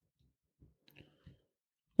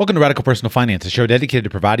Welcome to Radical Personal Finance, a show dedicated to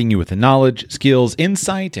providing you with the knowledge, skills,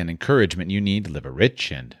 insight, and encouragement you need to live a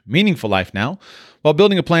rich and meaningful life now while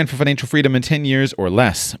building a plan for financial freedom in 10 years or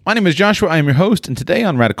less. My name is Joshua. I am your host, and today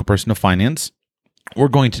on Radical Personal Finance, we're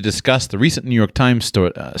going to discuss the recent New York Times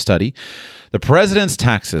study. The president's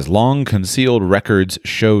taxes, long concealed records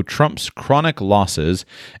show Trump's chronic losses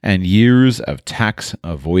and years of tax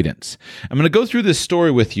avoidance. I'm going to go through this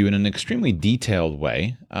story with you in an extremely detailed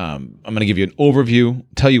way. I'm going to give you an overview,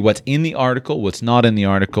 tell you what's in the article, what's not in the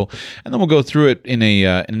article, and then we'll go through it in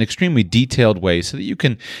an extremely detailed way so that you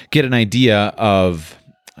can get an idea of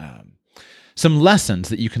some lessons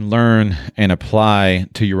that you can learn and apply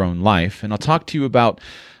to your own life. And I'll talk to you about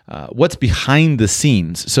what's behind the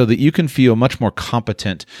scenes so that you can feel much more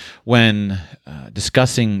competent when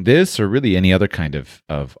discussing this or really any other kind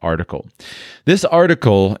of article. This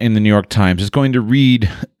article in the New York Times is going to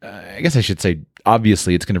read, I guess I should say,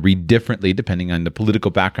 obviously it's going to read differently depending on the political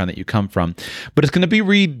background that you come from, but it's going to be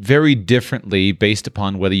read very differently based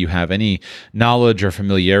upon whether you have any knowledge or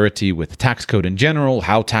familiarity with the tax code in general,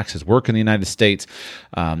 how taxes work in the United States,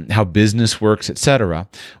 how business works, etc.,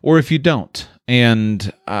 or if you don't.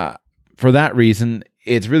 And for that reason,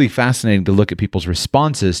 it's really fascinating to look at people's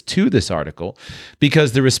responses to this article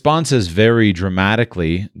because the responses vary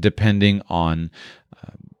dramatically depending on,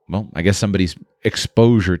 I guess somebody's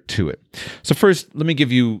exposure to it. So first, let me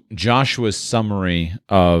give you Joshua's summary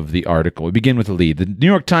of the article. We begin with the lead. The New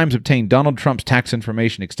York Times obtained Donald Trump's tax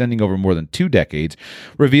information extending over more than 2 decades,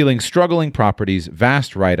 revealing struggling properties,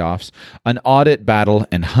 vast write-offs, an audit battle,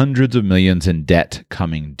 and hundreds of millions in debt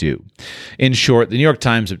coming due. In short, the New York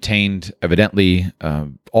Times obtained, evidently,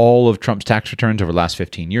 all of Trump's tax returns over the last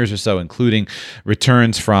 15 years or so, including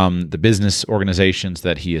returns from the business organizations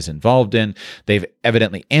that he is involved in. They've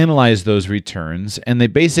evidently analyzed those returns, and they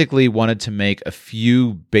basically wanted to make a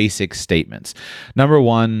few basic statements. Number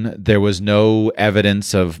one, there was no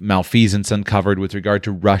evidence of malfeasance uncovered with regard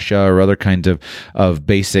to Russia or other kinds of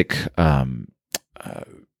basic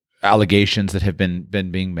allegations that have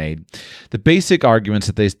been being made. The basic arguments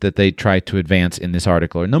that they try to advance in this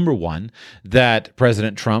article are, number one, that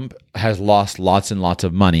President Trump has lost lots and lots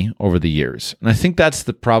of money over the years. And I think that's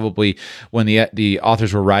probably when the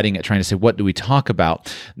authors were writing it, trying to say, what do we talk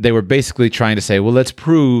about? They were basically trying to say, well, let's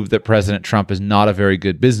prove that President Trump is not a very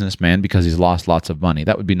good businessman because he's lost lots of money.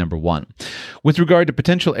 That would be number one. With regard to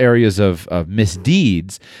potential areas of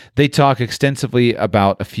misdeeds, they talk extensively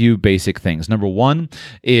about a few basic things. Number one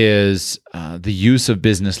is the use of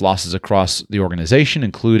business losses across the organization,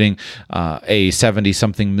 including a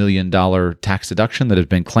 $70-something million tax deduction that has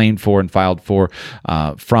been claimed for and filed for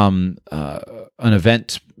from an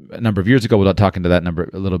event a number of years ago. We'll talk into that number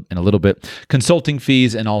in a little bit. Consulting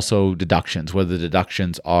fees and also deductions, whether the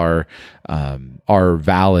deductions are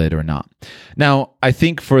valid or not. Now, I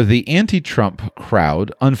think for the anti-Trump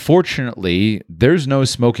crowd, unfortunately, there's no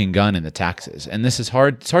smoking gun in the taxes, and this is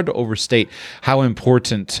hard. It's hard to overstate how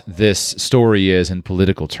important this story is in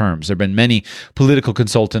political terms. There have been many political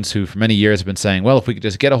consultants who, for many years, have been saying, "Well, if we could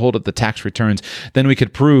just get a hold of the tax returns, then we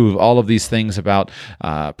could prove all of these things about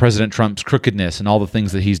President Trump's crookedness and all the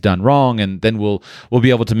things that he's done wrong, and then we'll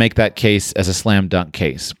be able to make that case as a slam dunk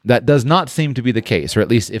case." That does not seem to be the case, or at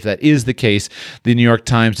least if that is the case, the New York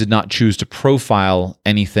Times did not choose to profile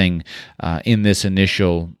anything in this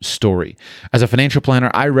initial story. As a financial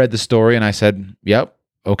planner, I read the story and I said, "Yep,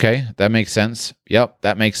 okay, that makes sense. Yep,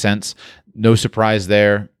 that makes sense. No surprise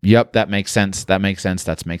there. Yep, that makes sense. That makes sense.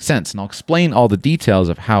 That makes sense." And I'll explain all the details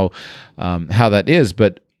of how that is,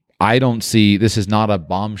 but I don't see, this is not a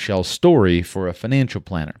bombshell story for a financial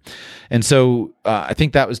planner. And so I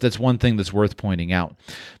think that's one thing that's worth pointing out.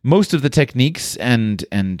 Most of the techniques and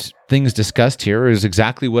things discussed here is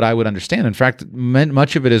exactly what I would understand. In fact,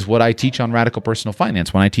 much of it is what I teach on Radical Personal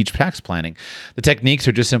Finance when I teach tax planning. The techniques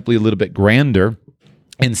are just simply a little bit grander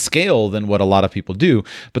in scale than what a lot of people do,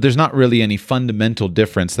 but there's not really any fundamental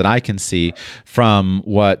difference that I can see from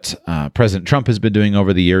what President Trump has been doing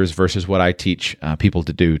over the years versus what I teach people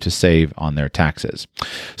to do to save on their taxes.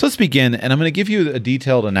 So let's begin, and I'm going to give you a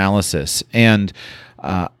detailed analysis, and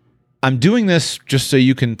I'm doing this just so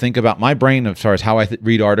you can think about my brain as far as how I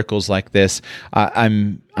read articles like this. I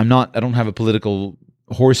don't have a political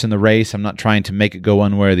horse in the race. I'm not trying to make it go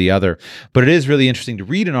one way or the other, but it is really interesting to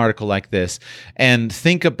read an article like this and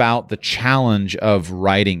think about the challenge of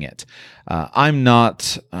writing it. I'm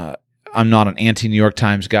not an anti-New York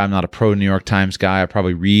Times guy. I'm not a pro-New York Times guy. I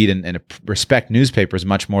probably read and respect newspapers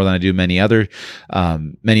much more than I do many other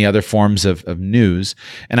forms of news.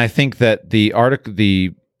 And I think that the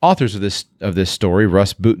authors of this story,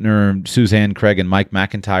 Russ Bootner, Suzanne Craig, and Mike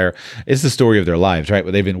McIntyre, it's the story of their lives, right?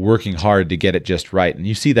 Where they've been working hard to get it just right, and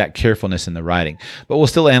you see that carefulness in the writing. But we'll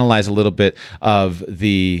still analyze a little bit of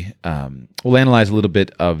the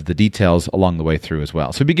details along the way through as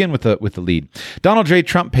well. So we begin with the lead. Donald J.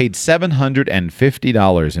 Trump paid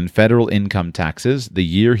 $750 in federal income taxes the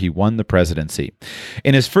year he won the presidency.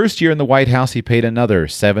 In his first year in the White House, he paid another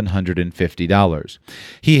 $750.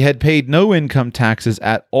 He had paid no income taxes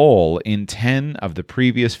at all in 10 of the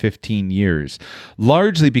previous 15 years,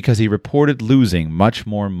 largely because he reported losing much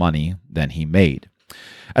more money than he made.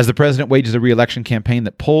 As the president wages a re-election campaign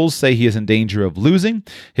that polls say he is in danger of losing,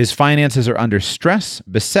 his finances are under stress,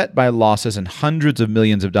 beset by losses, and hundreds of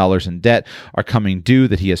millions of dollars in debt are coming due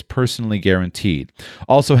that he has personally guaranteed.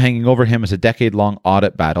 Also hanging over him is a decade-long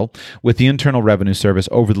audit battle with the Internal Revenue Service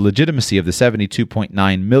over the legitimacy of the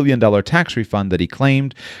 $72.9 million tax refund that he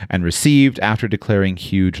claimed and received after declaring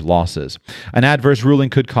huge losses. An adverse ruling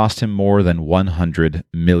could cost him more than $100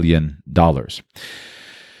 million.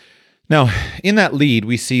 Now, in that lead,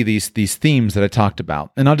 we see these themes that I talked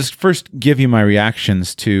about, and I'll just first give you my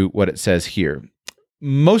reactions to what it says here.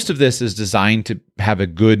 Most of this is designed to have a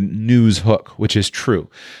good news hook, which is true.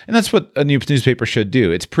 And that's what a newspaper should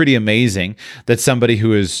do. It's pretty amazing that somebody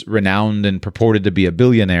who is renowned and purported to be a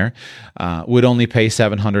billionaire would only pay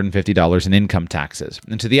 $750 in income taxes.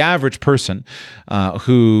 And to the average person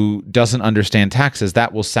who doesn't understand taxes,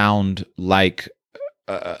 that will sound like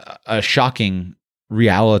a shocking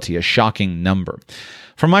reality, a shocking number.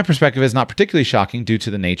 From my perspective, it's not particularly shocking due to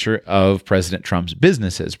the nature of President Trump's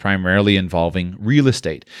businesses, primarily involving real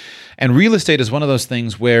estate. And real estate is one of those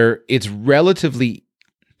things where it's relatively,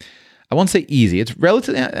 I won't say easy,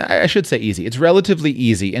 I should say easy. It's relatively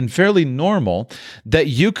easy and fairly normal that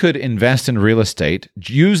you could invest in real estate,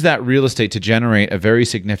 use that real estate to generate a very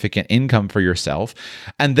significant income for yourself,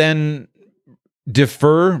 and then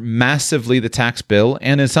defer massively the tax bill,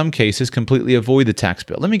 and in some cases completely avoid the tax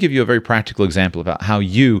bill. Let me give you a very practical example about how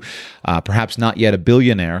you, perhaps not yet a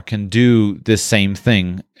billionaire, can do this same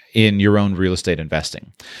thing in your own real estate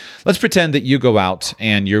investing. Let's pretend that you go out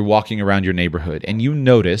and you're walking around your neighborhood and you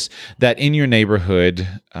notice that in your neighborhood,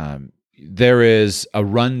 there is a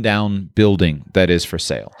rundown building that is for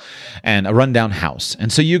sale and a rundown house.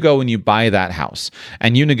 And so you go and you buy that house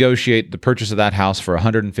and you negotiate the purchase of that house for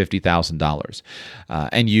 $150,000.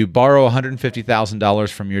 And you borrow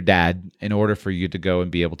 $150,000 from your dad in order for you to go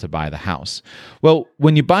and be able to buy the house. Well,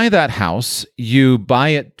 when you buy that house, you buy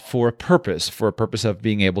it for a purpose of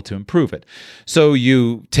being able to improve it. So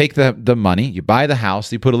you take the money, you buy the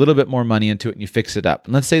house, you put a little bit more money into it and you fix it up.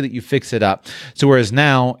 And let's say that you fix it up. So whereas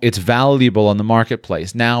now it's valuable on the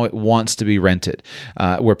marketplace. Now it wants to be rented,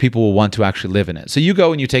 where people will want to actually live in it. So you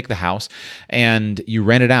go and you take the house and you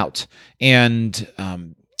rent it out, and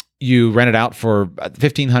you rent it out for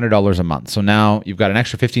 $1,500 a month. So now you've got an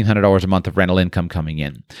extra $1,500 a month of rental income coming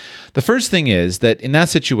in. The first thing is that in that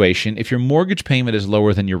situation, if your mortgage payment is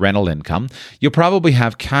lower than your rental income, you'll probably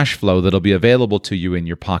have cash flow that'll be available to you in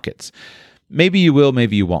your pockets. Maybe you will,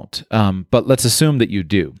 maybe you won't. But let's assume that you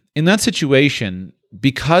do. In that situation,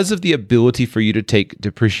 because of the ability for you to take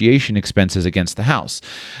depreciation expenses against the house,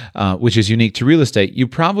 which is unique to real estate, you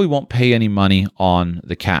probably won't pay any money on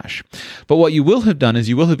the cash. But what you will have done is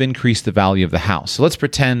you will have increased the value of the house. So let's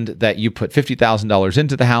pretend that you put $50,000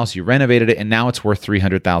 into the house, you renovated it, and now it's worth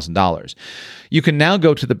 $300,000. You can now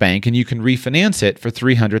go to the bank and you can refinance it for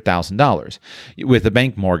 $300,000 with a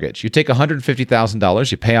bank mortgage. You take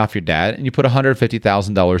 $150,000, you pay off your dad, and you put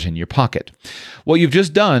 $150,000 in your pocket. What you've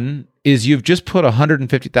just done is you've just put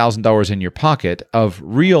 $150,000 in your pocket of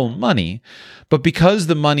real money, but because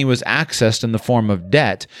the money was accessed in the form of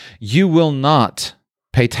debt, you will not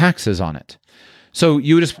pay taxes on it. So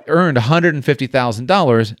you just earned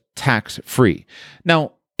 $150,000 tax-free.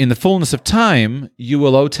 Now, in the fullness of time, you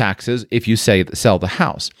will owe taxes if you sell the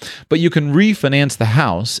house. But you can refinance the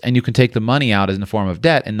house and you can take the money out in the form of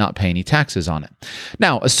debt and not pay any taxes on it.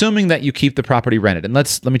 Now, assuming that you keep the property rented, and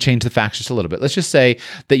let me change the facts just a little bit. Let's just say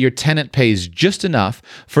that your tenant pays just enough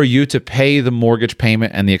for you to pay the mortgage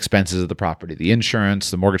payment and the expenses of the property, the insurance,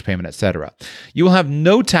 the mortgage payment, etc. You will have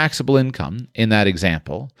no taxable income in that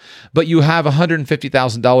example, but you have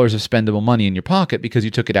 $150,000 of spendable money in your pocket because you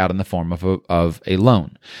took it out in the form of a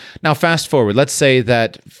loan. Now, fast forward. Let's say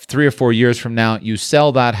that 3 or 4 years from now, you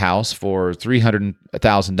sell that house for $300,000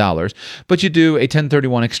 $1,000, but you do a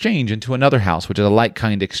 1031 exchange into another house, which is a like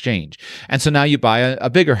kind exchange. And so now you buy a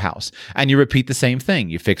bigger house and you repeat the same thing.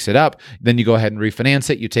 You fix it up, then you go ahead and refinance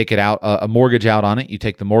it. You take it out, a mortgage out on it. You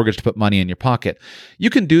take the mortgage to put money in your pocket. You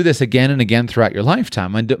can do this again and again throughout your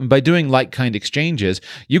lifetime. And by doing like kind exchanges,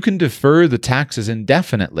 you can defer the taxes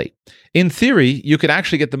indefinitely. In theory, you could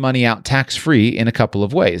actually get the money out tax-free in a couple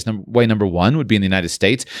of ways. Way number one would be in the United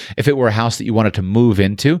States. If it were a house that you wanted to move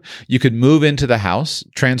into, you could move into the house,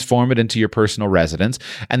 transform it into your personal residence,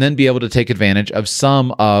 and then be able to take advantage of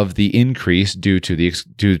some of the increase due to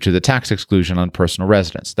the tax exclusion on personal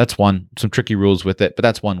residence. That's one. Some tricky rules with it, but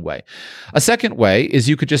that's one way. A second way is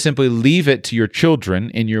you could just simply leave it to your children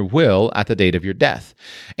in your will at the date of your death.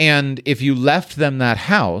 And if you left them that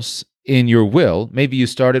house in your will, maybe you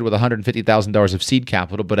started with $150,000 of seed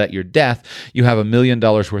capital, but at your death, you have $1 million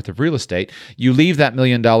worth of real estate. You leave that $1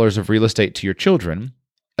 million of real estate to your children,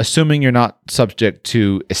 assuming you're not subject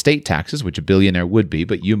to estate taxes, which a billionaire would be,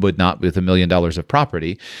 but you would not with $1 million of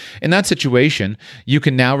property. In that situation, you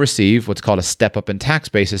can now receive what's called a step up in tax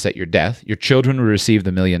basis at your death. Your children will receive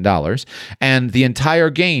the $1 million, and the entire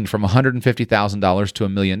gain from $150,000 to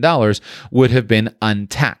 $1 million would have been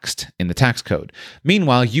untaxed in the tax code.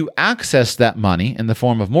 Meanwhile, you accessed that money in the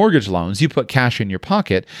form of mortgage loans. You put cash in your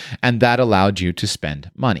pocket, and that allowed you to spend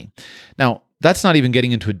money. Now, that's not even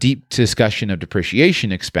getting into a deep discussion of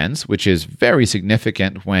depreciation expense, which is very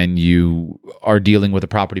significant when you are dealing with a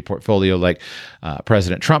property portfolio like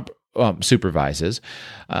President Trump supervises.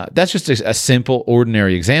 That's just a simple,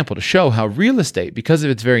 ordinary example to show how real estate, because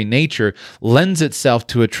of its very nature, lends itself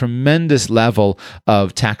to a tremendous level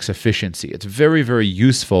of tax efficiency. It's very, very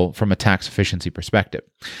useful from a tax efficiency perspective.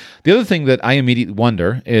 The other thing that I immediately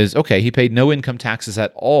wonder is, okay, he paid no income taxes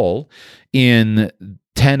at all in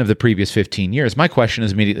 10 of the previous 15 years. My question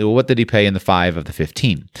is immediately, well, what did he pay in the 5 of the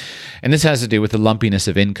 15? And this has to do with the lumpiness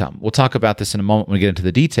of income. We'll talk about this in a moment when we get into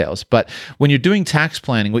the details. But when you're doing tax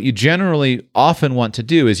planning, what you generally often want to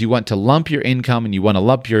do is you want to lump your income and you want to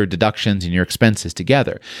lump your deductions and your expenses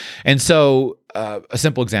together. And so a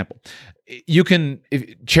simple example. You can,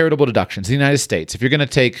 charitable deductions in the United States, if you're going to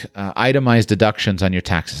take itemized deductions on your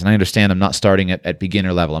taxes, and I understand I'm not starting at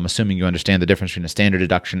beginner level. I'm assuming you understand the difference between a standard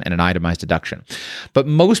deduction and an itemized deduction. But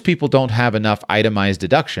most people don't have enough itemized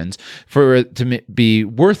deductions for it to be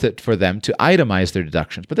worth it for them to itemize their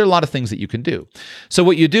deductions. But there are a lot of things that you can do. So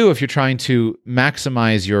what you do if you're trying to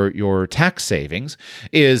maximize your tax savings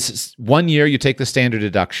is 1 year you take the standard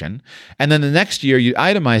deduction, and then the next year you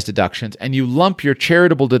itemize deductions and you lump your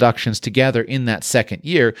charitable deductions together in that second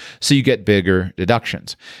year, so you get bigger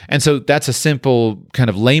deductions. And so that's a simple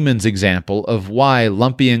kind of layman's example of why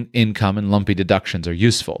lumpy income and lumpy deductions are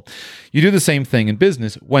useful. You do the same thing in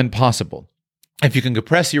business when possible. If you can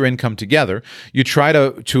compress your income together, you try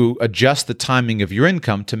to adjust the timing of your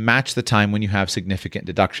income to match the time when you have significant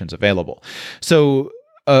deductions available. So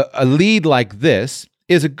a lead like this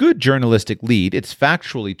is a good journalistic lead. It's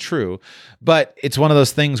factually true, but it's one of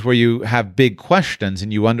those things where you have big questions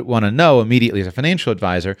and you want to know immediately as a financial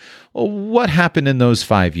advisor, well, what happened in those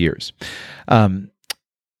 5 years? One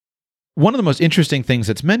of the most interesting things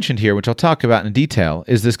that's mentioned here, which I'll talk about in detail,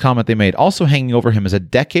 is this comment they made. Also hanging over him is a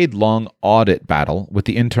decade-long audit battle with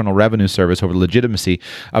the Internal Revenue Service over the legitimacy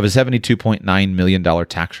of a $72.9 million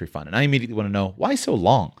tax refund. And I immediately want to know, why so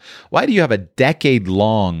long? Why do you have a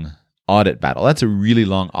decade-long audit battle? That's a really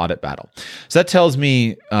long audit battle. So that tells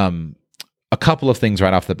me a couple of things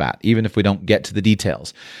right off the bat, even if we don't get to the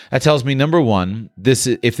details. That tells me, number one,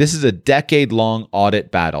 if this is a decade-long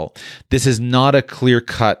audit battle, this is not a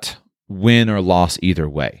clear-cut win or loss either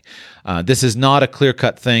way. This is not a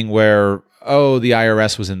clear-cut thing where, oh, the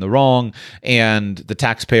IRS was in the wrong, and the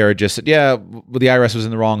taxpayer just said, yeah, well, the IRS was in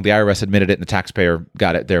the wrong, the IRS admitted it, and the taxpayer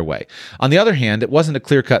got it their way. On the other hand, it wasn't a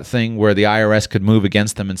clear-cut thing where the IRS could move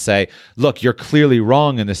against them and say, look, you're clearly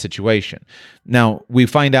wrong in this situation. Now, we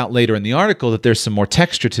find out later in the article that there's some more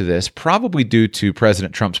texture to this, probably due to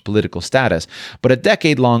President Trump's political status, but a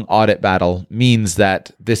decade-long audit battle means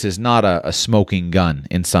that this is not a smoking gun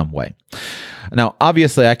in some way. Now,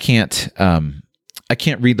 obviously, I can't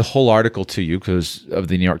read the whole article to you because of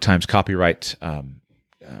the New York Times copyright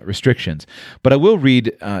restrictions, but I will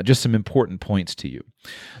read just some important points to you.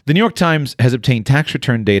 The New York Times has obtained tax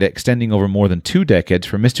return data extending over more than 2 decades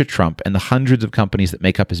for Mr. Trump and the hundreds of companies that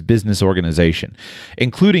make up his business organization,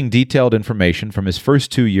 including detailed information from his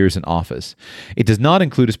first 2 years in office. It does not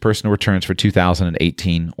include his personal returns for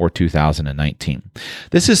 2018 or 2019.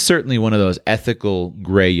 This is certainly one of those ethical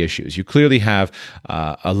gray issues. You clearly have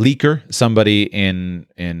a leaker, somebody in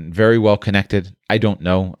very well connected. I don't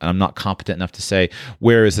know. I'm not competent enough to say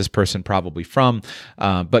where is this person probably from,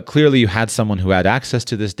 but clearly you had someone who had access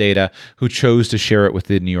to this data who chose to share it with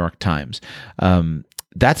the New York Times.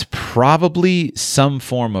 That's probably some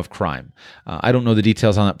form of crime. I don't know the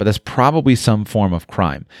details on that, but that's probably some form of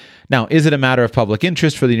crime. Now, is it a matter of public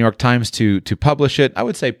interest for the New York Times to publish it? I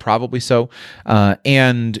would say probably so.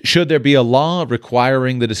 And should there be a law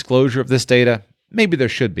requiring the disclosure of this data? Maybe there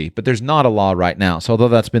should be, but there's not a law right now. So although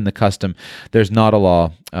that's been the custom, there's not a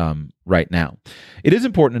law right now. It is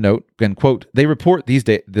important to note, again, quote, they report the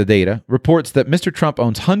data reports that Mr. Trump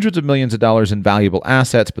owns hundreds of millions of dollars in valuable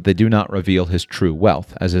assets, but they do not reveal his true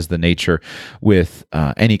wealth, as is the nature with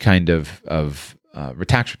any kind of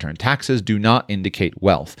tax return. Taxes do not indicate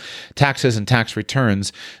wealth. Taxes and tax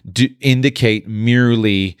returns do indicate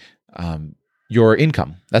merely your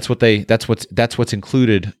income. That's what's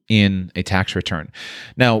included in a tax return.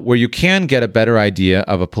 Now, where you can get a better idea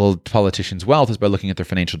of a politician's wealth is by looking at their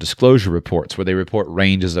financial disclosure reports, where they report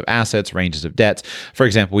ranges of assets, ranges of debts. For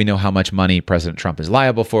example, we know how much money President Trump is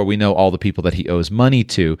liable for. We know all the people that he owes money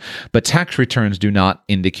to. But tax returns do not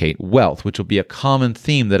indicate wealth, which will be a common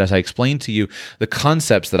theme that, as I explain to you the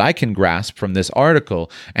concepts that I can grasp from this article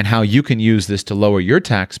and how you can use this to lower your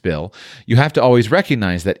tax bill, you have to always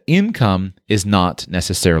recognize that income is not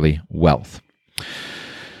necessarily wealth.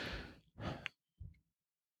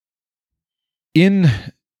 In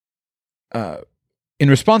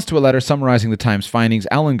response to a letter summarizing the Times findings,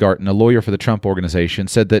 Alan Garten, a lawyer for the Trump Organization,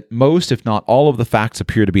 said that most, if not all, of the facts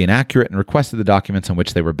appear to be inaccurate and requested the documents on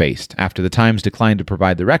which they were based. After the Times declined to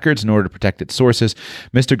provide the records in order to protect its sources,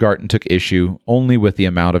 Mr. Garten took issue only with the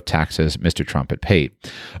amount of taxes Mr. Trump had paid.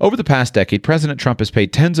 Over the past decade, President Trump has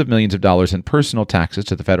paid tens of millions of dollars in personal taxes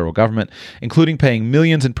to the federal government, including paying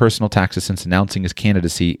millions in personal taxes since announcing his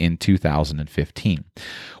candidacy in 2015.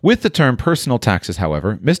 With the term personal taxes,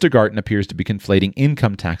 however, Mr. Garten appears to be conflating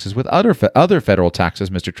income taxes with other federal taxes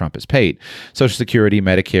Mr. Trump has paid: Social Security,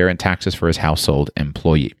 Medicare, and taxes for his household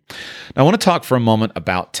employee. Now, I want to talk for a moment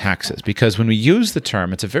about taxes, because when we use the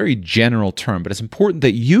term, it's a very general term, but it's important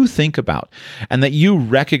that you think about and that you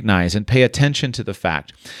recognize and pay attention to the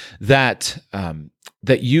fact that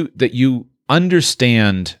that you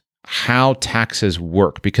understand how taxes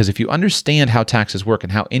work. Because if you understand how taxes work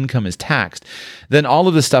and how income is taxed, then all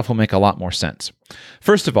of this stuff will make a lot more sense.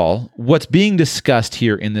 First of all, what's being discussed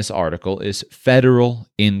here in this article is federal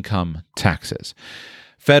income taxes.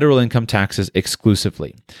 Federal income taxes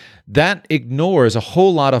exclusively. That ignores a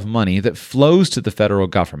whole lot of money that flows to the federal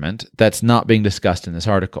government that's not being discussed in this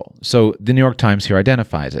article. So the New York Times here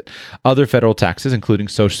identifies it. Other federal taxes, including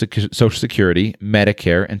Social Security,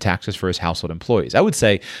 Medicare, and taxes for his household employees. I would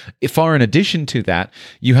say, far in addition to that,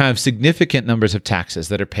 you have significant numbers of taxes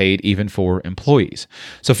that are paid even for employees.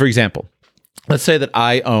 So for example, let's say that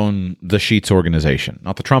I own the Sheets organization,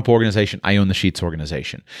 not the Trump organization. I own the Sheets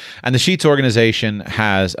organization. And the Sheets organization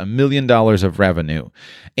has $1 million of revenue,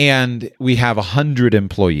 and we have 100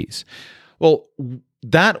 employees. Well,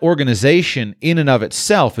 that organization in and of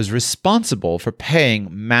itself is responsible for paying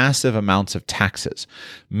massive amounts of taxes,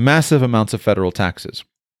 massive amounts of federal taxes.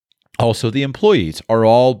 Also, the employees are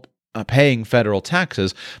all paying federal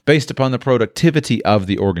taxes based upon the productivity of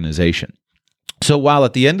the organization. So while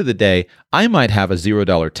at the end of the day, I might have a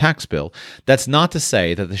 $0 tax bill, that's not to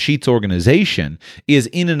say that the Sheets organization is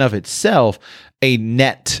in and of itself a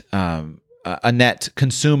net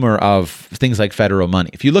consumer of things like federal money.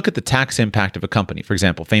 If you look at the tax impact of a company, for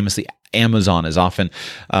example, famously Amazon is often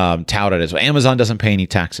touted as, well, Amazon doesn't pay any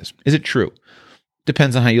taxes. Is it true?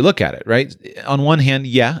 Depends on how you look at it, right? On one hand,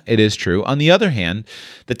 yeah, it is true. On the other hand,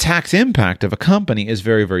 the tax impact of a company is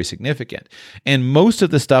very, very significant. And most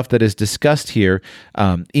of the stuff that is discussed here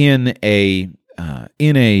in a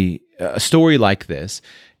story like this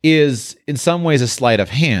is in some ways a sleight of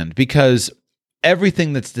hand, because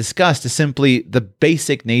everything that's discussed is simply the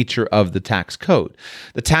basic nature of the tax code.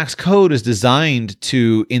 The tax code is designed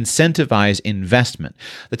to incentivize investment.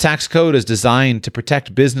 The tax code is designed to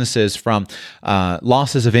protect businesses from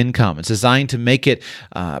losses of income. It's designed to make it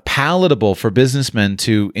palatable for businessmen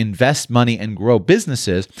to invest money and grow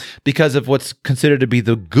businesses because of what's considered to be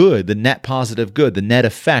the good, the net positive good, the net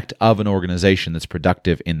effect of an organization that's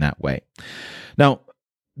productive in that way. Now,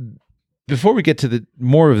 before we get to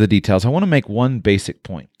more of the details, I want to make one basic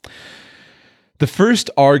point. The first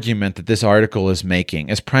argument that this article is making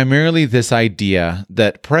is primarily this idea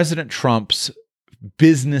that President Trump's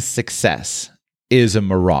business success is a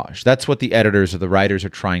mirage. That's what the editors or the writers are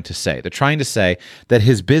trying to say. They're trying to say that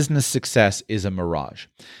his business success is a mirage.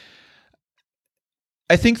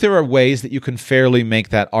 I think there are ways that you can fairly make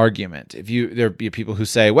that argument. There be people who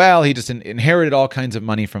say, well, he just inherited all kinds of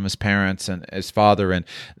money from his parents and his father, and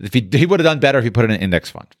if he would have done better if he put it in an index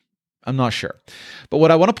fund. I'm not sure. But what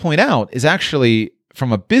I want to point out is actually,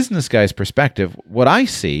 from a business guy's perspective, what I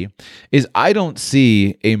see is I don't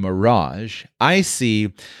see a mirage. I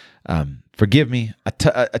see, forgive me,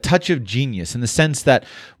 a touch of genius, in the sense that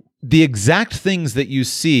the exact things that you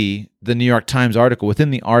see the New York Times article,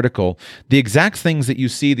 within the article, the exact things that you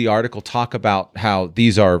see the article talk about how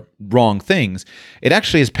these are wrong things, it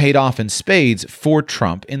actually has paid off in spades for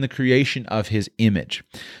Trump in the creation of his image.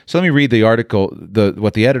 So let me read the article,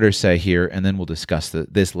 what the editors say here, and then we'll discuss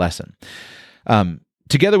this lesson.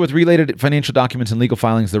 Together with related financial documents and legal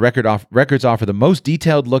filings, the records offer the most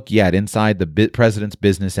detailed look yet inside the president's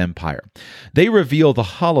business empire. They reveal the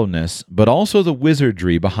hollowness, but also the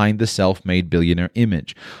wizardry behind the self-made billionaire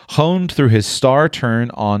image, honed through his star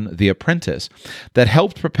turn on The Apprentice, that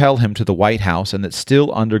helped propel him to the White House and that still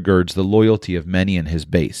undergirds the loyalty of many in his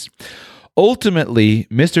base. Ultimately,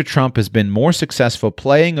 Mr. Trump has been more successful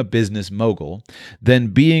playing a business mogul than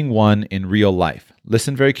being one in real life.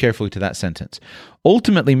 Listen very carefully to that sentence.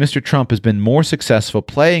 Ultimately, Mr. Trump has been more successful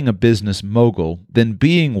playing a business mogul than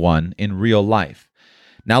being one in real life.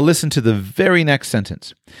 Now listen to the very next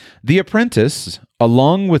sentence. The Apprentice,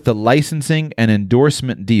 along with the licensing and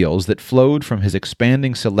endorsement deals that flowed from his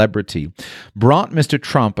expanding celebrity, brought Mr.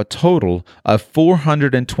 Trump a total of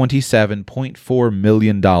 $427.4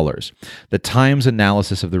 million, the Times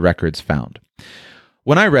analysis of the records found.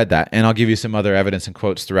 When I read that, and I'll give you some other evidence and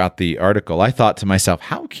quotes throughout the article, I thought to myself,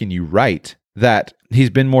 how can you write that he's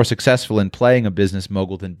been more successful in playing a business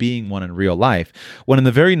mogul than being one in real life, when in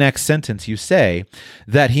the very next sentence you say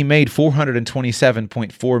that he made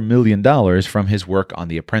 $427.4 million from his work on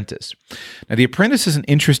The Apprentice. Now, The Apprentice is an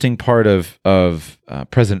interesting part of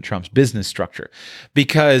President Trump's business structure,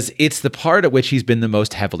 because it's the part at which he's been the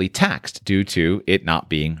most heavily taxed due to it not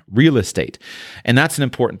being real estate. And that's an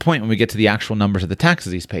important point when we get to the actual numbers of the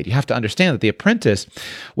taxes he's paid. You have to understand that The Apprentice,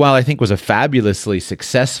 while I think was a fabulously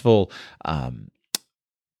successful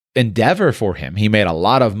endeavor for him. He made a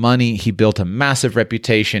lot of money. He built a massive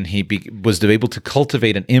reputation. He was able to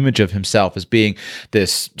cultivate an image of himself as being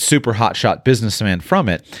this super hotshot businessman from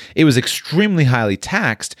it. It was extremely highly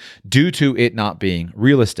taxed due to it not being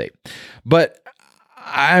real estate. But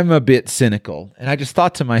I'm a bit cynical, and I just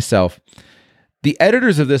thought to myself, the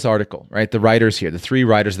editors of this article, right, the writers here, the three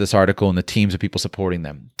writers of this article and the teams of people supporting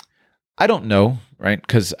them, I don't know, right,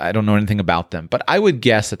 because I don't know anything about them, but I would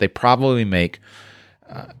guess that they probably make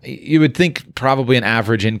you would think probably an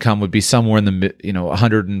average income would be somewhere in the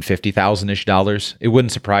 $150,000-ish dollars. It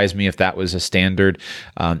wouldn't surprise me if that was a standard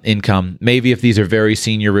income. Maybe if these are very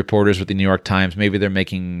senior reporters with the New York Times, maybe they're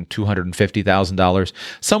making $250,000.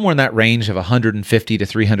 Somewhere in that range of $150,000 to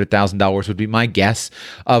 $300,000 would be my guess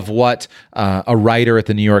of what a writer at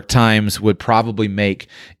the New York Times would probably make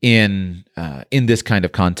in this kind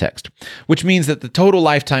of context. Which means that the total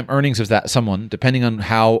lifetime earnings of that someone, depending on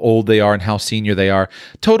how old they are and how senior they are,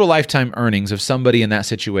 total lifetime earnings of somebody in that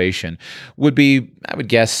situation would be, I would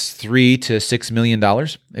guess, $3 to $6 million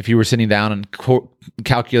if you were sitting down and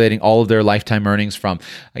calculating all of their lifetime earnings from,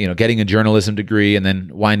 getting a journalism degree and then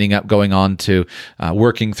winding up going on to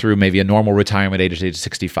working through maybe a normal retirement age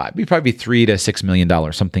 65. It'd probably be $3 to $6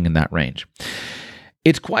 million, something in that range.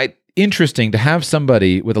 It's quite interesting to have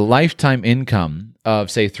somebody with a lifetime income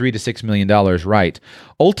of, say, $3 to $6 million right.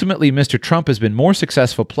 Ultimately, Mr. Trump has been more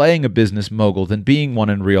successful playing a business mogul than being one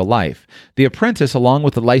in real life. The Apprentice, along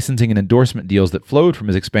with the licensing and endorsement deals that flowed from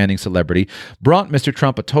his expanding celebrity, brought Mr.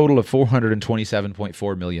 Trump a total of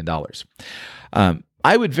 $427.4 million.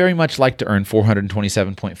 I would very much like to earn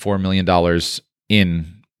 $427.4 million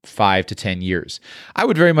in 5 to 10 years. I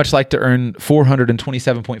would very much like to earn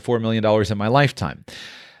 $427.4 million in my lifetime.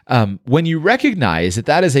 When you recognize that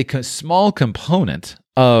that is a small component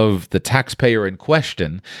of the taxpayer in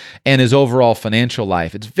question and his overall financial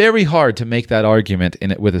life, it's very hard to make that argument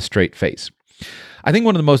with a straight face. I think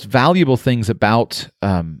one of the most valuable things about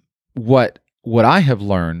what I have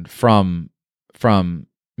learned from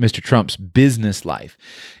Mr. Trump's business life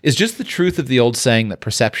is just the truth of the old saying that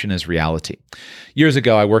perception is reality. Years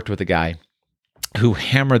ago, I worked with a guy who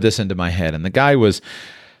hammered this into my head, and the guy was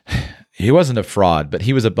He wasn't a fraud, but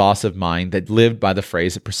he was a boss of mine that lived by the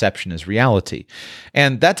phrase that perception is reality.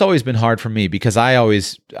 And that's always been hard for me because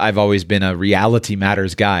I've always been a reality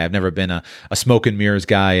matters guy. I've never been a smoke and mirrors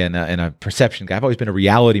guy and a perception guy. I've always been a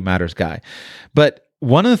reality matters guy. But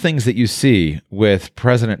one of the things that you see with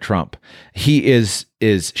President Trump, he is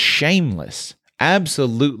shameless,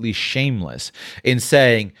 absolutely shameless in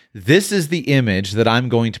saying, this is the image that I'm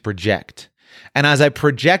going to project. And as I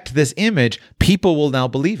project this image, people will now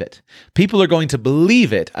believe it. People are going to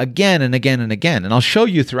believe it again and again and again. And I'll show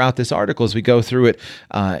you throughout this article as we go through it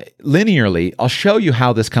linearly, I'll show you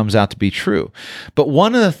how this comes out to be true. But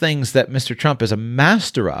one of the things that Mr. Trump is a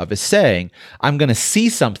master of is saying, I'm going to see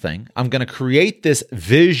something, I'm going to create this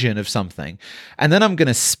vision of something, and then I'm going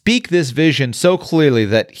to speak this vision so clearly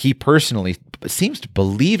that he personally seems to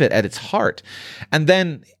believe it at its heart. And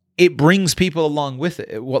then it brings people along with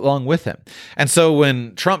him. And so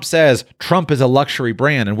when Trump says Trump is a luxury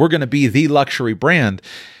brand and we're going to be the luxury brand,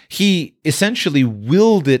 he essentially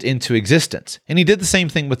willed it into existence. And he did the same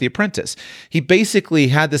thing with The Apprentice. He basically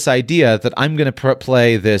had this idea that I'm going to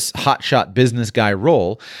play this hotshot business guy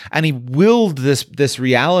role, and he willed this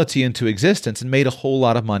reality into existence and made a whole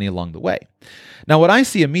lot of money along the way. Now, what I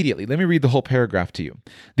see immediately, let me read the whole paragraph to you.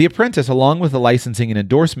 The Apprentice, along with the licensing and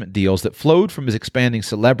endorsement deals that flowed from his expanding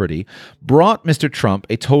celebrity, brought Mr. Trump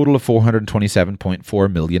a total of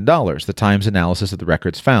 $427.4 million, the Times analysis of the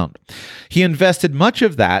records found. He invested much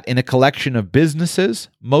of that in a collection of businesses,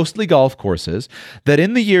 mostly golf courses, that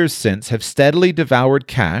in the years since have steadily devoured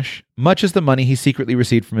cash, much as the money he secretly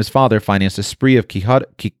received from his father financed a spree of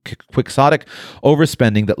quixotic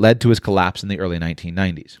overspending that led to his collapse in the early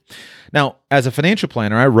 1990s. Now, as a financial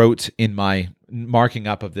planner, I wrote in my marking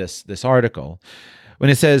up of this article, when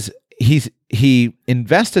it says he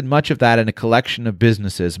invested much of that in a collection of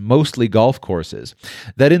businesses, mostly golf courses,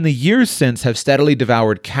 that in the years since have steadily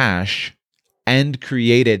devoured cash and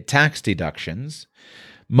created tax deductions,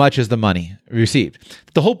 much as the money received.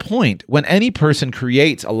 The whole point, when any person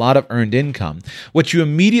creates a lot of earned income, what you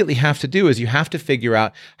immediately have to do is you have to figure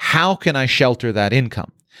out, how can I shelter that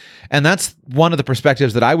income? And that's one of the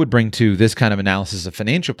perspectives that I would bring to this kind of analysis of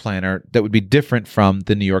financial planner that would be different from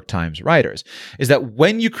the New York Times writers, is that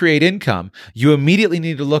when you create income, you immediately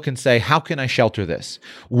need to look and say, how can I shelter this?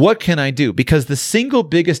 What can I do? Because the single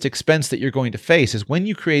biggest expense that you're going to face is when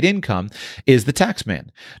you create income is the tax man.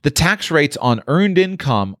 The tax rates on earned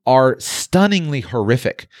income are stunningly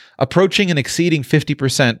horrific, approaching and exceeding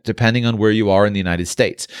 50% depending on where you are in the United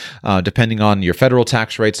States, depending on your federal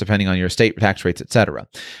tax rates, depending on your state tax rates, etc.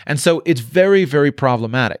 And so it's very, very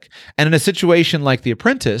problematic. And in a situation like The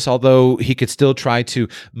Apprentice, although he could still try to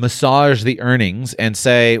massage the earnings and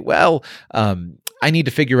say, well, I need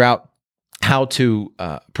to figure out how to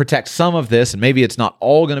protect some of this, and maybe it's not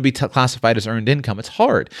all going to be classified as earned income. It's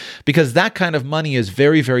hard because that kind of money is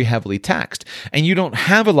very, very heavily taxed, and you don't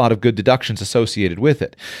have a lot of good deductions associated with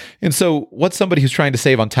it. And so what somebody who's trying to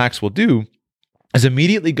save on tax will do is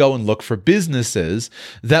immediately go and look for businesses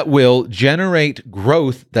that will generate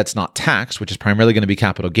growth that's not taxed, which is primarily going to be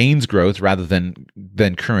capital gains growth rather than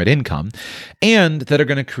current income, and that are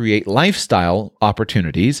going to create lifestyle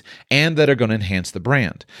opportunities and that are going to enhance the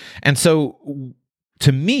brand. And so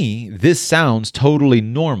to me, this sounds totally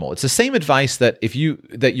normal. It's the same advice that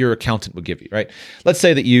your accountant would give you, right? Let's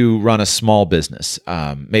say that you run a small business.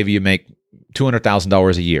 Maybe you make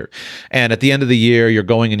 $200,000 a year. And at the end of the year, you're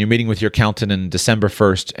going and you're meeting with your accountant in December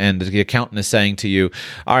 1st, and the accountant is saying to you,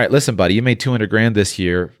 all right, listen, buddy, you made 200 grand this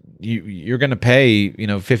year. You're going to pay,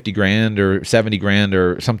 50 grand or 70 grand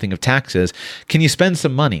or something of taxes. Can you spend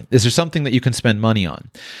some money? Is there something that you can spend money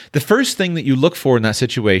on? The first thing that you look for in that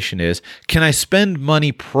situation is, can I spend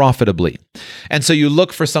money profitably? And so you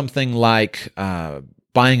look for something like,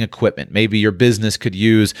 buying equipment. Maybe your business could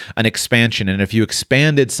use an expansion. And if you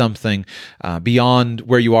expanded something beyond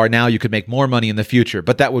where you are now, you could make more money in the future,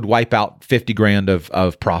 but that would wipe out 50 grand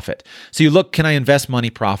of profit. So you look, can I invest money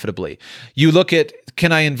profitably? You look at,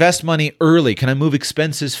 can I invest money early? Can I move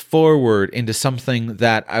expenses forward into something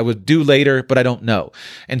that I would do later, but I don't know?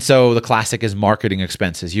 And so the classic is marketing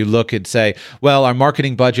expenses. You look and say, well, our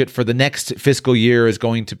marketing budget for the next fiscal year is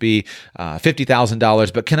going to be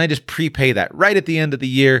 $50,000, but can I just prepay that right at the end of the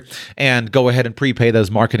year and go ahead and prepay those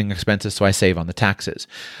marketing expenses so I save on the taxes?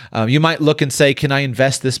 You might look and say, can I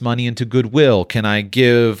invest this money into goodwill? Can I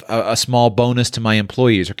give a small bonus to my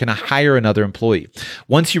employees, or can I hire another employee?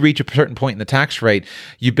 Once you reach a certain point in the tax rate,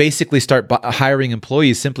 you basically start hiring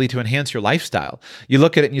employees simply to enhance your lifestyle. You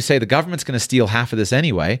look at it and you say, the government's going to steal half of this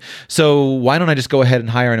anyway, so why don't I just go ahead and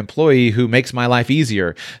hire an employee who makes my life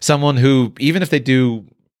easier? Someone who, even if they do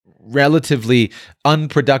relatively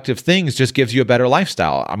unproductive things just gives you a better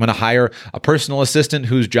lifestyle. I'm going to hire a personal assistant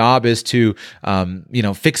whose job is to,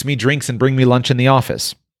 fix me drinks and bring me lunch in the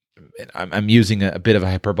office. I'm using a bit of a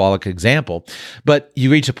hyperbolic example, but you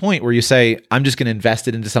reach a point where you say, I'm just going to invest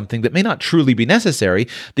it into something that may not truly be necessary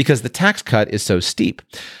because the tax cut is so steep.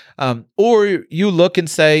 Or you look and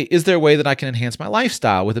say, is there a way that I can enhance my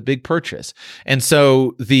lifestyle with a big purchase? And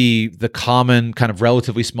so the common kind of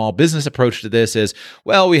relatively small business approach to this is,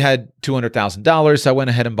 well, we had $200,000, so I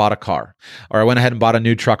went ahead and bought a car, or I went ahead and bought a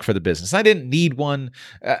new truck for the business. I didn't need one.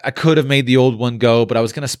 I could have made the old one go, but I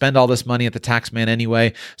was going to spend all this money at the tax man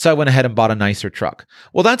anyway, so I went ahead and bought a nicer truck.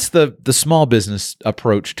 Well, that's the small business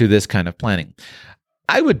approach to this kind of planning.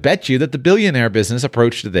 I would bet you that the billionaire business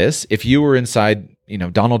approach to this, if you were inside,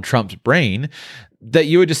 Donald Trump's brain, that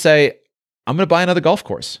you would just say, I'm going to buy another golf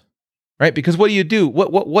course, right? Because what do you do?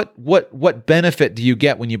 What benefit do you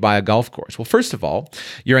get when you buy a golf course? Well, first of all,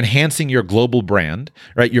 you're enhancing your global brand,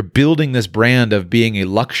 right? You're building this brand of being a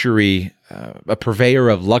luxury, a purveyor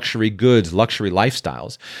of luxury goods, luxury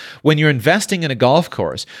lifestyles. When you're investing in a golf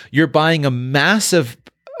course, you're buying a massive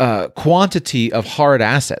quantity of hard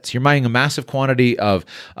assets. You're buying a massive quantity of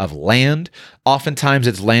land. Oftentimes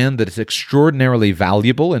it's land that is extraordinarily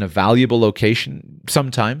valuable in a valuable location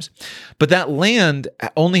sometimes. But that land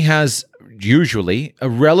only has usually a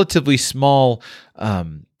relatively small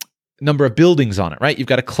number of buildings on it, right? You've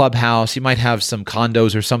got a clubhouse, you might have some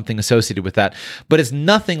condos or something associated with that, but it's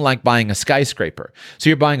nothing like buying a skyscraper. So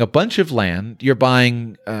you're buying a bunch of land, you're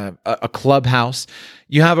buying a clubhouse,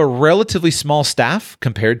 you have a relatively small staff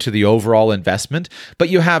compared to the overall investment, but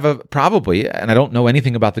you have probably, and I don't know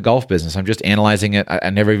anything about the golf business, I'm just analyzing it,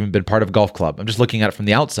 I've never even been part of a golf club, I'm just looking at it from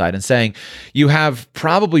the outside and saying, you have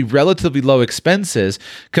probably relatively low expenses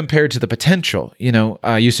compared to the potential.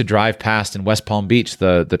 I used to drive past in West Palm Beach,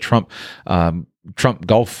 the Trump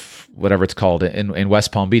Golf, whatever it's called, in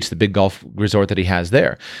West Palm Beach, the big golf resort that he has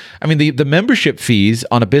there. I mean, the membership fees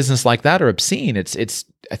on a business like that are obscene. It's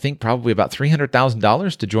I think probably about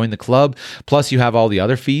 $300,000 to join the club, plus you have all the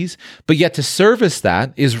other fees. But yet to service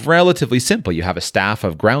that is relatively simple. You have a staff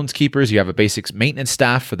of groundskeepers, you have a basic maintenance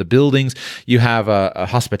staff for the buildings, you have a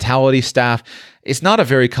hospitality staff. It's not a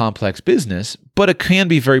very complex business, but it can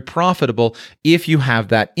be very profitable if you have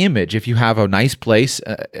that image, if you have a nice place,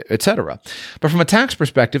 etc. But from a tax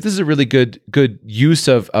perspective, this is a really good use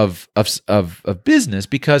of business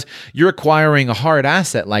because you're acquiring a hard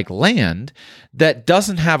asset like land that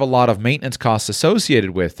doesn't have a lot of maintenance costs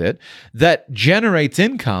associated with it, that generates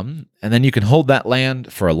income, and then you can hold that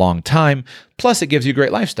land for a long time. Plus, it gives you a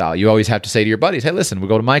great lifestyle. You always have to say to your buddies, hey, listen, we'll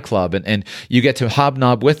go to my club, and you get to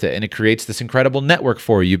hobnob with it, and it creates this incredible network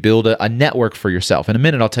for you. You build a network for yourself. In a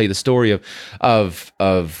minute, I'll tell you the story of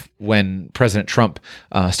when President Trump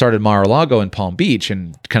started Mar-a-Lago in Palm Beach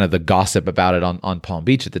and kind of the gossip about it on Palm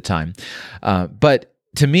Beach at the time. But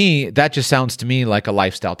to me, that just sounds to me like a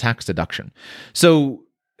lifestyle tax deduction. So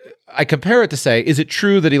I compare it to say, is it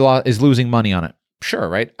true that he is losing money on it? Sure,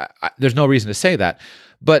 right? There's no reason to say that.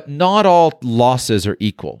 But not all losses are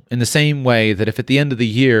equal. In the same way that if at the end of the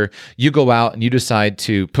year you go out and you decide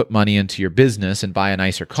to put money into your business and buy a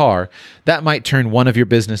nicer car, that might turn one of your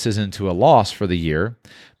businesses into a loss for the year.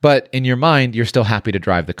 But in your mind, you're still happy to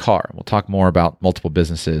drive the car. We'll talk more about multiple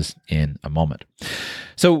businesses in a moment.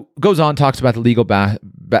 So goes on, talks about the legal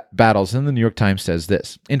battles, and the New York Times says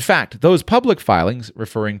this. In fact, those public filings,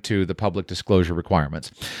 referring to the public disclosure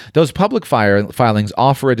requirements, those public filings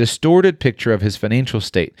offer a distorted picture of his financial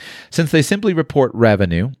state, since they simply report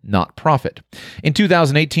revenue, not profit. In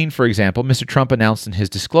 2018, for example, Mr. Trump announced in his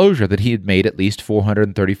disclosure that he had made at least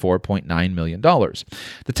 $434.9 million.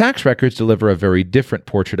 The tax records deliver a very different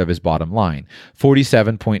portrait of his bottom line,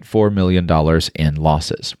 $47.4 million in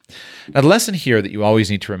losses. Now, the lesson here that you always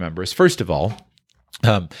need to remember is, first of all,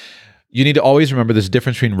 you need to always remember there's a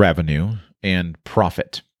difference between revenue and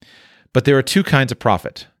profit. But there are two kinds of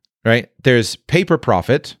profit, right? There's paper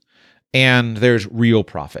profit and there's real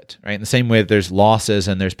profit, right? In the same way that there's losses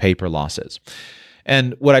and there's paper losses.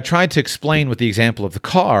 And what I tried to explain with the example of the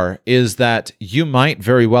car is that you might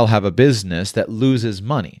very well have a business that loses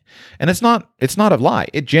money. And it's not a lie.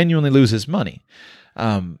 It genuinely loses money.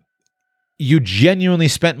 You genuinely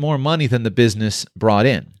spent more money than the business brought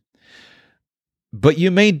in. But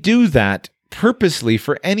you may do that purposely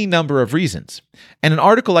for any number of reasons. And an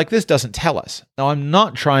article like this doesn't tell us. Now, I'm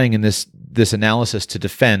not trying in this analysis to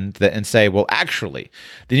defend that and say, well, actually,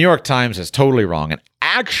 the New York Times is totally wrong. And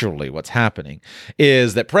actually what's happening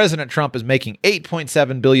is that President Trump is making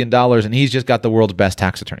 $8.7 billion and he's just got the world's best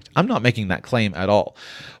tax attorneys. I'm not making that claim at all.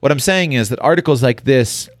 What I'm saying is that articles like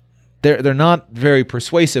this They're not very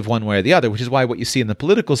persuasive one way or the other, which is why what you see in the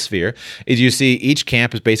political sphere is you see each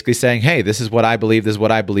camp is basically saying, hey, this is what I believe,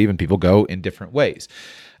 and people go in different ways.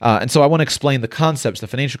 And so I want to explain the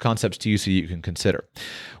financial concepts to you so you can consider.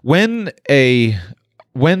 When the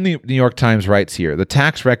New York Times writes here, the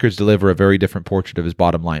tax records deliver a very different portrait of his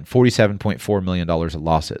bottom line, $47.4 million of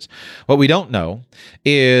losses. What we don't know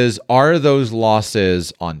is, are those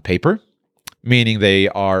losses on paper, meaning they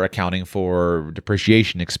are accounting for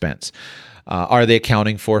depreciation expense? Are they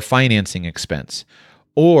accounting for financing expense?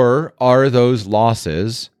 Or are those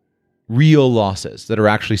losses real losses that are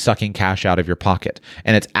actually sucking cash out of your pocket,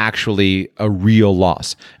 and it's actually a real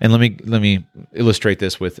loss? And let me illustrate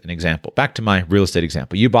this with an example. Back to my real estate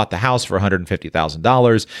example. You bought the house for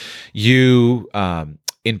 $150,000. You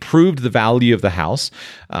improved the value of the house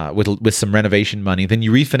with some renovation money. Then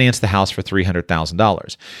you refinanced the house for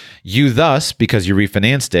 $300,000. You thus, because you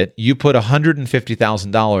refinanced it, you put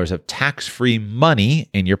 $150,000 of tax-free money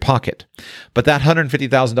in your pocket. But that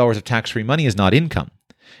 $150,000 of tax-free money is not income.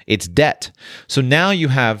 It's debt. So now you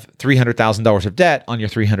have $300,000 of debt on your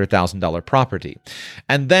 $300,000 property.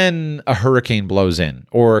 And then a hurricane blows in,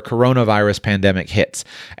 or a coronavirus pandemic hits,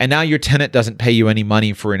 and now your tenant doesn't pay you any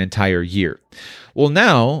money for an entire year. Well,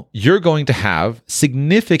 now you're going to have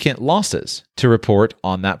significant losses to report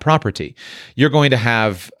on that property. You're going to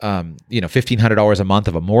have $1,500 a month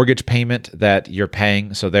of a mortgage payment that you're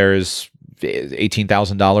paying. So there's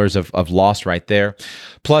 $18,000 of loss right there.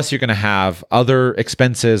 Plus, you're going to have other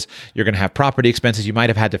expenses. You're going to have property expenses. You might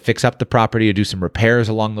have had to fix up the property or do some repairs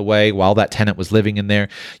along the way while that tenant was living in there.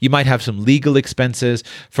 You might have some legal expenses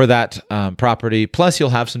for that property. Plus, you'll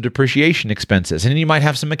have some depreciation expenses, and then you might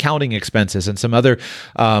have some accounting expenses and some other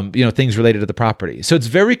things related to the property. So it's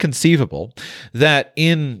very conceivable that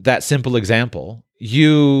in that simple example,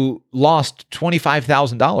 you lost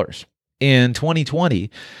 $25,000 in 2020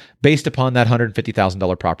 based upon that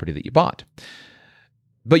 $150,000 property that you bought.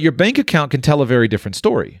 But your bank account can tell a very different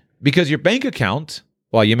story, because your bank account,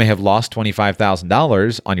 while you may have lost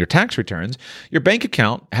 $25,000 on your tax returns, your bank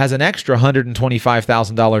account has an extra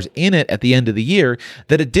 $125,000 in it at the end of the year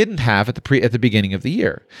that it didn't have at the beginning of the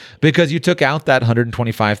year, because you took out that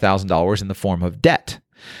 $125,000 in the form of debt.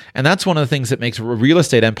 And that's one of the things that makes a real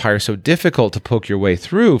estate empire so difficult to poke your way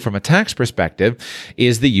through from a tax perspective,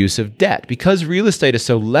 is the use of debt. Because real estate is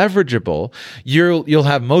so leverageable, you'll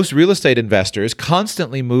have most real estate investors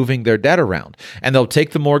constantly moving their debt around. And they'll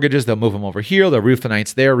take the mortgages, they'll move them over here, they'll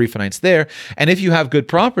refinance there. And if you have good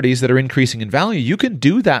properties that are increasing in value, you can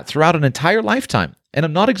do that throughout an entire lifetime. And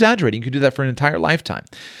I'm not exaggerating. You could do that for an entire lifetime.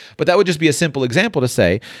 But that would just be a simple example to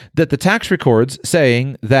say that the tax records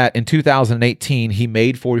saying that in 2018, he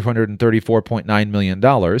made $434.9 million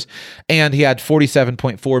and he had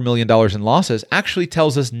 $47.4 million in losses actually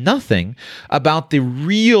tells us nothing about the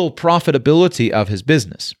real profitability of his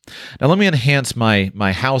business. Now, let me enhance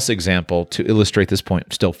my house example to illustrate this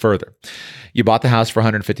point still further. You bought the house for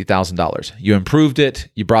 $150,000. You improved it.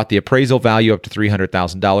 You brought the appraisal value up to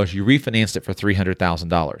 $300,000. You refinanced it for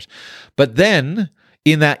 $300,000. But then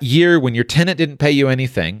in that year when your tenant didn't pay you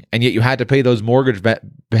anything, and yet you had to pay those mortgage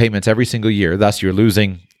payments every single year, thus you're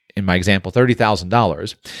losing, in my example,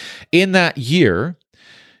 $30,000. In that year,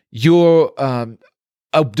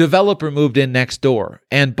 a developer moved in next door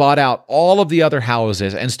and bought out all of the other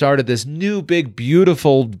houses and started this new, big,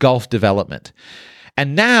 beautiful Gulf development.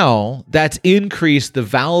 And now that's increased the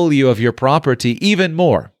value of your property even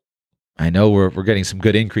more. I know we're getting some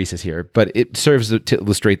good increases here, but it serves to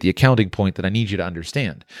illustrate the accounting point that I need you to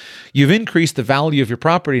understand. You've increased the value of your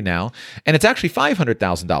property now, and it's actually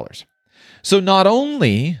 $500,000. So not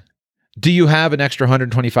only do you have an extra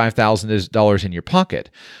 $125,000 in your pocket,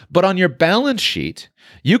 but on your balance sheet,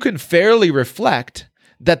 you can fairly reflect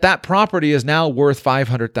that property is now worth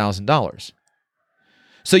 $500,000.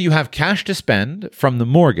 So you have cash to spend from the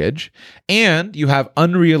mortgage, and you have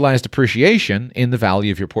unrealized appreciation in the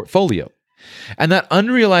value of your portfolio. And that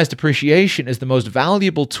unrealized appreciation is the most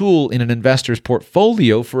valuable tool in an investor's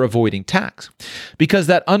portfolio for avoiding tax, because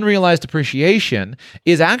that unrealized appreciation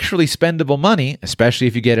is actually spendable money, especially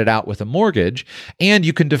if you get it out with a mortgage, and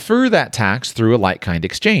you can defer that tax through a like-kind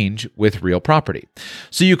exchange with real property.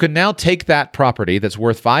 So you can now take that property that's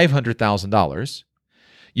worth $500,000.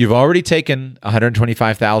 You've already taken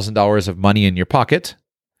 $125,000 of money in your pocket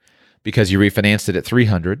because you refinanced it at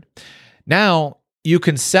 $300,000. Now you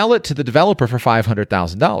can sell it to the developer for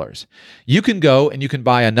 $500,000. You can go and you can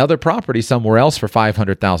buy another property somewhere else for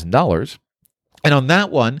 $500,000. And on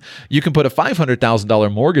that one, you can put a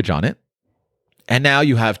 $500,000 mortgage on it. And now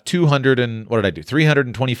you have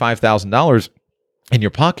 $325,000 in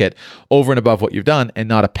your pocket over and above what you've done, and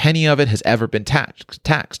not a penny of it has ever been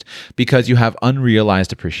taxed because you have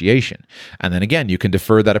unrealized appreciation. And then again, you can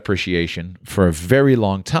defer that appreciation for a very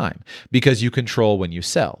long time because you control when you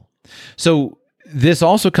sell. So this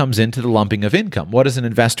also comes into the lumping of income. What does an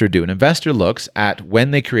investor do? An investor looks at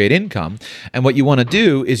when they create income, and what you want to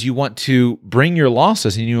do is you want to bring your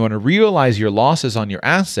losses and you want to realize your losses on your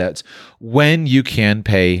assets when you can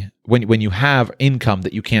pay, when you have income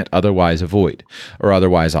that you can't otherwise avoid or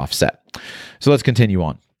otherwise offset. So let's continue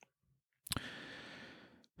on.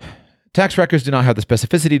 Tax records do not have the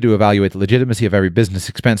specificity to evaluate the legitimacy of every business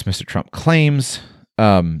expense Mr. Trump claims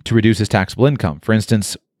to reduce his taxable income. For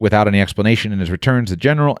instance, without any explanation in his returns, the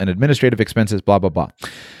general and administrative expenses, blah, blah, blah.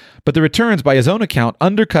 But the returns, by his own account,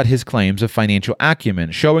 undercut his claims of financial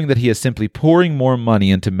acumen, showing that he is simply pouring more money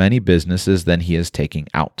into many businesses than he is taking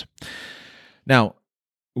out. Now,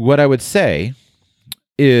 what I would say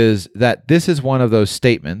is that this is one of those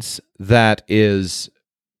statements that is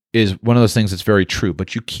one of those things that's very true,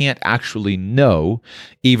 but you can't actually know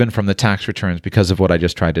even from the tax returns because of what I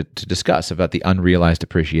just tried to discuss about the unrealized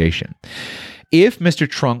appreciation. If Mr.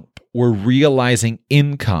 Trump were realizing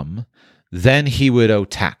income, then he would owe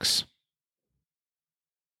tax.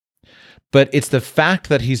 But it's the fact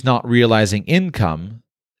that he's not realizing income,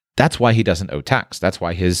 that's why he doesn't owe tax. That's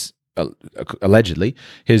why allegedly,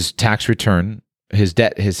 his tax return, his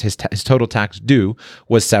total tax due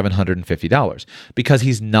was $750 because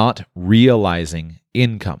he's not realizing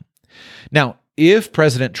income. Now, if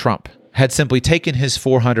President Trump had simply taken his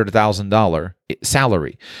 $400,000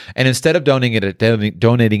 salary and instead of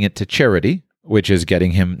donating it to charity, which is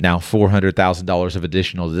getting him now $400,000 of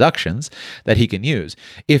additional deductions that he can use.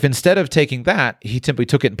 If instead of taking that, he simply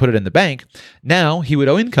took it and put it in the bank, now he would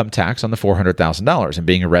owe income tax on the $400,000. And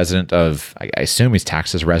being a resident of, I assume he's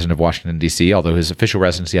taxed as a resident of Washington, D.C., although his official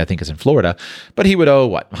residency, I think, is in Florida. But he would owe,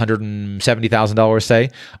 $170,000,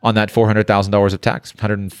 say, on that $400,000 of tax,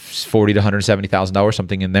 $140,000 to $170,000,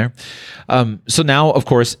 something in there. So now, of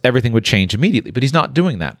course, everything would change immediately. But he's not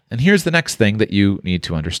doing that. And here's the next thing that you need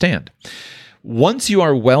to understand. Once you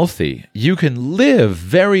are wealthy, you can live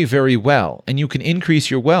very, very well, and you can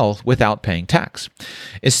increase your wealth without paying tax,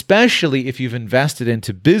 especially if you've invested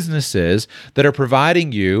into businesses that are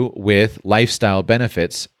providing you with lifestyle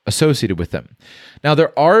benefits associated with them. Now,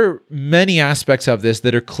 there are many aspects of this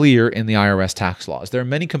that are clear in the IRS tax laws. There are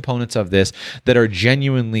many components of this that are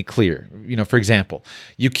genuinely clear. For example,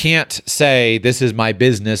 you can't say, this is my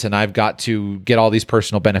business and I've got to get all these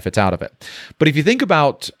personal benefits out of it. But if you think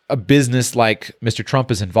about a business like Mr. Trump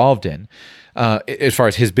is involved in, as far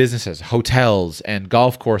as his businesses, hotels and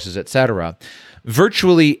golf courses, etc.,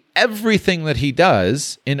 virtually everything that he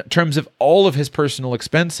does in terms of all of his personal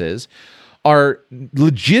expenses are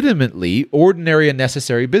legitimately ordinary and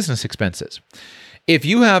necessary business expenses. If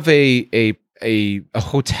you have a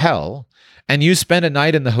hotel and you spend a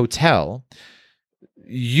night in the hotel,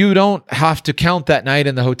 you don't have to count that night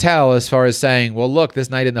in the hotel as far as saying, well, look, this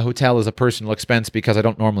night in the hotel is a personal expense because I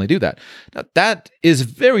don't normally do that. Now, that is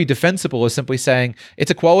very defensible as simply saying it's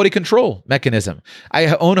a quality control mechanism. I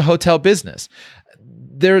own a hotel business.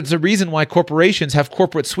 There's a reason why corporations have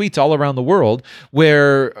corporate suites all around the world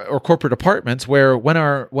or corporate apartments where when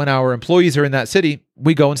our employees are in that city,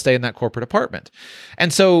 we go and stay in that corporate apartment.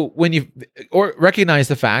 And so when you recognize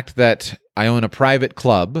the fact that I own a private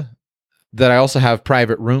club that I also have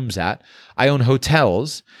private rooms at, I own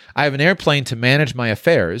hotels, I have an airplane to manage my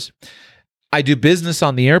affairs, I do business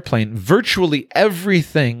on the airplane, virtually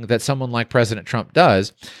everything that someone like President Trump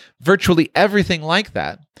does, virtually everything like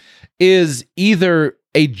that is either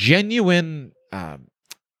a genuine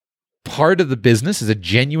part of the business, is a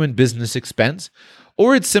genuine business expense,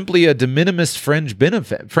 or it's simply a de minimis fringe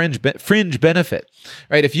benefit,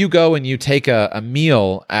 right? If you go and you take a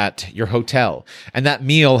meal at your hotel and that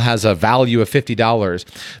meal has a value of $50,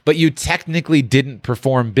 but you technically didn't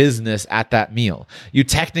perform business at that meal, you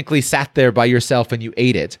technically sat there by yourself and you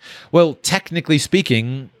ate it. Well, technically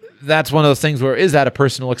speaking, that's one of those things where is that a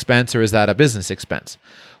personal expense or is that a business expense?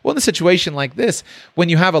 Well, in a situation like this, when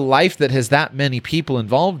you have a life that has that many people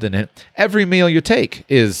involved in it, every meal you take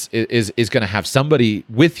is going to have somebody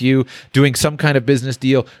with you doing some kind of business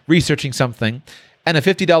deal, researching something. And a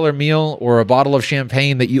 $50 meal or a bottle of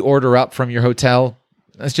champagne that you order up from your hotel,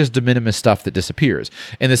 that's just de minimis stuff that disappears.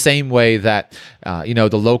 In the same way that, the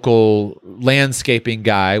local landscaping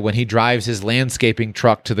guy, when he drives his landscaping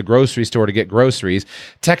truck to the grocery store to get groceries,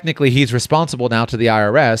 technically he's responsible now to the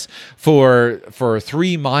IRS for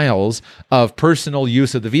 3 miles of personal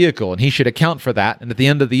use of the vehicle, and he should account for that. And at the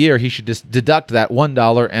end of the year, he should just deduct that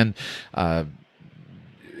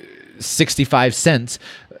 $1.65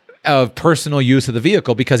 of personal use of the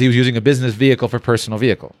vehicle because he was using a business vehicle for personal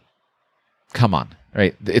vehicle. Come on,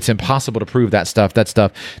 right? It's impossible to prove that stuff. That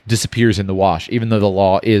stuff disappears in the wash, even though the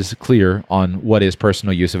law is clear on what is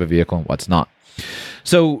personal use of a vehicle and what's not.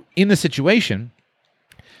 So in the situation,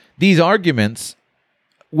 these arguments,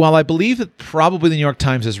 while I believe that probably the New York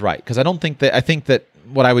Times is right, because I think that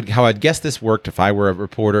how I'd guess this worked if I were a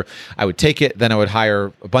reporter, I would take it, then I would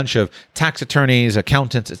hire a bunch of tax attorneys,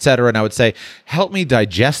 accountants, etc., and I would say, help me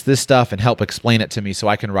digest this stuff and help explain it to me so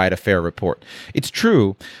I can write a fair report. It's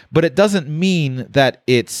true, but it doesn't mean that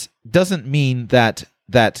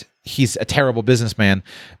that he's a terrible businessman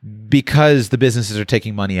because the businesses are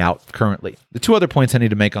taking money out currently. The two other points I need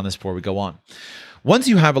to make on this before we go on. Once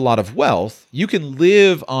you have a lot of wealth, you can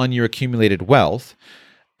live on your accumulated wealth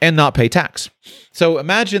and not pay tax. So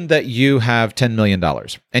imagine that you have $10 million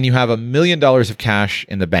and you have $1 million of cash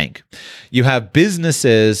in the bank. You have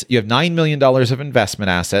businesses, you have $9 million of investment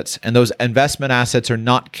assets, and those investment assets are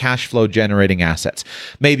not cash flow generating assets.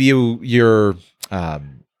 Maybe you're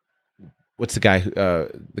what's the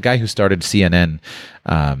guy who started CNN,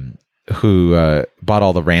 who bought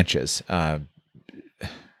all the ranches?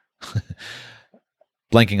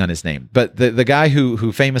 Blanking on his name, but the guy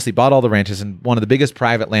who famously bought all the ranches and one of the biggest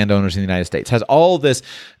private landowners in the United States has all this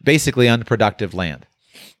basically unproductive land.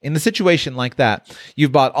 In the situation like that,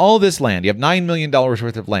 you've bought all this land. You have $9 million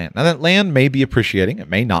worth of land. Now that land may be appreciating, it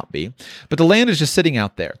may not be, but the land is just sitting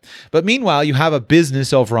out there. But meanwhile, you have a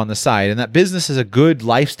business over on the side, and that business is a good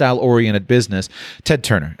lifestyle-oriented business. Ted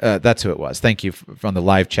Turner, that's who it was. Thank you from the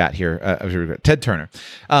live chat here. Ted Turner.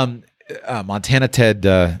 Montana Ted,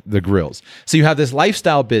 the grills. So you have this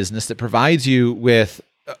lifestyle business that provides you with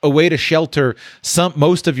a way to shelter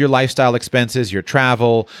most of your lifestyle expenses, your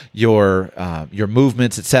travel, your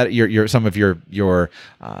movements, etc. Some of your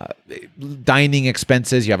dining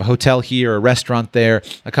expenses. You have a hotel here, a restaurant there,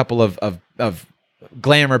 a couple of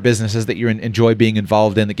glamour businesses that you enjoy being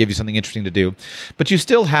involved in that give you something interesting to do, but you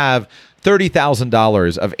still have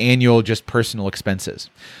 $30,000 of annual just personal expenses.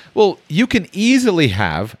 Well, you can easily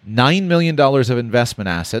have $9 million of investment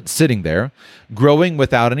assets sitting there, growing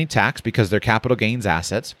without any tax because they're capital gains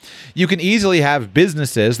assets. You can easily have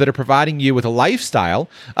businesses that are providing you with a lifestyle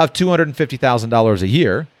of $250,000 a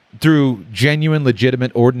year through genuine,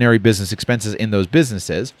 legitimate, ordinary business expenses in those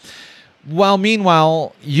businesses. While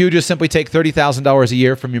meanwhile, you just simply take $30,000 a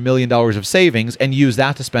year from your $1 million of savings and use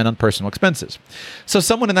that to spend on personal expenses. So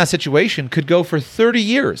someone in that situation could go for 30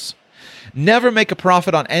 years, never make a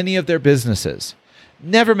profit on any of their businesses,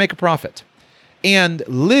 never make a profit, and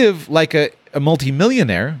live like a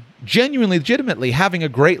multimillionaire, genuinely, legitimately having a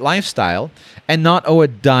great lifestyle and not owe a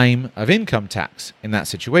dime of income tax in that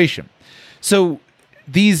situation. So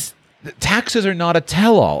these taxes are not a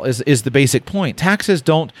tell-all is the basic point.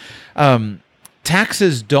 The tax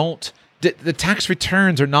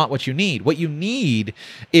returns are not what you need. What you need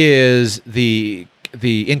is the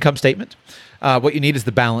income statement. What you need is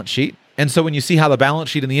the balance sheet. And so when you see how the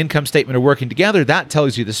balance sheet and the income statement are working together, that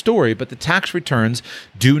tells you the story, but the tax returns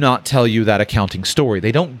do not tell you that accounting story.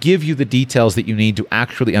 They don't give you the details that you need to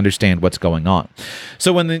actually understand what's going on.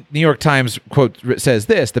 So when the New York Times quote says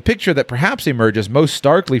this, the picture that perhaps emerges most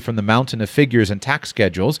starkly from the mountain of figures and tax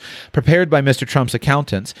schedules prepared by Mr. Trump's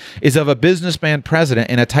accountants is of a businessman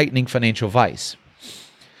president in a tightening financial vice.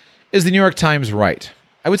 Is the New York Times right?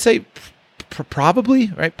 I would say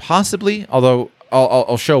probably, right? Possibly, although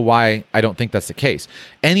I'll show why I don't think that's the case.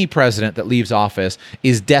 Any president that leaves office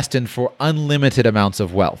is destined for unlimited amounts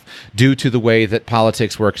of wealth due to the way that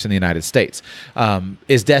politics works in the United States,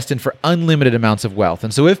 is destined for unlimited amounts of wealth.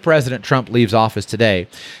 And so if President Trump leaves office today,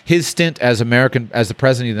 his stint as the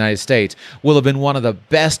president of the United States will have been one of the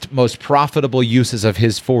best, most profitable uses of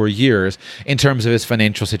his 4 years in terms of his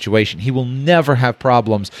financial situation. He will never have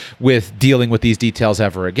problems with dealing with these details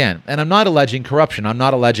ever again. And I'm not alleging corruption. I'm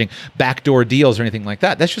not alleging backdoor deals or anything like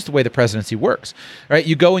that. That's just the way the presidency works, right?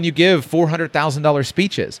 You go and you give $400,000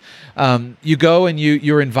 speeches. You go and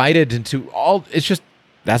you're invited into all. It's just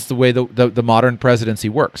that's the way the modern presidency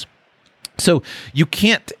works. So you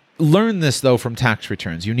can't learn this though from tax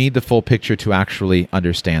returns. You need the full picture to actually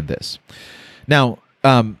understand this. Now,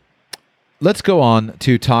 let's go on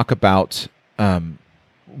to talk about one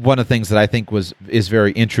of the things that I think is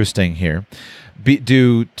very interesting here,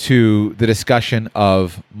 due to the discussion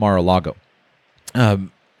of Mar-a-Lago. The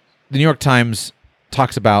New York Times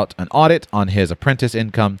talks about an audit on his apprentice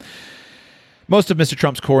income. Most of Mr.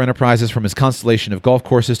 Trump's core enterprises, from his constellation of golf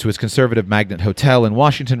courses to his conservative magnet hotel in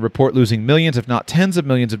Washington, report losing millions, if not tens of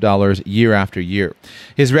millions of dollars year after year.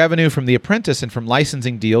 His revenue from The Apprentice and from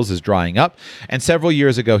licensing deals is drying up, and several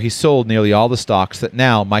years ago he sold nearly all the stocks that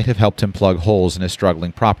now might have helped him plug holes in his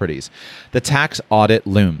struggling properties. The tax audit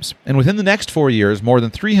looms, and within the next 4 years, more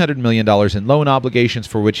than $300 million in loan obligations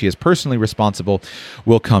for which he is personally responsible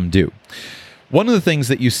will come due. One of the things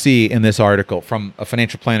that you see in this article from a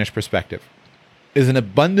financial planner's perspective is an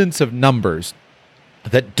abundance of numbers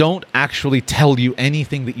that don't actually tell you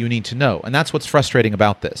anything that you need to know. And that's what's frustrating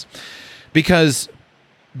about this. Because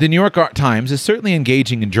the New York Times is certainly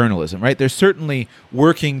engaging in journalism, right? They're certainly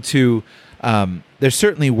working to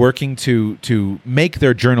make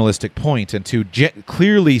their journalistic point and to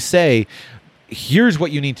clearly say, here's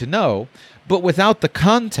what you need to know. But without the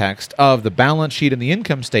context of the balance sheet and the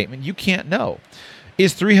income statement, you can't know.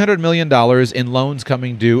 Is $300 million in loans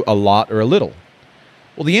coming due a lot or a little?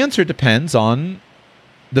 Well, the answer depends on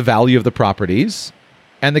the value of the properties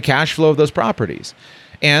and the cash flow of those properties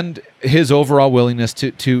and his overall willingness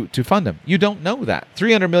to fund them. You don't know that.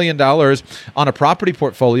 $300 million on a property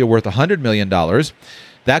portfolio worth $100 million,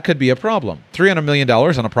 that could be a problem. $300 million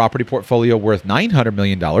on a property portfolio worth $900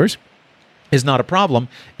 million is not a problem,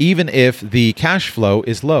 even if the cash flow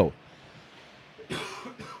is low.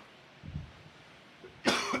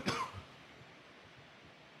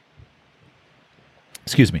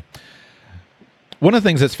 Excuse me. One of the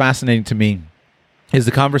things that's fascinating to me is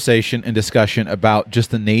the conversation and discussion about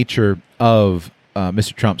just the nature of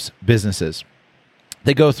Mr. Trump's businesses.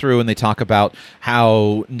 They go through and they talk about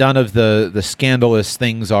how none of the scandalous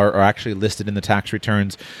things are actually listed in the tax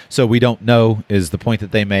returns, so we don't know, is the point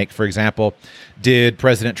that they make. For example, did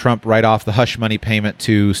President Trump write off the hush money payment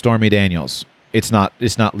to Stormy Daniels? It's not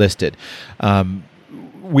listed.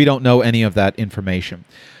 We don't know any of that information.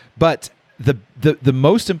 But the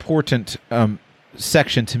most important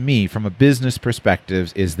section to me from a business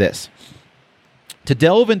perspective is this. To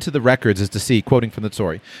delve into the records is to see, quoting from the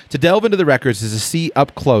story, to delve into the records is to see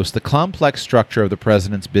up close the complex structure of the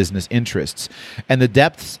president's business interests and the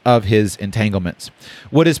depths of his entanglements.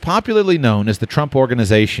 What is popularly known as the Trump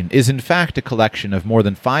Organization is in fact a collection of more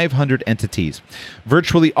than 500 entities,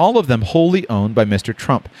 virtually all of them wholly owned by Mr.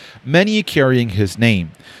 Trump, many carrying his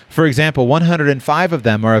name. For example, 105 of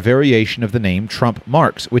them are a variation of the name Trump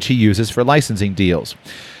Marks, which he uses for licensing deals.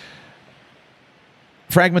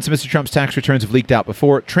 Fragments of Mr. Trump's tax returns have leaked out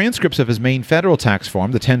before. Transcripts of his main federal tax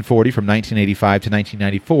form, the 1040 from 1985 to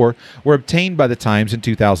 1994, were obtained by the Times in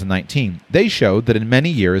 2019. They showed that in many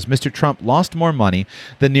years, Mr. Trump lost more money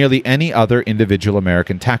than nearly any other individual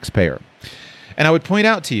American taxpayer. And I would point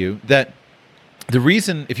out to you that the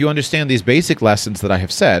reason, if you understand these basic lessons that I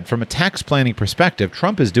have said, from a tax planning perspective,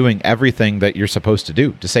 Trump is doing everything that you're supposed to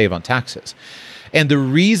do to save on taxes. And the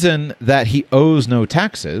reason that he owes no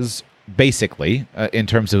taxes, basically, in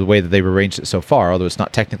terms of the way that they've arranged it so far, although it's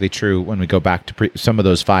not technically true when we go back to some of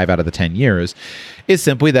those 5 out of the 10 years, is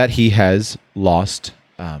simply that he has lost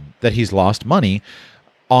money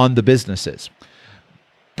on the businesses.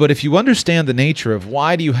 But if you understand the nature of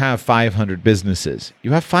why do you have 500 businesses,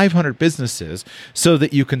 you have 500 businesses so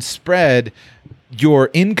that you can spread your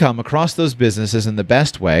income across those businesses in the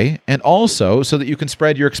best way, and also so that you can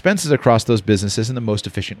spread your expenses across those businesses in the most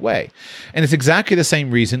efficient way. And it's exactly the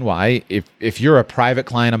same reason why, if you're a private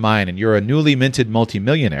client of mine and you're a newly minted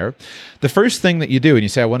multimillionaire, the first thing that you do and you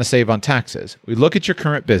say, I want to save on taxes, we look at your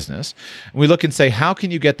current business, and we look and say, how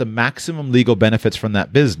can you get the maximum legal benefits from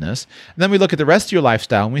that business? And then we look at the rest of your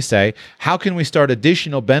lifestyle and we say, how can we start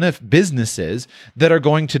additional businesses that are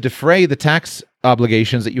going to defray the tax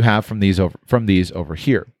obligations that you have from these over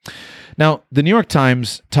here. Now, the New York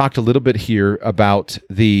Times talked a little bit here about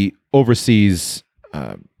the overseas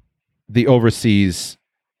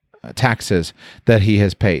taxes that he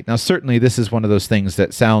has paid. Now, certainly, this is one of those things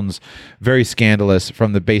that sounds very scandalous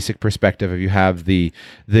from the basic perspective of you have a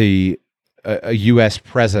U.S.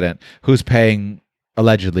 president who's paying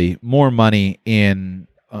allegedly more money in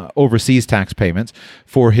overseas tax payments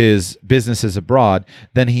for his businesses abroad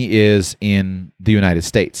than he is in the United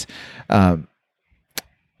States. And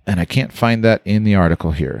I can't find that in the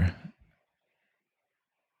article here.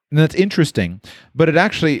 And that's interesting, but it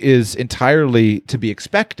actually is entirely to be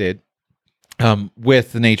expected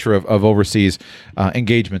with the nature of overseas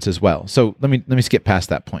engagements as well. So let me skip past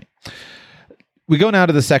that point. We go now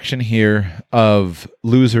to the section here of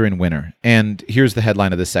loser and winner. And here's the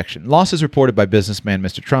headline of this section. Losses reported by businesses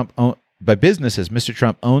Mr.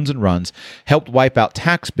 Trump owns and runs helped wipe out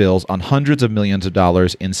tax bills on hundreds of millions of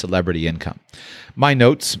dollars in celebrity income. My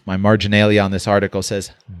notes, my marginalia on this article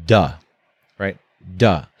says, duh, right?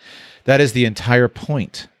 Duh. That is the entire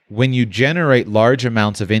point. When you generate large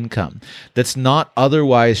amounts of income that's not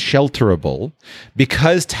otherwise shelterable,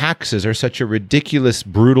 because taxes are such a ridiculous,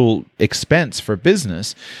 brutal expense for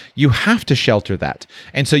business, you have to shelter that.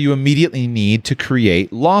 And so you immediately need to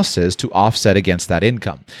create losses to offset against that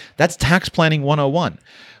income. That's tax planning 101.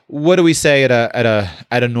 What do we say at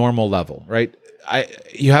a normal level, right?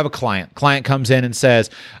 You have a client. Client comes in and says,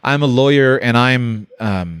 "I'm a lawyer, and I'm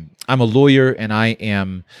a lawyer, and I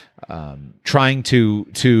am trying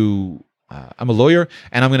to. I'm a lawyer,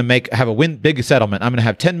 and I'm going to have a big settlement. I'm going to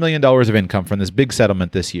have $10 million of income from this big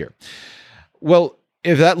settlement this year." Well,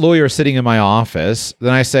 if that lawyer is sitting in my office,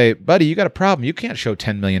 then I say, "Buddy, you got a problem. You can't show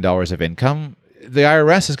 $10 million of income. The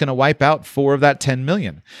IRS is going to wipe out 4 of that 10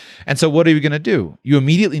 million. And so what are you going to do? You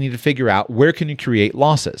immediately need to figure out where can you create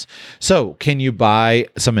losses. So can you buy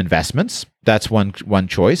some investments? That's one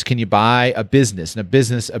choice. Can you buy a business,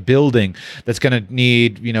 a building that's going to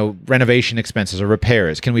need, renovation expenses or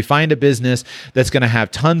repairs? Can we find a business that's going to have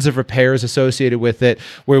tons of repairs associated with it,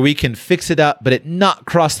 where we can fix it up, but it not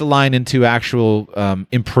cross the line into actual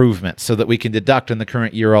improvements, so that we can deduct in the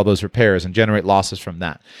current year all those repairs and generate losses from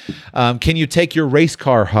that? Can you take your race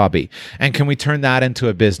car hobby and can we turn that into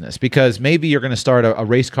a business? Because maybe you're going to start a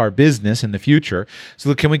race car business in the future.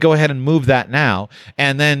 So can we go ahead and move that now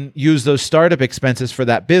and then use those startup expenses for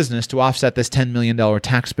that business to offset this $10 million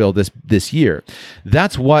tax bill this year?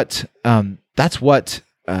 That's what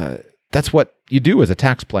you do as a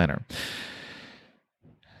tax planner.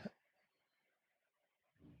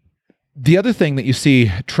 The other thing that you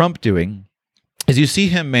see Trump doing is you see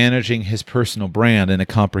him managing his personal brand in a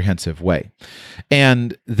comprehensive way.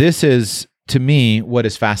 And this is, to me, what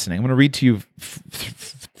is fascinating. I'm going to read to you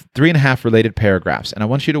 3.5 related paragraphs, and I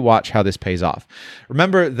want you to watch how this pays off.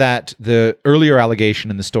 Remember that the earlier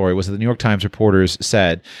allegation in the story was that the New York Times reporters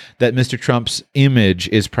said that Mr. Trump's image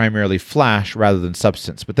is primarily flash rather than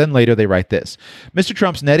substance. But then later they write this: Mr.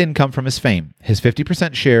 Trump's net income from his fame, his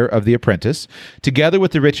 50% share of The Apprentice, together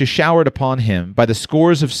with the riches showered upon him by the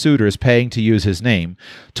scores of suitors paying to use his name,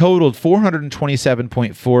 totaled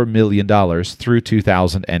 $427.4 million through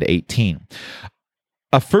 2018.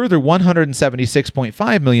 A further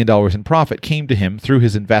 $176.5 million in profit came to him through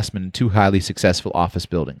his investment in 2 highly successful office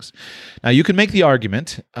buildings. Now, you can make the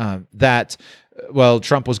argument that,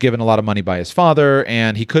 Trump was given a lot of money by his father,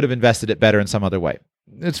 and he could have invested it better in some other way.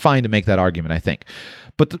 It's fine to make that argument, I think.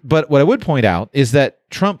 But what I would point out is that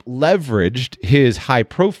Trump leveraged his high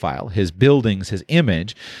profile, his buildings, his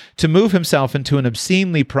image, to move himself into an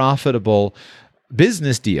obscenely profitable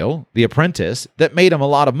business deal, The Apprentice, that made him a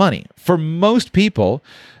lot of money. For most people,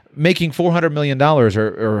 making $400 million,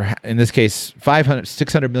 or in this case,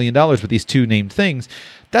 $600 million with these 2 named things,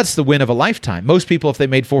 that's the win of a lifetime. Most people, if they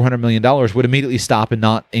made $400 million, would immediately stop and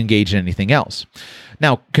not engage in anything else.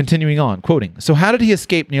 Now, continuing on, quoting, "So how did he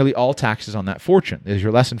escape nearly all taxes on that fortune?" There's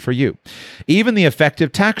your lesson for you. "Even the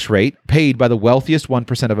effective tax rate paid by the wealthiest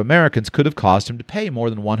 1% of Americans could have caused him to pay more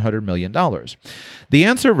than $100 million. The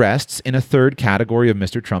answer rests in a third category of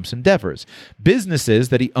Mr. Trump's endeavors: businesses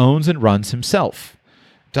that he owns and runs himself.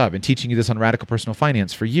 I've been teaching you this on Radical Personal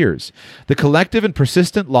Finance for years. The collective and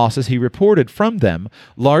persistent losses he reported from them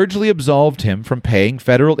largely absolved him from paying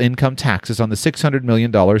federal income taxes on the $600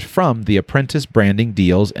 million from The Apprentice branding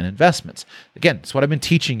deals and investments." Again, it's what I've been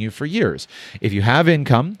teaching you for years. If you have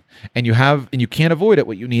income and you can't avoid it,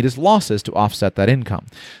 what you need is losses to offset that income.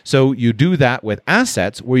 So you do that with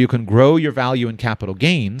assets where you can grow your value in capital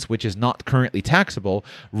gains, which is not currently taxable,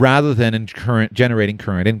 rather than in generating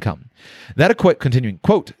current income. Continuing,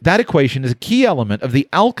 quote, "That equation is a key element of the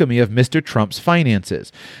alchemy of Mr. Trump's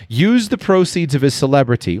finances. Use the proceeds of his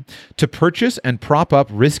celebrity to purchase and prop up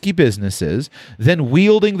risky businesses, then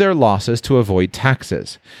wielding their losses to avoid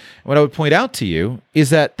taxes." What I would point out to you is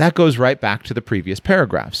that goes right back to the previous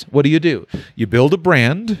paragraphs. What do? You build a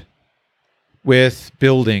brand with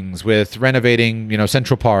buildings, with renovating,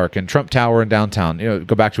 Central Park and Trump Tower in downtown.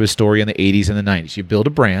 Go back to his story in the 80s and the 90s. You build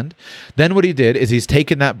a brand. Then what he did is he's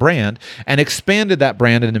taken that brand and expanded that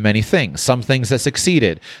brand into many things. Some things that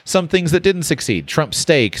succeeded, some things that didn't succeed. Trump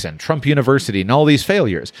Steaks and Trump University and all these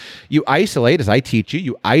failures. You isolate, as I teach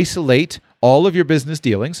you isolate all of your business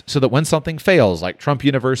dealings so that when something fails, like Trump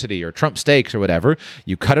University or Trump Steaks or whatever,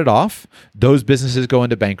 you cut it off. Those businesses go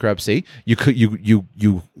into bankruptcy. You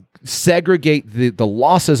segregate the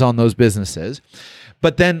losses on those businesses.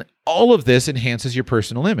 But then all of this enhances your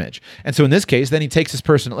personal image. And so in this case, then he takes his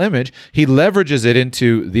personal image, he leverages it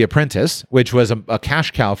into The Apprentice, which was a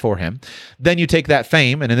cash cow for him. Then you take that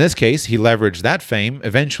fame, and in this case, he leveraged that fame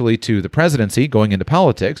eventually to the presidency, going into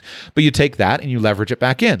politics. But you take that and you leverage it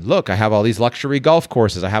back in. Look, I have all these luxury golf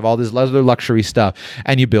courses. I have all this other luxury stuff.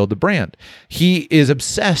 And you build the brand. He is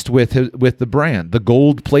obsessed with the brand, the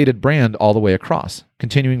gold-plated brand all the way across,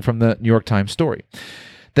 continuing from the New York Times story.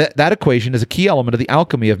 That equation is a key element of the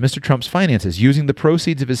alchemy of Mr. Trump's finances, using the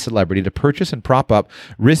proceeds of his celebrity to purchase and prop up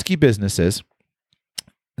risky businesses,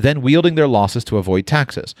 then wielding their losses to avoid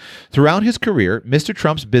taxes. Throughout his career, Mr.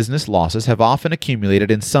 Trump's business losses have often accumulated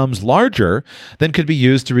in sums larger than could be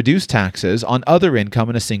used to reduce taxes on other income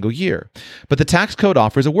in a single year. But the tax code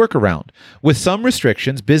offers a workaround. With some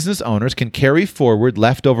restrictions, business owners can carry forward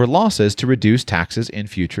leftover losses to reduce taxes in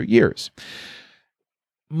future years.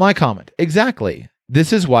 My comment, exactly.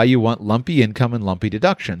 This is why you want lumpy income and lumpy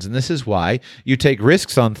deductions. And this is why you take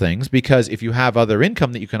risks on things, because if you have other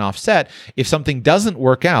income that you can offset, if something doesn't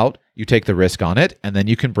work out, you take the risk on it, and then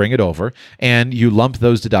you can bring it over, and you lump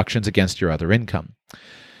those deductions against your other income.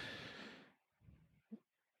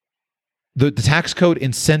 The tax code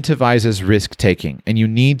incentivizes risk-taking, and you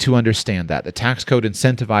need to understand that. The tax code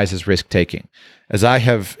incentivizes risk-taking. As I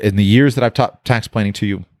have, in the years that I've taught tax planning to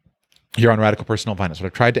you, here on Radical Personal Finance, what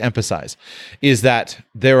I've tried to emphasize is that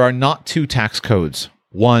there are not two tax codes,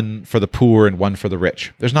 one for the poor and one for the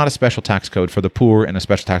rich. There's not a special tax code for the poor and a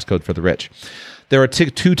special tax code for the rich. There are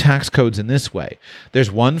two tax codes in this way.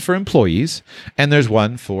 There's one for employees and there's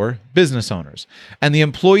one for business owners. And the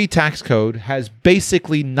employee tax code has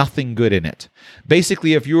basically nothing good in it.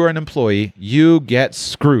 Basically, if you are an employee, you get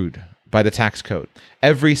screwed by the tax code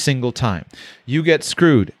every single time. You get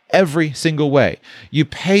screwed every single way. You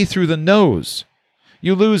pay through the nose.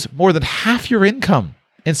 You lose more than half your income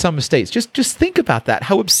in some states. Just think about that,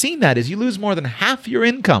 how obscene that is. You lose more than half your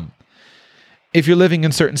income if you're living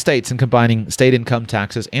in certain states and combining state income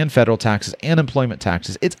taxes and federal taxes and employment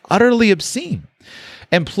taxes. It's utterly obscene.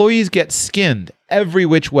 Employees get skinned every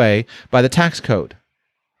which way by the tax code.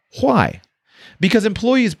 Why? Because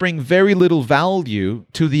employees bring very little value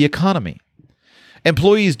to the economy.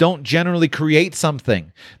 Employees don't generally create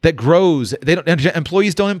something that grows.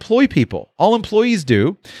 Employees don't employ people. All employees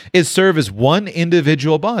do is serve as one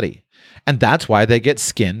individual body. And that's why they get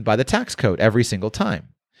skinned by the tax code every single time.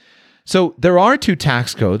 So there are two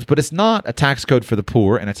tax codes, but it's not a tax code for the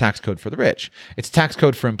poor and a tax code for the rich. It's a tax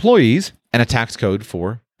code for employees and a tax code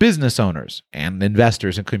for business owners and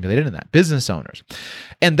investors accumulated in that, business owners.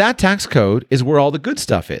 And that tax code is where all the good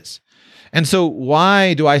stuff is. And so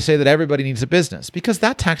why do I say that everybody needs a business? Because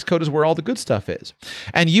that tax code is where all the good stuff is.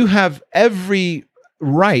 And you have every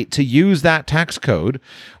right to use that tax code,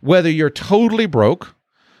 whether you're totally broke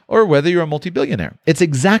or whether you're a multi-billionaire. It's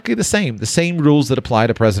exactly the same. The same rules that apply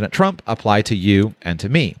to President Trump apply to you and to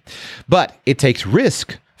me. But it takes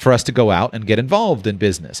risk for us to go out and get involved in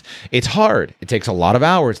business. It's hard. It takes a lot of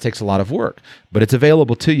hours. It takes a lot of work. But it's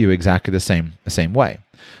available to you exactly the same way.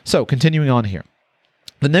 So continuing on here.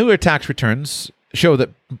 The newer tax returns show that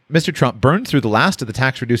Mr. Trump burned through the last of the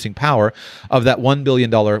tax-reducing power of that $1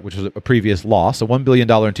 billion, which was a previous loss, so $1 billion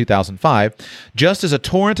in 2005, just as a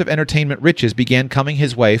torrent of entertainment riches began coming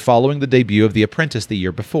his way following the debut of The Apprentice the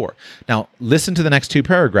year before. Now, listen to the next two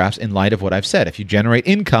paragraphs in light of what I've said. If you generate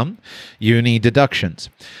income, you need deductions.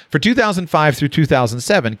 For 2005 through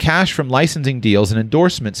 2007, cash from licensing deals and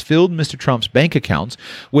endorsements filled Mr. Trump's bank accounts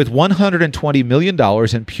with $120 million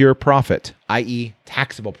in pure profit, i.e.,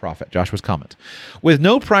 taxable profit, Joshua's comment. With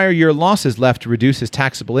no prior year losses left to reduce his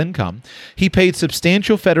taxable income, he paid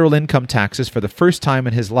substantial federal income taxes for the first time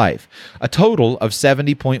in his life, a total of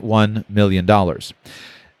 $70.1 million.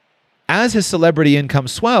 As his celebrity income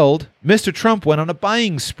swelled, Mr. Trump went on a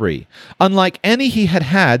buying spree, unlike any he had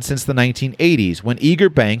had since the 1980s, when eager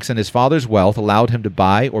banks and his father's wealth allowed him to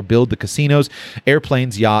buy or build the casinos,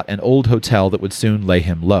 airplanes, yacht, and old hotel that would soon lay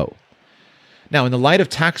him low. Now, in the light of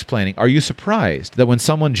tax planning, are you surprised that when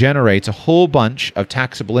someone generates a whole bunch of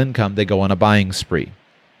taxable income, they go on a buying spree?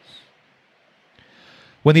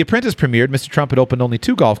 When The Apprentice premiered, Mr. Trump had opened only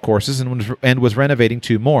 2 golf courses and was renovating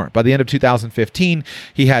 2 more. By the end of 2015,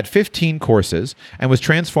 he had 15 courses and was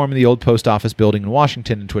transforming the old post office building in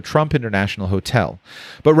Washington into a Trump International Hotel.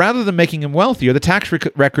 But rather than making him wealthier, the tax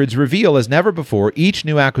records reveal, as never before, each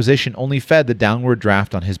new acquisition only fed the downward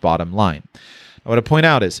draft on his bottom line. What I point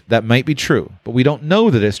out is that might be true, but we don't know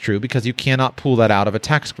that it's true because you cannot pull that out of a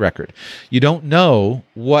tax record. You don't know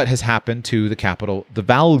what has happened to the capital, the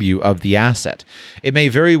value of the asset. It may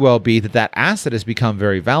very well be that that asset has become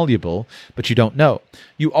very valuable, but you don't know.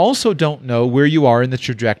 You also don't know where you are in the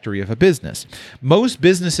trajectory of a business. Most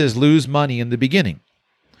businesses lose money in the beginning.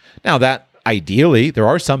 Now, that ideally, there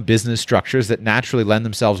are some business structures that naturally lend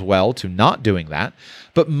themselves well to not doing that.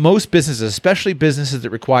 But most businesses, especially businesses that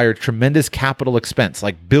require tremendous capital expense,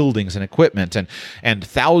 like buildings and equipment and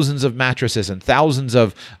thousands of mattresses and thousands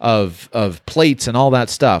of plates and all that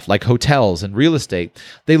stuff, like hotels and real estate,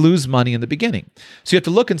 they lose money in the beginning. So you have to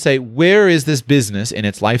look and say, where is this business in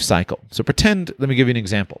its life cycle? So let me give you an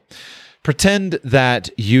example. Pretend that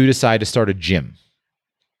you decide to start a gym.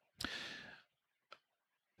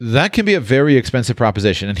 That can be a very expensive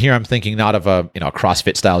proposition. And here I'm thinking not of a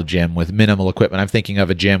CrossFit style gym with minimal equipment. I'm thinking of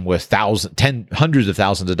a gym with hundreds of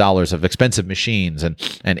thousands of dollars of expensive machines and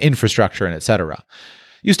infrastructure and et cetera.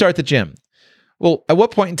 You start the gym. Well, at what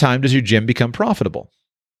point in time does your gym become profitable?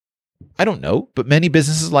 I don't know, but many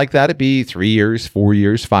businesses like that, it'd be 3 years, 4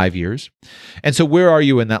 years, 5 years. And so where are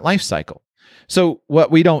you in that life cycle? So what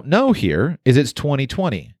we don't know here is it's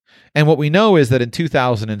 2020. And what we know is that in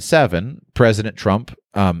 2007, President Trump,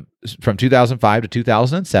 from 2005 to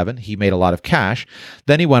 2007, he made a lot of cash.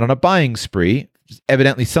 Then he went on a buying spree,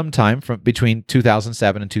 evidently sometime from between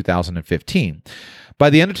 2007 and 2015. By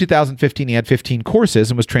the end of 2015, he had 15 courses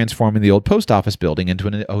and was transforming the old post office building into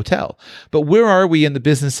a hotel. But where are we in the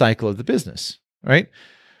business cycle of the business, right?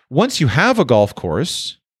 Once you have a golf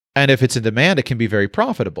course, and if it's in demand, it can be very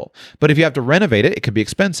profitable. But if you have to renovate it, it can be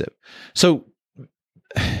expensive. So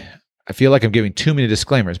I feel like I'm giving too many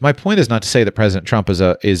disclaimers. My point is not to say that President Trump is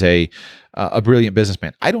a brilliant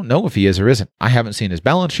businessman. I don't know if he is or isn't. I haven't seen his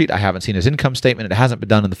balance sheet. I haven't seen his income statement. It hasn't been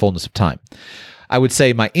done in the fullness of time. I would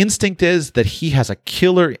say my instinct is that he has a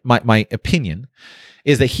killer, my opinion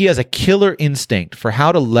is that he has a killer instinct for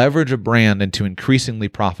how to leverage a brand into increasingly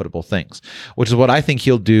profitable things, which is what I think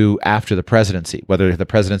he'll do after the presidency. Whether the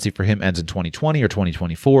presidency for him ends in 2020 or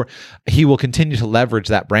 2024, he will continue to leverage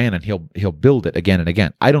that brand and he'll build it again and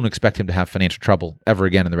again. I don't expect him to have financial trouble ever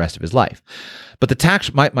again in the rest of his life. But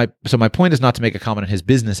so my point is not to make a comment on his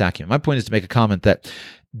business acumen. My point is to make a comment that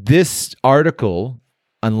this article,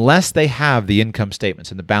 unless they have the income statements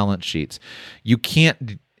and the balance sheets, you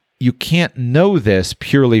can't know this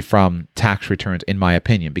purely from tax returns, in my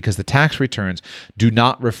opinion, because the tax returns do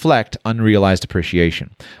not reflect unrealized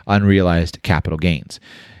appreciation, unrealized capital gains.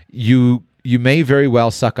 You may very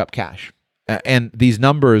well suck up cash. And these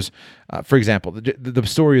numbers, for example, the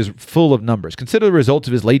story is full of numbers. Consider the results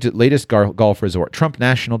of his latest golf resort, Trump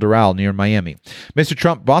National Doral near Miami. Mr.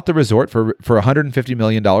 Trump bought the resort for $150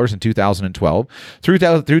 million in 2012. Through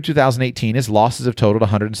 2018, his losses have totaled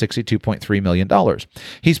 $162.3 million.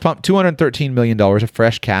 He's pumped $213 million of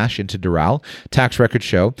fresh cash into Doral, tax records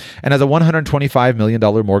show, and has a $125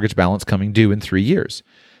 million mortgage balance coming due in 3 years.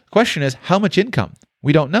 The question is, how much income?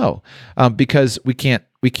 We don't know because we can't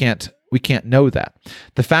know that.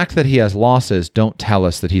 The fact that he has losses don't tell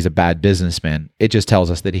us that he's a bad businessman. It just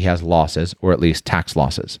tells us that he has losses, or at least tax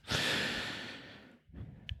losses.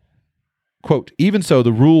 Quote, even so,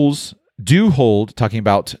 the rules do hold, talking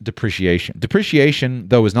about depreciation. Depreciation,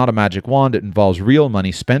 though, is not a magic wand. It involves real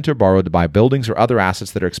money spent or borrowed to buy buildings or other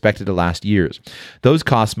assets that are expected to last years. Those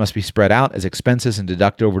costs must be spread out as expenses and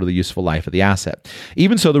deducted over to the useful life of the asset.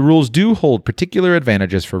 Even so, the rules do hold particular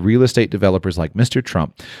advantages for real estate developers like Mr.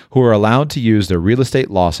 Trump, who are allowed to use their real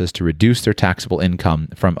estate losses to reduce their taxable income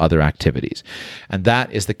from other activities. And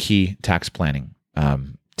that is the key tax planning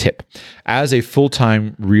tip. As a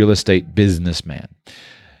full-time real estate businessman,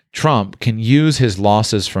 Trump can use his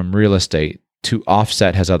losses from real estate to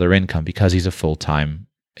offset his other income because he's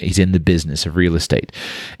he's in the business of real estate.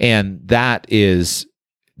 And that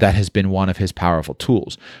has been one of his powerful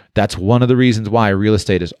tools. That's one of the reasons why real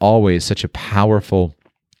estate is always such a powerful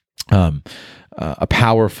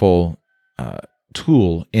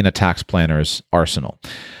tool in a tax planner's arsenal.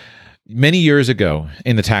 Many years ago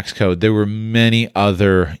in the tax code, there were many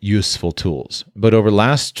other useful tools. But over the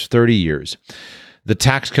last 30 years, the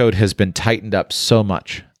tax code has been tightened up so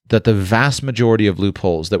much that the vast majority of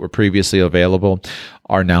loopholes that were previously available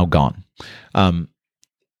are now gone.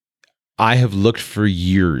 I have looked for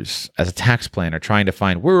years as a tax planner trying to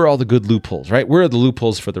find where are all the good loopholes, right? Where are the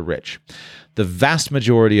loopholes for the rich? The vast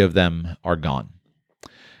majority of them are gone.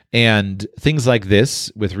 And things like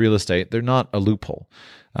this with real estate, they're not a loophole.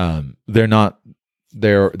 They're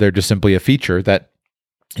just simply a feature that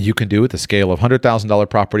you can do at the scale of $100,000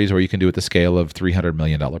 properties, or you can do at the scale of $300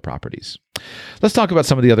 million properties. Let's talk about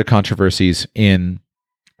some of the other controversies in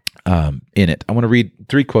in it. I want to read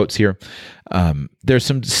 3 quotes here. There's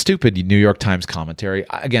some stupid New York Times commentary.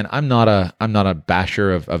 Again, I'm not a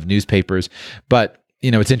basher of newspapers, but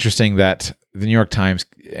it's interesting that the New York Times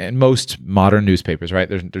and most modern newspapers, right?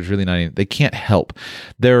 There's really not any, they can't help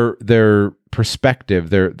their perspective,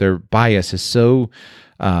 their bias is so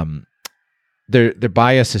their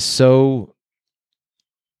bias is so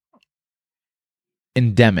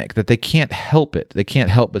endemic that they can't help it. They can't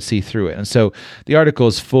help but see through it. And so the article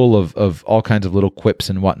is full of all kinds of little quips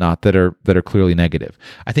and whatnot that are clearly negative.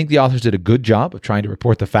 I think the authors did a good job of trying to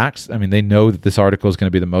report the facts. I mean, they know that this article is going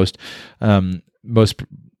to be the most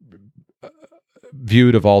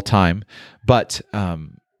viewed of all time, but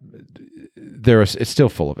it's still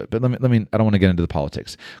full of it. But let me I don't want to get into the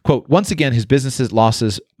politics. Quote, once again, his business's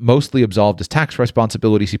losses mostly absolved his tax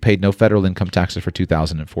responsibilities. He paid no federal income taxes for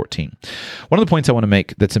 2014. One of the points I want to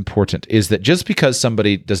make that's important is that just because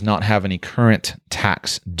somebody does not have any current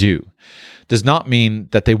tax due does not mean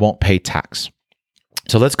that they won't pay tax.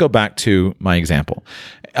 So let's go back to my example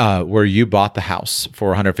where you bought the house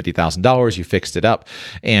for $150,000, you fixed it up,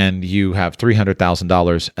 and you have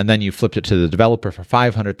 $300,000, and then you flipped it to the developer for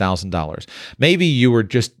 $500,000. Maybe you were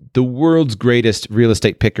just the world's greatest real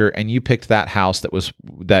estate picker, and you picked that house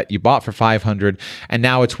that you bought for $500,000, and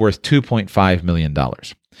now it's worth $2.5 million. Now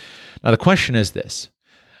the question is this.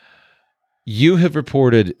 You have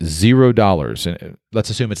reported $0, and let's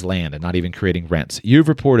assume it's land and not even creating rents. You've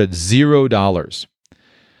reported $0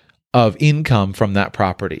 of income from that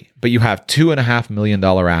property, but you have $2.5 million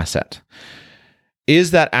asset.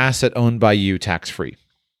 Is that asset owned by you tax-free?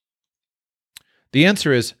 The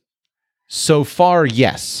answer is, so far,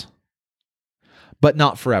 yes, but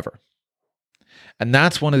not forever. And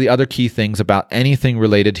that's one of the other key things about anything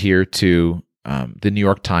related here to the New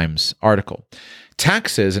York Times article.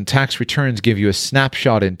 Taxes and tax returns give you a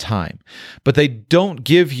snapshot in time, but they don't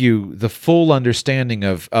give you the full understanding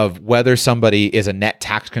of whether somebody is a net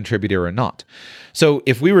tax contributor or not. So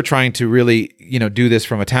if we were trying to really, do this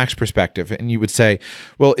from a tax perspective, and you would say,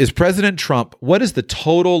 well, is President Trump, what is the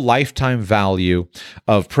total lifetime value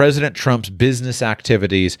of President Trump's business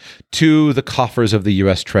activities to the coffers of the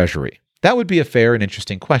U.S. Treasury? That would be a fair and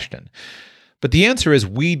interesting question. But the answer is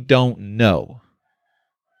we don't know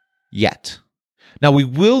yet. Now, we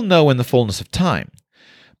will know in the fullness of time,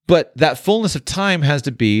 but that fullness of time has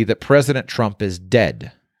to be that President Trump is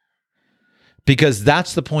dead, because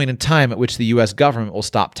that's the point in time at which the U.S. government will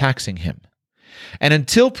stop taxing him. And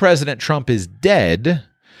until President Trump is dead,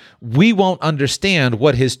 we won't understand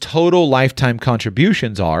what his total lifetime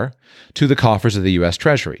contributions are to the coffers of the U.S.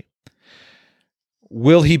 Treasury.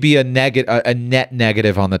 Will he be a net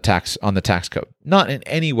negative on the tax code? Not in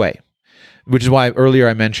any way. Which is why earlier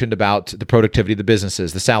I mentioned about the productivity of the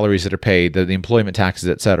businesses, the salaries that are paid, the employment taxes,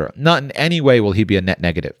 etc. Not in any way will he be a net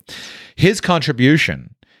negative. His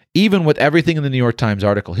contribution, even with everything in the New York Times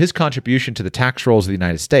article, his contribution to the tax rolls of the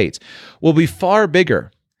United States will be far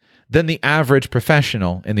bigger than the average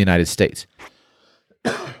professional in the United States.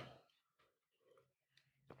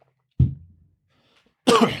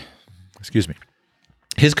 Excuse me.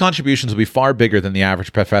 His contributions will be far bigger than the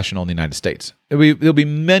average professional in the United States. There'll be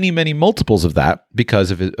many, many multiples of that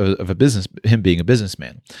because of him being a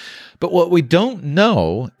businessman. But what we don't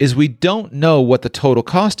know is we don't know what the total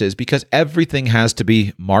cost is, because everything has to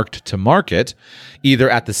be marked to market, either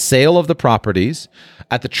at the sale of the properties,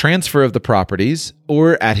 at the transfer of the properties,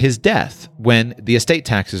 or at his death when the estate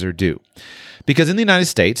taxes are due. Because in the United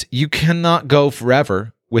States, you cannot go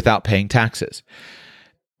forever without paying taxes.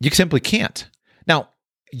 You simply can't. Now,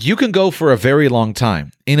 you can go for a very long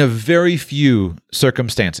time in a very few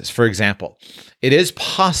circumstances. For example, it is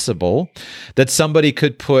possible that somebody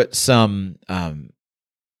could put some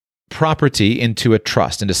property into a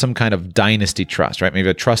trust, into some kind of dynasty trust, right? Maybe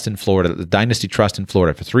a trust in Florida, the dynasty trust in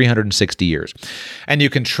Florida for 360 years. And you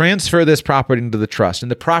can transfer this property into the trust, and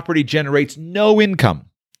the property generates no income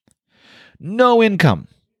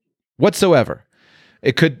whatsoever.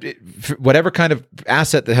 It could, whatever kind of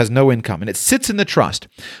asset that has no income, and it sits in the trust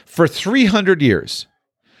for 300 years.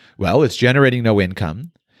 Well, it's generating no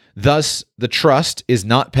income. Thus, the trust is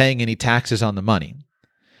not paying any taxes on the money.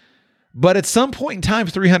 But at some point in time,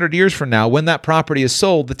 300 years from now, when that property is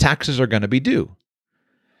sold, the taxes are going to be due.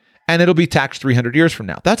 And it'll be taxed 300 years from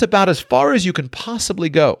now. That's about as far as you can possibly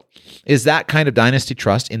go, is that kind of dynasty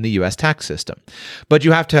trust in the U.S. tax system. But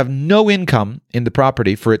you have to have no income in the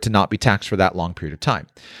property for it to not be taxed for that long period of time.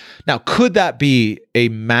 Now, could that be a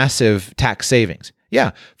massive tax savings?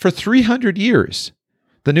 Yeah, for 300 years,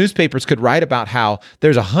 the newspapers could write about how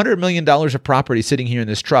there's $100 million of property sitting here in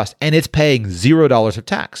this trust, and it's paying $0 of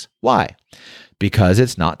tax. Why? Because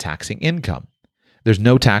it's not taxing income. There's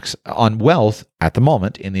no tax on wealth at the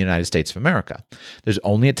moment in the United States of America. There's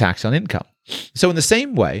only a tax on income. So in the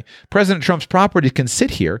same way, President Trump's properties can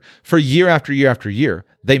sit here for year after year after year.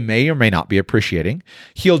 They may or may not be appreciating.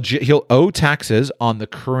 He'll owe taxes on the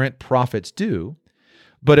current profits due,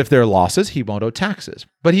 but if there are losses, he won't owe taxes.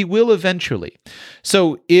 But he will eventually.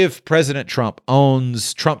 So if President Trump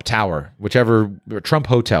owns Trump Tower, or Trump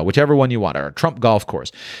Hotel, whichever one you want, or Trump Golf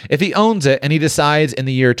Course, if he owns it and he decides in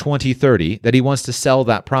the year 2030 that he wants to sell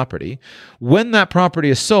that property, when that property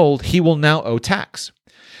is sold, he will now owe tax.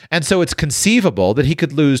 And so it's conceivable that he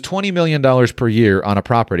could lose $20 million per year on a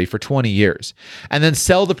property for 20 years and then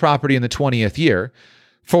sell the property in the 20th year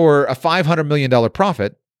for a $500 million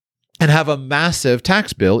profit and have a massive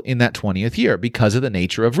tax bill in that 20th year because of the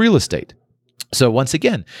nature of real estate. So once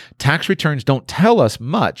again, tax returns don't tell us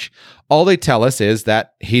much. All they tell us is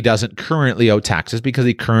that he doesn't currently owe taxes because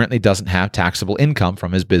he currently doesn't have taxable income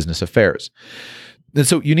from his business affairs. And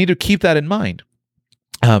so you need to keep that in mind,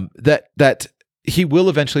 that he will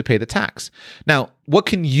eventually pay the tax. Now, what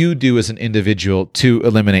can you do as an individual to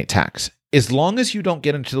eliminate tax? As long as you don't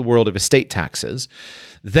get into the world of estate taxes,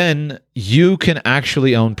 then you can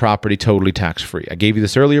actually own property totally tax-free. I gave you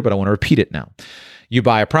this earlier, but I want to repeat it now. You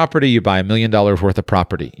buy a property, you buy $1 million worth of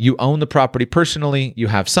property. You own the property personally. You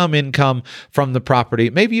have some income from the property.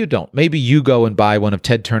 Maybe you don't. Maybe you go and buy one of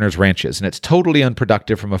Ted Turner's ranches, and it's totally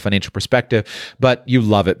unproductive from a financial perspective, but you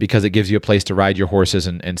love it because it gives you a place to ride your horses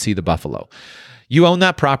and see the buffalo. You own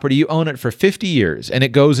that property, you own it for 50 years, and it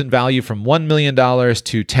goes in value from $1 million to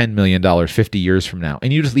 $10 million 50 years from now,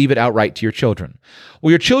 and you just leave it outright to your children. Well,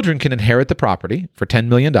 your children can inherit the property for $10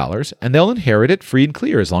 million, and they'll inherit it free and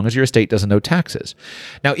clear as long as your estate doesn't owe taxes.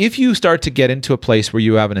 Now, if you start to get into a place where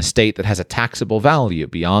you have an estate that has a taxable value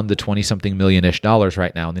beyond the 20-something million-ish dollars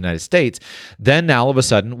right now in the United States, then now all of a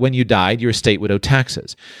sudden, when you died, your estate would owe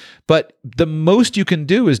taxes. But the most you can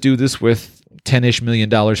do is do this with $10-ish million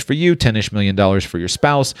for you, $10-ish million for your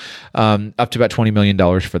spouse, up to about $20 million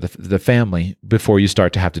for the family before you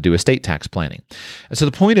start to have to do estate tax planning. And so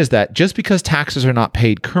the point is that just because taxes are not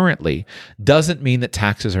paid currently doesn't mean that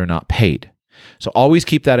taxes are not paid. So always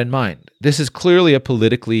keep that in mind. This is clearly a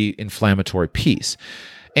politically inflammatory piece.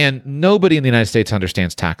 And nobody in the United States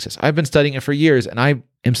understands taxes. I've been studying it for years, and I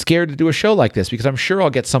am scared to do a show like this because I'm sure I'll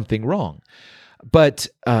get something wrong. But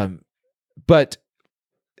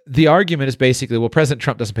the argument is basically, well, President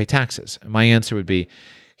Trump doesn't pay taxes. And my answer would be,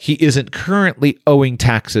 he isn't currently owing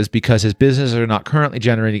taxes because his businesses are not currently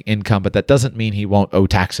generating income, but that doesn't mean he won't owe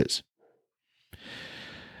taxes.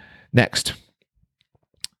 Next.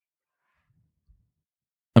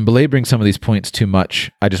 I'm belaboring some of these points too much.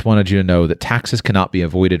 I just wanted you to know that taxes cannot be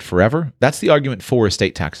avoided forever. That's the argument for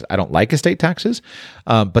estate taxes. I don't like estate taxes,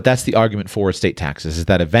 but that's the argument for estate taxes, is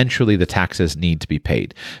that eventually the taxes need to be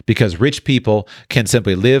paid because rich people can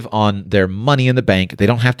simply live on their money in the bank. They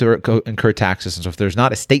don't have to incur taxes. And so if there's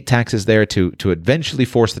not estate taxes there to eventually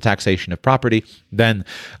force the taxation of property, then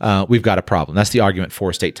we've got a problem. That's the argument for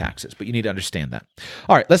estate taxes, but you need to understand that.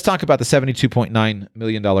 All right, let's talk about the $72.9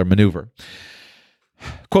 million maneuver.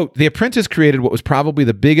 Quote, "The Apprentice created what was probably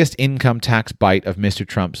the biggest income tax bite of Mr.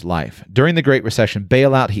 Trump's life. During the Great Recession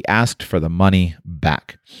bailout, he asked for the money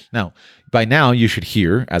back." Now, by now you should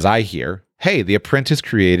hear, as I hear, hey, The Apprentice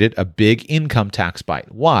created a big income tax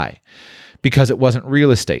bite. Why? Because it wasn't real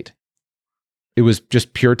estate. It was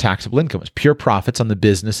just pure taxable income. It was pure profits on the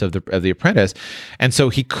business of the Apprentice. And so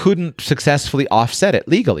he couldn't successfully offset it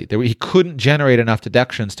legally. He couldn't generate enough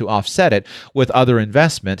deductions to offset it with other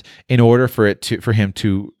investment in order for him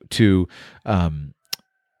to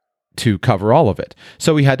cover all of it.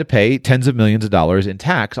 So he had to pay tens of millions of dollars in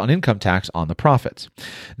tax on income tax on the profits.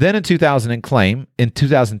 Then in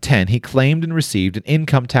 2010, he claimed and received an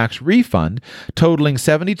income tax refund totaling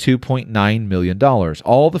 $72.9 million,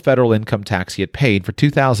 all the federal income tax he had paid for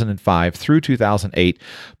 2005 through 2008,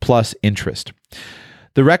 plus interest.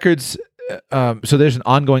 The records... So there's an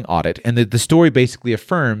ongoing audit, and the story basically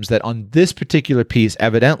affirms that on this particular piece,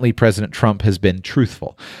 evidently President Trump has been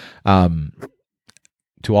truthful.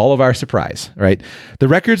 To all of our surprise, right? The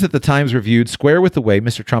records that the Times reviewed square with the way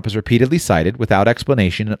Mr. Trump has repeatedly cited, without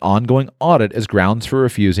explanation, an ongoing audit as grounds for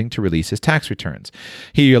refusing to release his tax returns.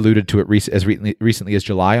 He alluded to it as recently as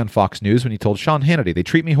July on Fox News when he told Sean Hannity, "They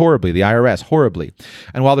treat me horribly, the IRS, horribly."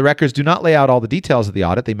 And while the records do not lay out all the details of the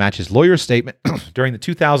audit, they match his lawyer's statement during the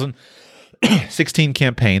 2016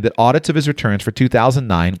 campaign that audits of his returns for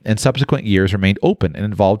 2009 and subsequent years remained open and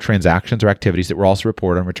involved transactions or activities that were also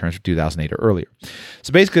reported on returns for 2008 or earlier.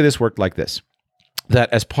 So basically this worked like this,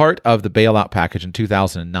 that as part of the bailout package in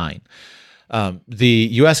 2009, the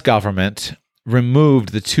U.S. government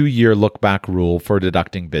removed the 2-year look-back rule for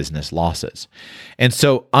deducting business losses. And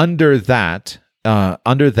so under that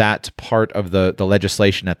part of the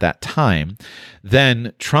legislation at that time,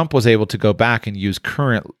 then Trump was able to go back and use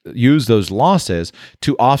those losses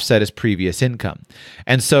to offset his previous income.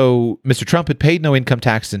 And so Mr. Trump had paid no income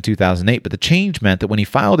taxes in 2008, but the change meant that when he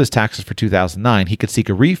filed his taxes for 2009, he could seek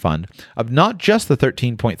a refund of not just the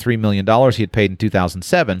 $13.3 million he had paid in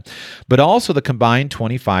 2007, but also the combined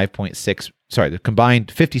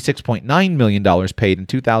 $56.9 million paid in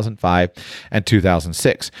 2005 and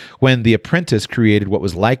 2006, when The Apprentice created what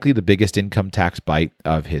was likely the biggest income tax bite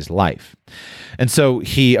of his life. And so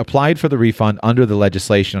he applied for the refund under the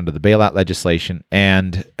bailout legislation,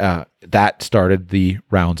 and that started the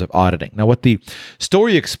rounds of auditing. Now, what the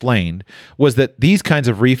story explained was that these kinds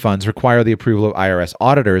of refunds require the approval of IRS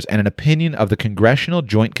auditors and an opinion of the Congressional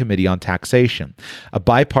Joint Committee on Taxation, a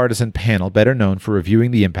bipartisan panel better known for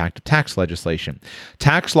reviewing the impact of tax legislation.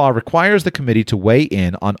 Tax law requires the committee to weigh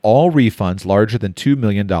in on all refunds larger than $2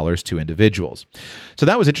 million to individuals. So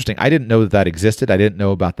that was interesting. I didn't know that existed. I didn't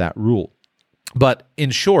know about that rule. But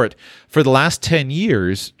in short, for the last 10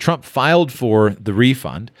 years, Trump filed for the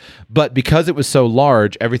refund, but because it was so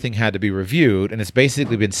large, everything had to be reviewed, and it's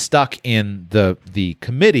basically been stuck in the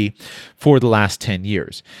committee for the last 10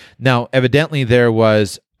 years. Now, evidently, there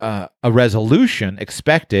was a resolution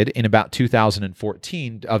expected in about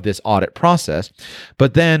 2014 of this audit process.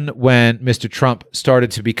 But then when Mr. Trump started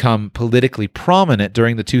to become politically prominent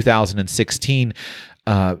during the 2016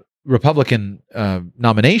 Republican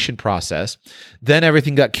nomination process, then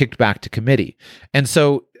everything got kicked back to committee. And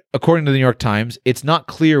so, according to the New York Times, it's not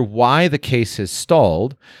clear why the case has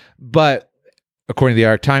stalled, but according to the New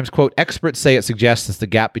York Times, quote, experts say it suggests that the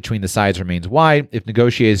gap between the sides remains wide. If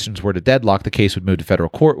negotiations were to deadlock, the case would move to federal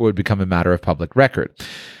court, would become a matter of public record.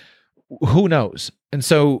 Who knows? And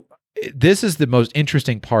so this is the most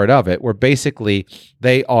interesting part of it, where basically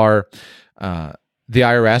they are... the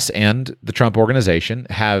IRS and the Trump organization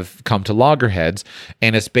have come to loggerheads,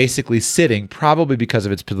 and it's basically sitting, probably because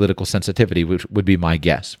of its political sensitivity, which would be my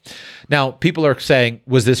guess. Now, people are saying,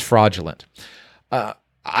 was this fraudulent?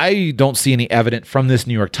 I don't see any evidence from this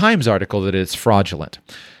New York Times article that it's fraudulent.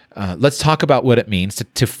 Let's talk about what it means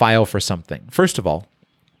to file for something. First of all,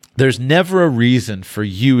 there's never a reason for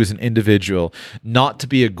you as an individual not to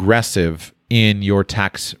be aggressive in your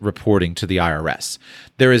tax reporting to the IRS.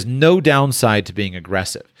 There is no downside to being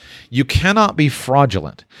aggressive. You cannot be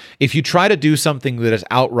fraudulent. If you try to do something that is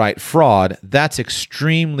outright fraud, that's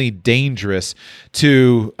extremely dangerous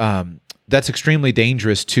to your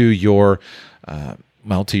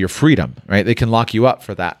to your freedom, right? They can lock you up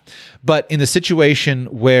for that. But in the situation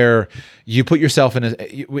where you put yourself in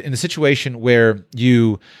a situation where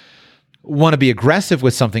you want to be aggressive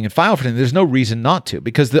with something and file for it, there's no reason not to,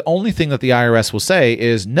 because the only thing that the IRS will say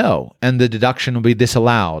is no, and the deduction will be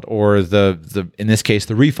disallowed, or in this case,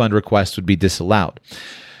 the refund request would be disallowed.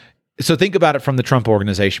 So think about it from the Trump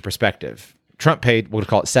organization perspective. Trump paid, we'll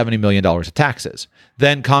call it $70 million of taxes.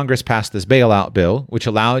 Then Congress passed this bailout bill, which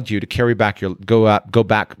allowed you to carry back go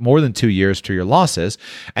back more than 2 years to your losses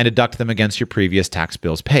and deduct them against your previous tax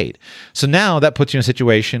bills paid. So now that puts you in a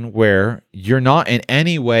situation where you're not in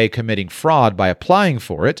any way committing fraud by applying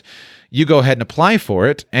for it. You go ahead and apply for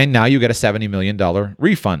it, and now you get a $70 million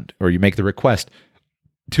refund, or you make the request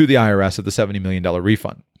to the IRS of the $70 million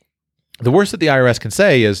refund. The worst that the IRS can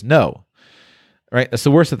say is no, right? That's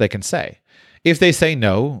the worst that they can say. If they say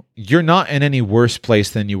no, you're not in any worse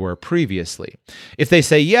place than you were previously. If they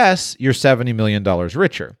say yes, you're $70 million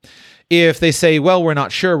richer. If they say, well, we're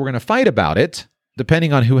not sure, we're going to fight about it,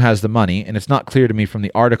 depending on who has the money, and it's not clear to me from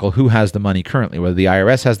the article who has the money currently, whether the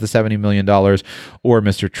IRS has the $70 million or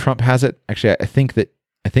Mr. Trump has it. Actually, I think that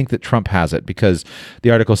Trump has it, because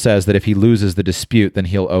the article says that if he loses the dispute, then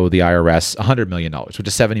he'll owe the IRS $100 million, which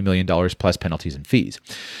is $70 million plus penalties and fees.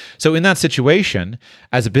 So in that situation,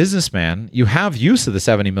 as a businessman, you have use of the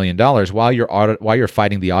 $70 million while you're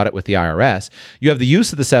fighting the audit with the IRS. You have the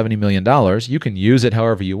use of the $70 million. You can use it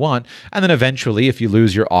however you want. And then eventually, if you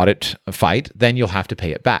lose your audit fight, then you'll have to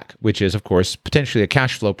pay it back, which is, of course, potentially a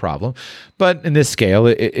cash flow problem. But in this scale,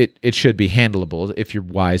 it should be handleable if you're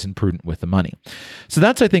wise and prudent with the money. So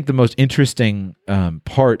that's, I think, the most interesting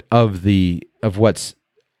part of what's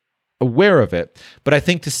aware of it. But I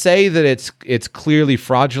think to say that it's clearly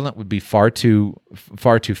fraudulent would be far too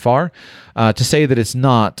far. To say that it's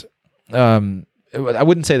not, I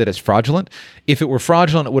wouldn't say that it's fraudulent. If it were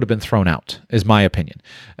fraudulent, it would have been thrown out, is my opinion.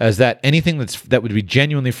 As that anything that would be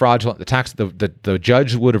genuinely fraudulent, the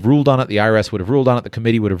judge would have ruled on it, the IRS would have ruled on it, the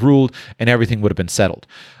committee would have ruled, and everything would have been settled.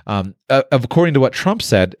 According to what Trump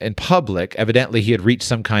said in public, evidently he had reached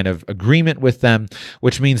some kind of agreement with them,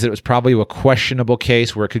 which means that it was probably a questionable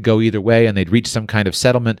case where it could go either way, and they'd reached some kind of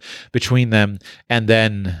settlement between them, and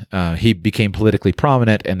then he became politically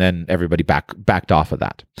prominent, and then everybody backed off of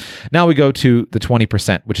that. Now we go to the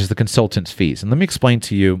 20%, which is the consultant's fees. And let me explain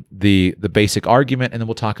to you the basic argument, and then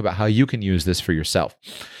we'll talk about how you can use this for yourself.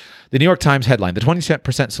 The New York Times headline, the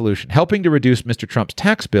 20% solution, helping to reduce Mr. Trump's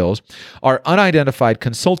tax bills are unidentified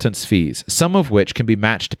consultants' fees, some of which can be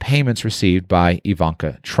matched to payments received by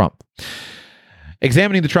Ivanka Trump.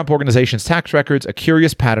 Examining the Trump Organization's tax records, a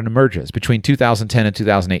curious pattern emerges. Between 2010 and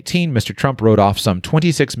 2018, Mr. Trump wrote off some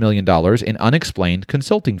 $26 million in unexplained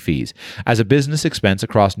consulting fees as a business expense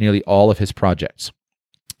across nearly all of his projects.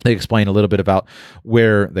 They explain a little bit about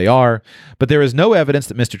where they are, but there is no evidence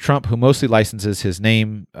that Mr. Trump, who mostly licenses his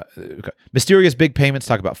name, mysterious big payments,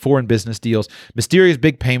 talk about foreign business deals. Mysterious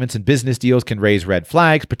big payments and business deals can raise red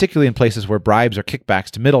flags, particularly in places where bribes or kickbacks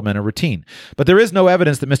to middlemen are routine. But there is no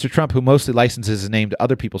evidence that Mr. Trump, who mostly licenses his name to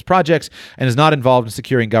other people's projects and is not involved in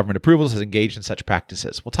securing government approvals, has engaged in such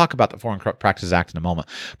practices. We'll talk about the Foreign Corrupt Practices Act in a moment,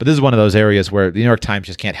 but this is one of those areas where the New York Times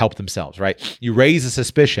just can't help themselves, right? You raise a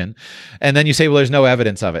suspicion, and then you say, well, there's no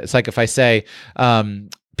evidence of it. It's like if I say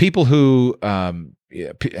people who I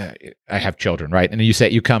have children, right? And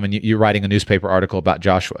you come and you're writing a newspaper article about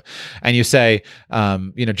Joshua, and you say,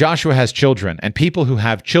 Joshua has children, and people who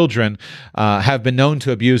have children have been known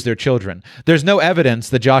to abuse their children. There's no evidence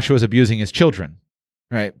that Joshua is abusing his children,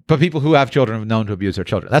 right? But people who have children have known to abuse their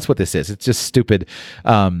children. That's what this is. It's just stupid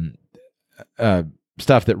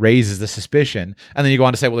stuff that raises the suspicion, and then you go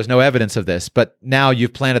on to say, well, there's no evidence of this, but now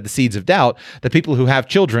you've planted the seeds of doubt that people who have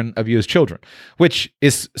children abuse children, which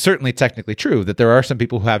is certainly technically true, that there are some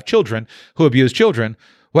people who have children who abuse children.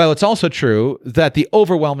 Well, it's also true that the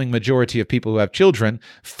overwhelming majority of people who have children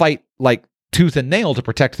fight like tooth and nail to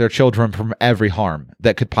protect their children from every harm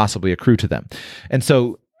that could possibly accrue to them. And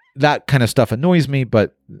so that kind of stuff annoys me,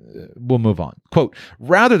 but we'll move on. Quote,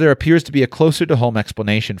 rather, there appears to be a closer to home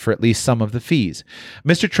explanation for at least some of the fees.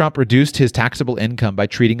 Mr. Trump reduced his taxable income by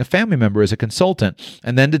treating a family member as a consultant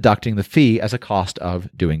and then deducting the fee as a cost of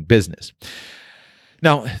doing business.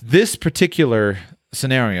 Now, this particular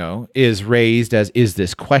scenario is raised as, is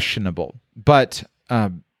this questionable? But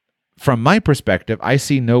from my perspective, I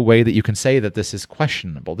see no way that you can say that this is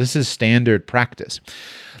questionable. This is standard practice.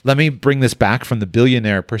 Let me bring this back from the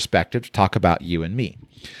billionaire perspective to talk about you and me.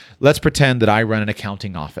 Let's pretend that I run an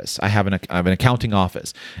accounting office. I have an accounting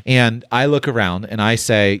office, and I look around and I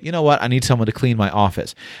say, you know what? I need someone to clean my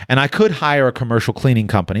office. And I could hire a commercial cleaning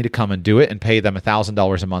company to come and do it and pay them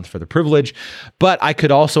 $1,000 a month for the privilege, but I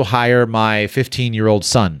could also hire my 15-year-old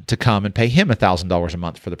son to come and pay him $1,000 a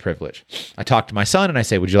month for the privilege. I talk to my son and I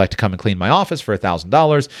say, would you like to come and clean my office for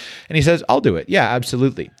 $1,000? And he says, I'll do it. Yeah,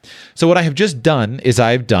 absolutely. So what I have just done is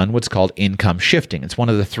I've done what's called income shifting. It's one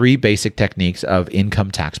of the 3 basic techniques of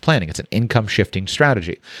income tax planning. It's an income shifting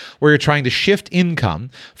strategy where you're trying to shift income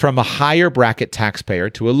from a higher bracket taxpayer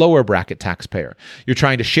to a lower bracket taxpayer. You're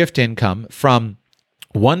trying to shift income from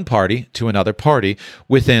one party to another party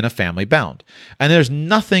within a family bound. And there's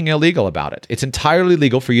nothing illegal about it. It's entirely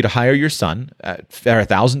legal for you to hire your son for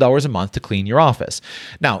 $1,000 a month to clean your office.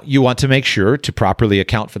 Now, you want to make sure to properly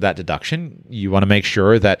account for that deduction. You want to make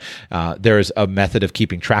sure that there's a method of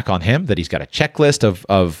keeping track on him, that he's got a checklist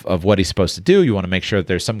of what he's supposed to do. You want to make sure that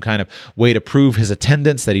there's some kind of way to prove his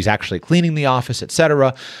attendance, that he's actually cleaning the office,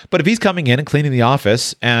 etc. But if he's coming in and cleaning the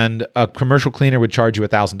office and a commercial cleaner would charge you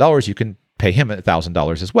 $1,000, you can pay him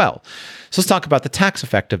 $1,000 as well. So let's talk about the tax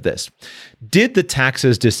effect of this. Did the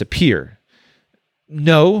taxes disappear?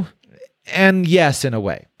 No, and yes, in a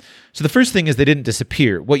way. So the first thing is they didn't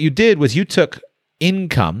disappear. What you did was you took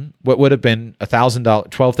income, what would have been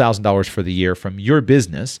 $12,000 for the year from your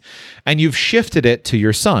business, and you've shifted it to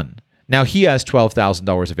your son. Now he has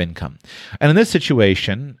 $12,000 of income. And in this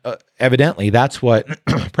situation, evidently, that's what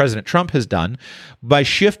President Trump has done by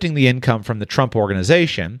shifting the income from the Trump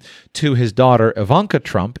Organization to his daughter, Ivanka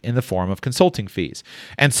Trump, in the form of consulting fees.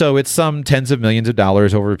 And so it's some tens of millions of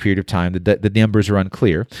dollars over a period of time. The numbers are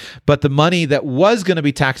unclear. But the money that was going to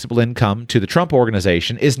be taxable income to the Trump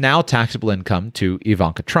Organization is now taxable income to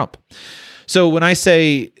Ivanka Trump. So when I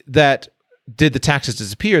say that did the taxes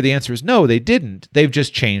disappear? The answer is no, they didn't. They've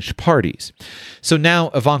just changed parties. So now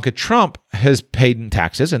Ivanka Trump has paid in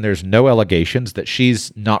taxes, and there's no allegations that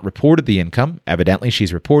she's not reported the income. Evidently,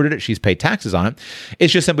 she's reported it. She's paid taxes on it.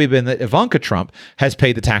 It's just simply been that Ivanka Trump has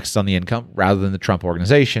paid the taxes on the income rather than the Trump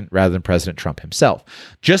organization, rather than President Trump himself.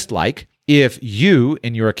 Just like if you,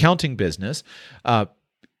 in your accounting business,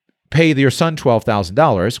 pay your son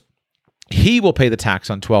 $12,000, he will pay the tax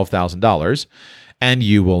on $12,000, and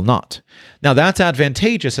you will not. Now, that's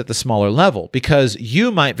advantageous at the smaller level because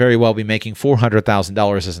you might very well be making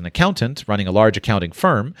 $400,000 as an accountant running a large accounting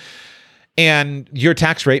firm, and your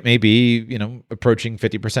tax rate may be, approaching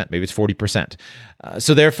 50%, maybe it's 40%.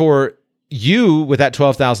 So therefore, you, with that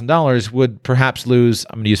 $12,000, would perhaps lose,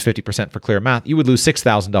 I'm going to use 50% for clear math, you would lose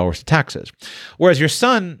 $6,000 to taxes. Whereas your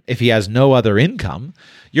son, if he has no other income,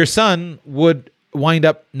 your son would wind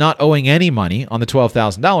up not owing any money on the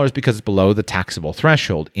 $12,000 because it's below the taxable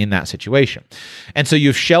threshold in that situation. And so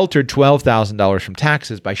you've sheltered $12,000 from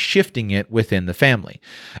taxes by shifting it within the family.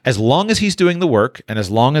 As long as he's doing the work and as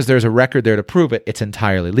long as there's a record there to prove it, it's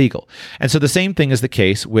entirely legal. And so the same thing is the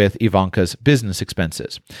case with Ivanka's business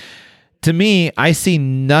expenses. To me, I see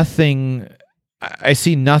nothing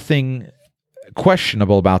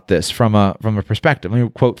questionable about this from a perspective. Let me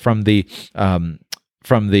quote from the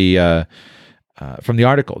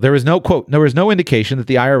article. There is no, quote, there is no indication that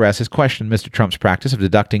the IRS has questioned Mr. Trump's practice of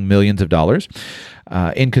deducting millions of dollars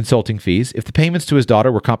in consulting fees. If the payments to his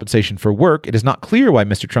daughter were compensation for work, it is not clear why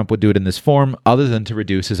Mr. Trump would do it in this form other than to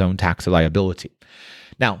reduce his own tax liability.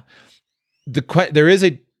 Now, there is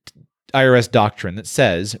a IRS doctrine that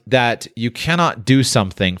says that you cannot do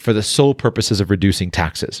something for the sole purposes of reducing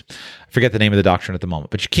taxes. I forget the name of the doctrine at the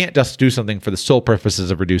moment, but you can't just do something for the sole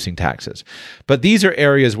purposes of reducing taxes. But these are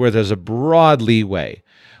areas where there's a broad leeway,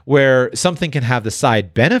 where something can have the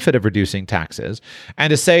side benefit of reducing taxes,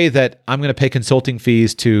 and to say that I'm going to pay consulting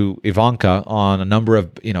fees to Ivanka on a number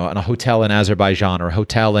of, on a hotel in Azerbaijan or a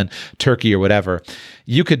hotel in Turkey or whatever,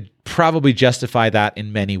 you could probably justify that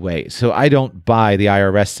in many ways. So I don't buy the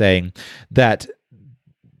IRS saying that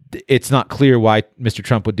it's not clear why Mr.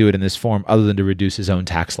 Trump would do it in this form other than to reduce his own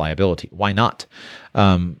tax liability. Why not?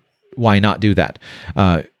 Why not do that?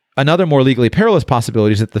 Another more legally perilous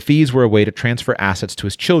possibility is that the fees were a way to transfer assets to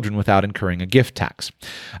his children without incurring a gift tax.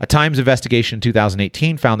 A Times investigation in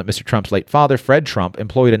 2018 found that Mr. Trump's late father, Fred Trump,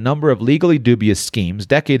 employed a number of legally dubious schemes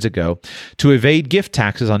decades ago to evade gift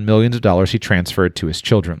taxes on millions of dollars he transferred to his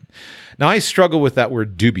children. Now, I struggle with that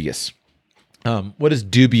word dubious. What does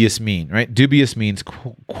dubious mean, right? Dubious means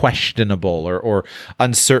questionable or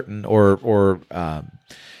uncertain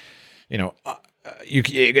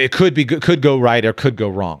it could go right or could go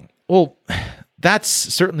wrong. Well, that's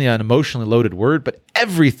certainly an emotionally loaded word, but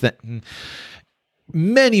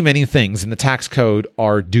many things in the tax code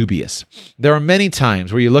are dubious. There are many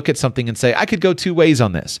times where you look at something and say, I could go two ways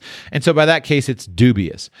on this. And so by that case, it's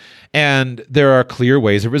dubious. And there are clear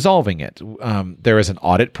ways of resolving it. There is an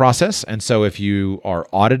audit process. And so if you are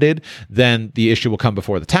audited, then the issue will come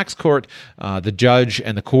before the tax court. The judge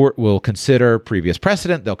and the court will consider previous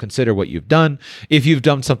precedent. They'll consider what you've done. If you've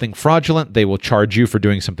done something fraudulent, they will charge you for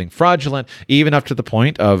doing something fraudulent, even up to the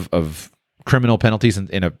point of criminal penalties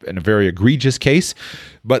in a very egregious case.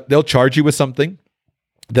 But they'll charge you with something.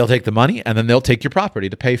 They'll take the money, and then they'll take your property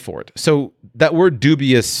to pay for it. So that word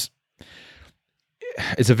dubious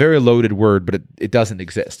is a very loaded word, but it doesn't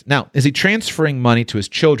exist. Now, is he transferring money to his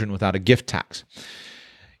children without a gift tax?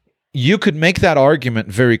 You could make that argument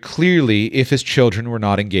very clearly if his children were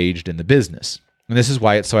not engaged in the business. And this is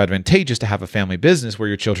why it's so advantageous to have a family business where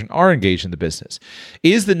your children are engaged in the business.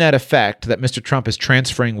 Is the net effect that Mr. Trump is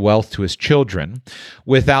transferring wealth to his children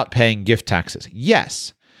without paying gift taxes?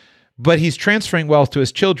 Yes, but he's transferring wealth to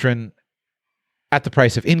his children at the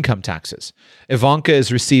price of income taxes. Ivanka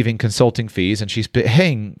is receiving consulting fees, and she's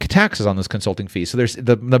paying taxes on those consulting fees. So there's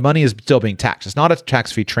the money is still being taxed. It's not a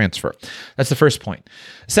tax-free transfer. That's the first point.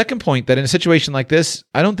 Second point, that in a situation like this,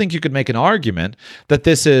 I don't think you could make an argument that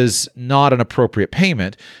this is not an appropriate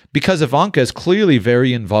payment because Ivanka is clearly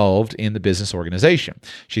very involved in the business organization.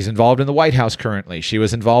 She's involved in the White House currently. She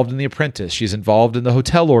was involved in The Apprentice. She's involved in the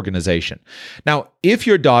hotel organization. Now, if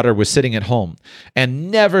your daughter was sitting at home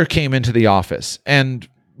and never came into the office and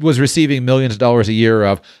was receiving millions of dollars a year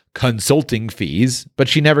of consulting fees, but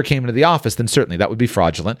she never came into the office, then certainly that would be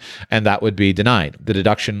fraudulent and that would be denied. The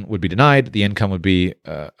deduction would be denied. The income would be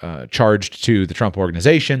charged to the Trump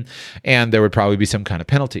organization, and there would probably be some kind of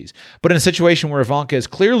penalties. But in a situation where Ivanka is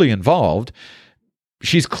clearly involved,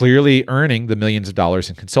 she's clearly earning the millions of dollars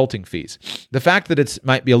in consulting fees. The fact that it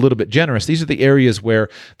might be a little bit generous, these are the areas where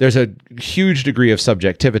there's a huge degree of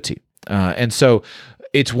subjectivity. And so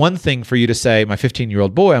it's one thing for you to say, my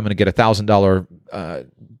 15-year-old boy, I'm going to get $1,000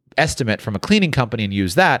 estimate from a cleaning company and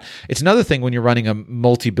use that. It's another thing when you're running a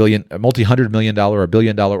multi-hundred million dollar or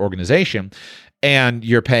billion-dollar organization and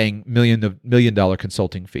you're paying million-dollar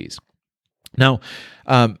consulting fees. Now,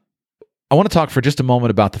 I want to talk for just a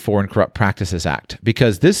moment about the Foreign Corrupt Practices Act,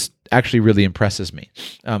 because this actually really impresses me.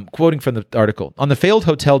 Quoting from the article, on the failed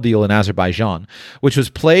hotel deal in Azerbaijan, which was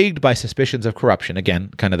plagued by suspicions of corruption,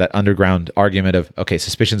 again, kind of that underground argument of, okay,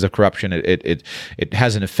 suspicions of corruption, it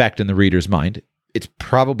has an effect in the reader's mind. It's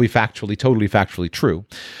probably totally factually true.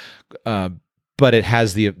 But it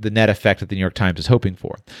has the net effect that the New York Times is hoping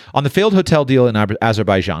for. On the failed hotel deal in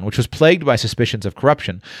Azerbaijan, which was plagued by suspicions of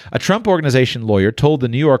corruption, a Trump Organization lawyer told the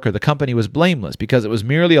New Yorker the company was blameless because it was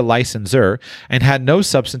merely a licensor and had no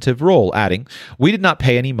substantive role, adding, "We did not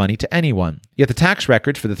pay any money to anyone." Yet the tax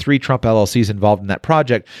records for the 3 Trump LLCs involved in that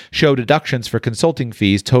project show deductions for consulting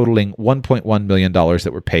fees totaling $1.1 million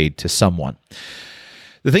that were paid to someone.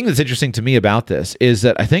 The thing that's interesting to me about this is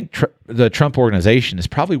that I think the Trump Organization has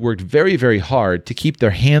probably worked very, very hard to keep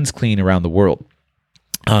their hands clean around the world.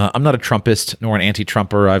 I'm not a Trumpist nor an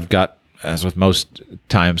anti-Trumper. I've got, as with most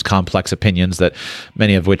times, complex opinions that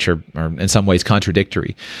many of which are in some ways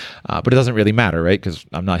contradictory. But it doesn't really matter, right? Because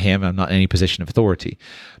I'm not him. I'm not in any position of authority.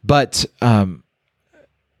 But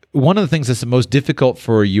one of the things that's the most difficult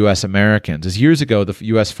for U.S. Americans is years ago, the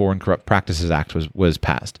U.S. Foreign Corrupt Practices Act was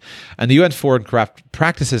passed. And the U.S. Foreign Corrupt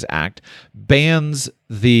Practices Act bans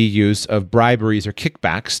the use of briberies or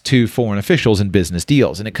kickbacks to foreign officials in business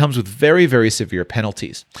deals. And it comes with very, very severe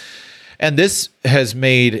penalties. And this has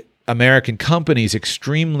made American companies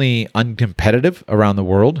extremely uncompetitive around the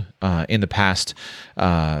world in the past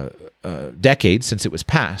decades since it was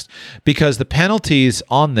passed, because the penalties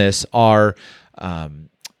on this are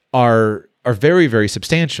very, very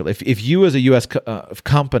substantial. If you as a U.S.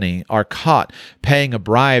 company are caught paying a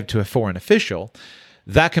bribe to a foreign official,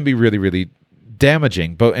 that can be really, really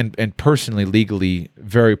damaging, and personally, legally,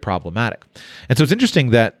 very problematic. And so it's interesting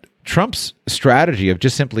that Trump's strategy of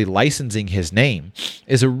just simply licensing his name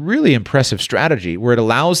is a really impressive strategy where it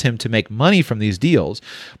allows him to make money from these deals,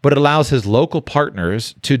 but it allows his local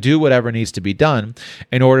partners to do whatever needs to be done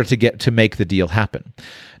in order to make the deal happen.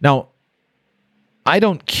 Now, I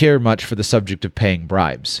don't care much for the subject of paying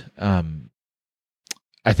bribes.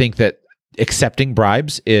 I think that accepting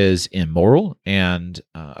bribes is immoral and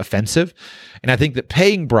offensive. And I think that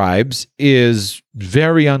paying bribes is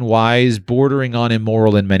very unwise, bordering on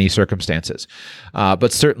immoral in many circumstances,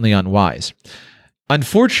 but certainly unwise.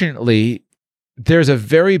 Unfortunately, there's a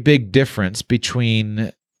very big difference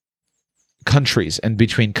between countries and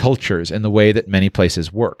between cultures in the way that many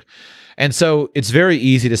places work. And so it's very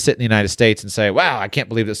easy to sit in the United States and say, wow, I can't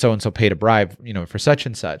believe that so-and-so paid a bribe, for such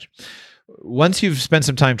and such. Once you've spent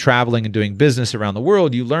some time traveling and doing business around the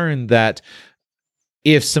world, you learn that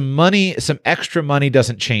if some extra money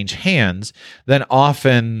doesn't change hands, then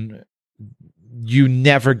often you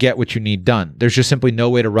never get what you need done. There's just simply no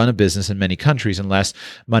way to run a business in many countries unless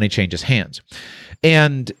money changes hands.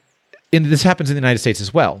 And this happens in the United States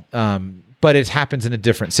as well. But it happens in a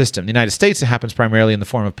different system. In the United States, it happens primarily in the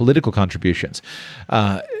form of political contributions.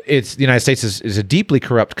 The United States is a deeply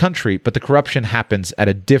corrupt country, but the corruption happens in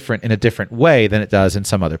a different way than it does in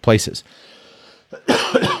some other places.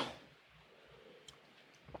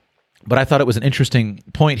 But I thought it was an interesting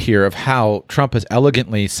point here of how Trump has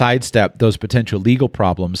elegantly sidestepped those potential legal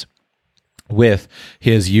problems with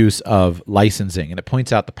his use of licensing. And it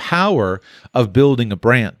points out the power of building a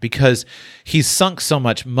brand, because he's sunk so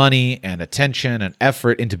much money and attention and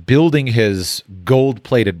effort into building his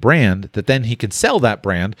gold-plated brand that then he can sell that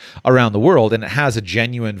brand around the world, and it has a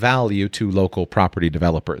genuine value to local property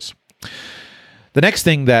developers. The next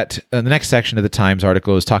thing the next section of the Times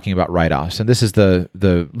article is talking about write-offs, and this is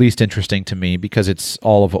the least interesting to me because it's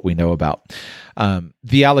all of what we know about.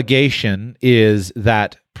 The allegation is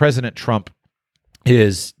that President Trump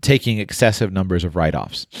is taking excessive numbers of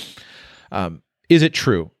write-offs. Is it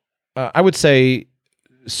true? I would say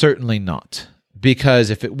certainly not,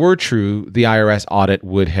 because if it were true, the IRS audit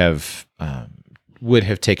would have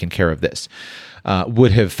taken care of this,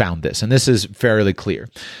 would have found this, and this is fairly clear.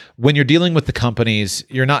 When you're dealing with the companies,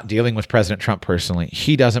 you're not dealing with President Trump personally.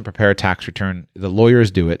 He doesn't prepare a tax return. The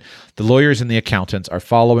lawyers do it. The lawyers and the accountants are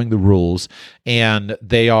following the rules, and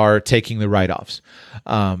they are taking the write-offs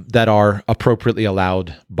that are appropriately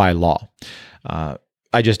allowed by law.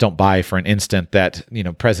 I just don't buy for an instant that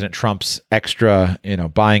President Trump's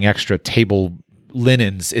buying extra table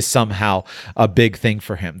linens is somehow a big thing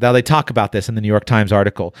for him. Now, they talk about this in the New York Times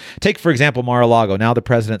article. Take, for example, Mar-a-Lago, now the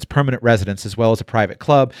president's permanent residence as well as a private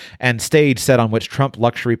club and stage set on which Trump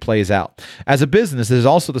luxury plays out. As a business, it is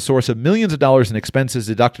also the source of millions of dollars in expenses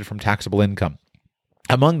deducted from taxable income.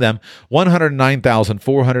 Among them,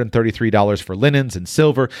 $109,433 for linens and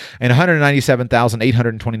silver and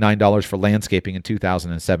 $197,829 for landscaping in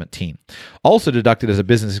 2017. Also deducted as a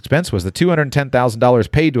business expense was the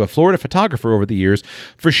 $210,000 paid to a Florida photographer over the years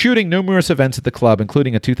for shooting numerous events at the club,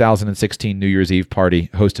 including a 2016 New Year's Eve party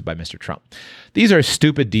hosted by Mr. Trump. These are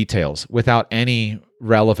stupid details without any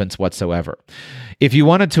relevance whatsoever. If you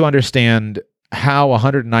wanted to understand how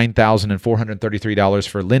 $109,433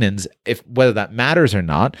 for linens, whether that matters or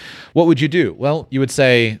not, what would you do? Well, you would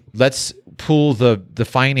say, let's pool the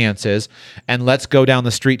finances and let's go down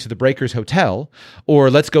the street to the Breakers Hotel, or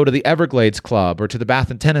let's go to the Everglades Club or to the Bath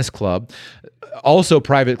and Tennis Club, also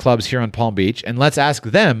private clubs here on Palm Beach, and let's ask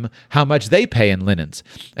them how much they pay in linens.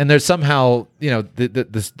 And there's somehow,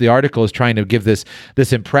 the article is trying to give this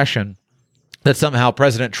impression that somehow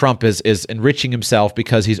President Trump is enriching himself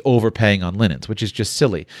because he's overpaying on linens, which is just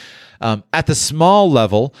silly. At the small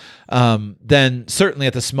level, then certainly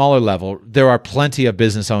at the smaller level, there are plenty of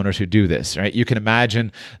business owners who do this, right? You can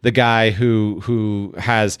imagine the guy who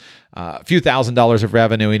has a few $1,000s of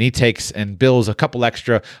revenue and he takes and bills a couple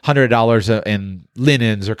extra $100 in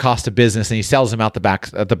linens or cost of business, and he sells them out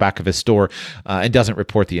at the back of his store and doesn't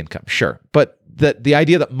report the income. Sure, but the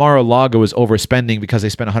idea that Mar-a-Lago is overspending because they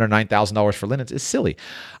spent $109,000 for linens is silly.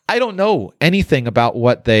 I don't know anything about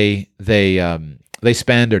what they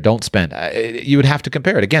spend or don't spend. You would have to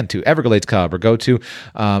compare it again to Everglades Club or go to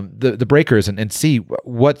the Breakers and see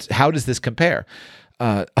how does this compare.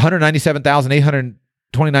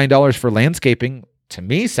 $197,829 for landscaping, to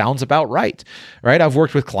me, sounds about right. I've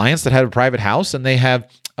worked with clients that have a private house and they have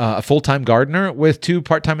a full-time gardener with 2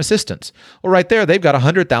 part-time assistants. Well, right there, they've got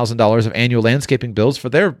 $100,000 of annual landscaping bills for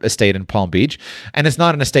their estate in Palm Beach, and it's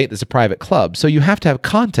not an estate that's a private club. So you have to have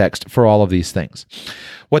context for all of these things.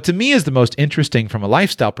 What to me is the most interesting from a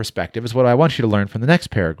lifestyle perspective is what I want you to learn from the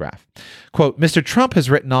next paragraph. Quote, Mr. Trump has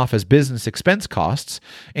written off as business expense costs,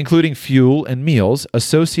 including fuel and meals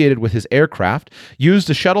associated with his aircraft used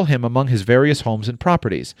to shuttle him among his various homes and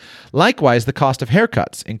properties. Likewise, the cost of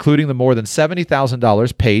haircuts, including the more than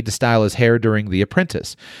 $70,000 paid to style his hair during The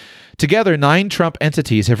Apprentice. Together, 9 Trump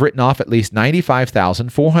entities have written off at least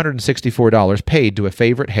 $95,464 paid to a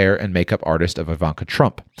favorite hair and makeup artist of Ivanka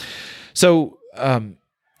Trump. So,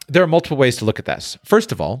 there are multiple ways to look at this.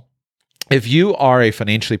 First of all, if you are a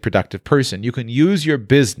financially productive person, you can use your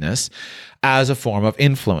business as a form of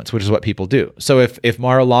influence, which is what people do. So if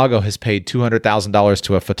Mar-a-Lago has paid $200,000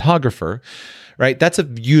 to a photographer, right, that's a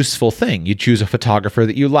useful thing. You choose a photographer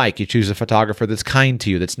that you like. You choose a photographer that's kind to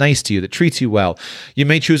you, that's nice to you, that treats you well. You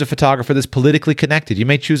may choose a photographer that's politically connected. You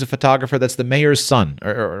may choose a photographer that's the mayor's son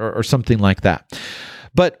or something like that.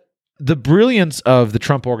 But the brilliance of the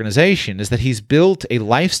Trump organization is that he's built a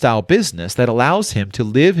lifestyle business that allows him to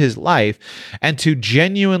live his life and to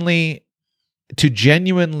genuinely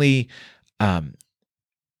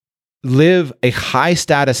live a high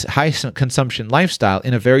status, high consumption lifestyle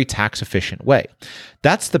in a very tax efficient way.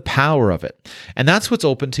 That's the power of it. And that's what's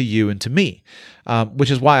open to you and to me, which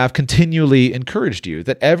is why I've continually encouraged you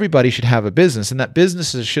that everybody should have a business and that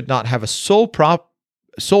businesses should not have a sole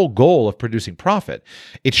goal of producing profit.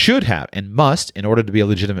 It should have and must, in order to be a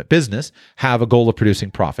legitimate business, have a goal of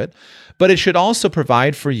producing profit, but it should also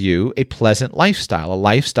provide for you a pleasant lifestyle, a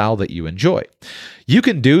lifestyle that you enjoy. You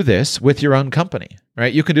can do this with your own company,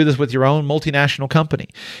 right? You can do this with your own multinational company.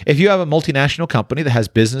 If you have a multinational company that has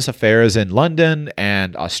business affairs in London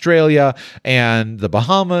and Australia and the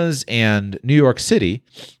Bahamas and New York City,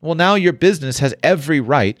 well, now your business has every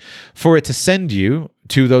right for it to send you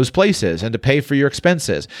to those places and to pay for your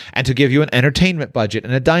expenses and to give you an entertainment budget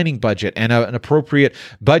and a dining budget and an appropriate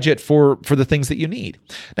budget for the things that you need.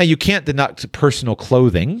 Now, you can't deduct personal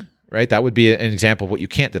clothing, right? That would be an example of what you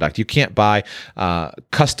can't deduct. You can't buy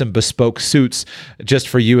custom bespoke suits just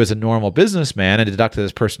for you as a normal businessman and deduct it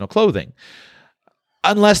as personal clothing,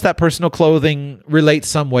 unless that personal clothing relates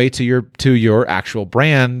some way to your actual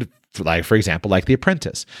brand, like, for example, like The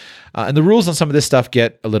Apprentice. And the rules on some of this stuff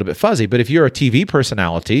get a little bit fuzzy, but if you're a TV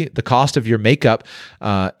personality, the cost of your makeup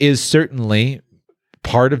is certainly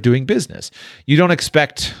part of doing business. You don't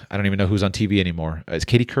expect, I don't even know who's on TV anymore. Is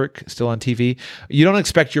Katie Couric still on TV? You don't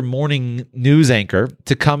expect your morning news anchor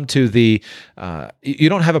to come to you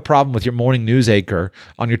don't have a problem with your morning news anchor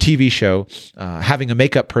on your TV show having a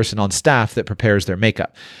makeup person on staff that prepares their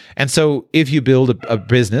makeup. And so if you build a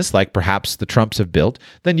business like perhaps the Trumps have built,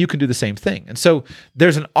 then you can do the same thing. And so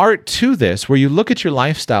there's an art to this where you look at your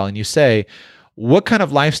lifestyle and you say, what kind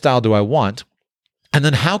of lifestyle do I want? And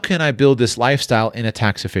then how can I build this lifestyle in a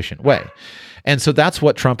tax efficient way? And so that's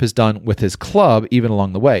what Trump has done with his club, even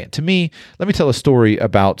along the way. And to me, let me tell a story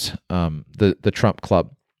about the Trump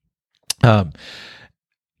club.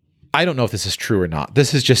 I don't know if this is true or not.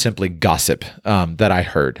 This is just simply gossip that I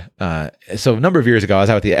heard. So a number of years ago, I was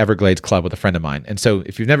out at the Everglades Club with a friend of mine. And so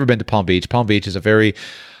if you've never been to Palm Beach is a very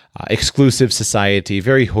exclusive society,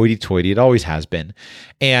 very hoity-toity. It always has been.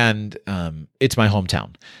 And it's my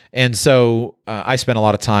hometown. And so I spent a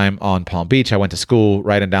lot of time on Palm Beach. I went to school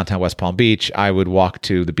right in downtown West Palm Beach. I would walk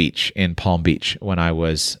to the beach in Palm Beach when I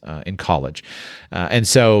was in college. And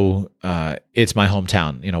so it's my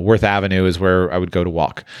hometown. Worth Avenue is where I would go to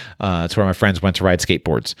walk. It's where my friends went to ride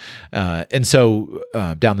skateboards. And so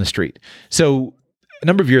down the street. So a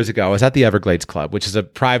number of years ago, I was at the Everglades Club, which is a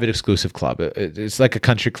private exclusive club. It's like a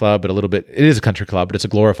country club, but it is a country club, but it's a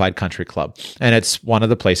glorified country club. And it's one of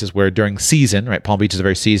the places where during season, right? Palm Beach is a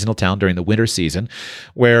very seasonal town during the winter season,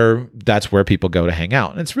 where that's where people go to hang out.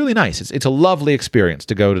 And it's really nice. It's a lovely experience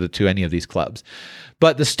to go to any of these clubs.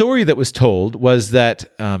 But the story that was told was that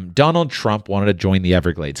Donald Trump wanted to join the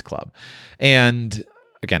Everglades Club. And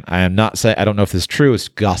again, I am not saying, I don't know if this is true. It's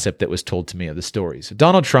gossip that was told to me of the stories. So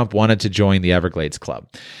Donald Trump wanted to join the Everglades Club.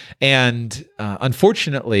 And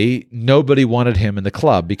unfortunately, nobody wanted him in the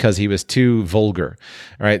club because he was too vulgar,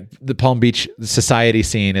 right? The Palm Beach society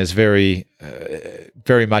scene is very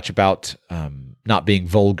much about not being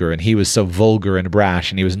vulgar. And he was so vulgar and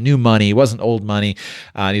brash, and he was new money. He wasn't old money.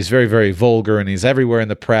 And he's very, very vulgar, and he's everywhere in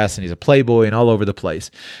the press, and he's a playboy and all over the place.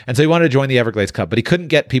 And so he wanted to join the Everglades Club, but he couldn't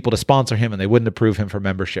get people to sponsor him, and they wouldn't approve him for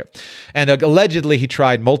membership. And allegedly, he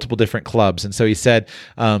tried multiple different clubs. And so he said,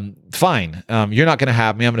 fine, you're not going to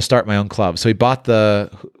have me. I'm going to start my own club. So he bought the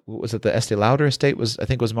Estee Lauder estate I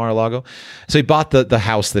think was Mar-a-Lago. So he bought the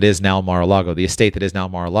house that is now Mar-a-Lago, the estate that is now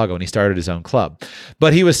Mar-a-Lago, and he started his own club.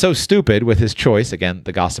 But he was so stupid with his choice, again,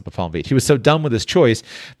 the gossip of Palm Beach, he was so dumb with his choice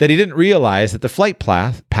that he didn't realize that the flight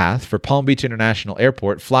path for Palm Beach International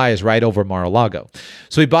Airport flies right over Mar-a-Lago.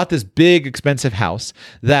 So he bought this big, expensive house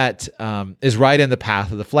that is right in the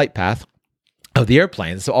path of the flight path of the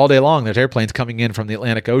airplanes. So all day long, there's airplanes coming in from the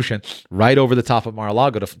Atlantic Ocean right over the top of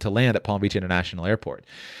Mar-a-Lago to land at Palm Beach International Airport.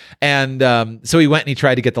 And so he went and he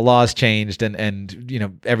tried to get the laws changed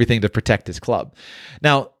and everything to protect his club.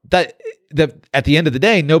 Now, at the end of the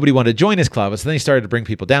day, nobody wanted to join his club. So then he started to bring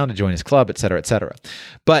people down to join his club, et cetera, et cetera.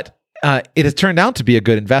 But it has turned out to be a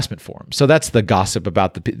good investment for him. So that's the gossip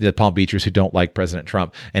about the Palm Beachers who don't like President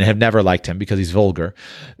Trump and have never liked him because he's vulgar.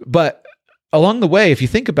 But along the way, if you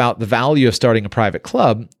think about the value of starting a private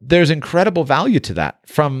club, there's incredible value to that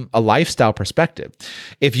from a lifestyle perspective.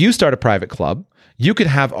 If you start a private club, you could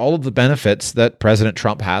have all of the benefits that President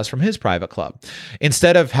Trump has from his private club.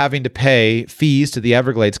 Instead of having to pay fees to the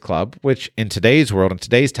Everglades Club, which in today's world, in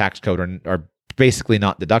today's tax code are basically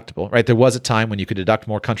not deductible, right? There was a time when you could deduct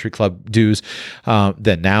more country club dues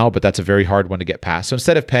than now, but that's a very hard one to get past. So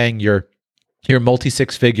instead of paying your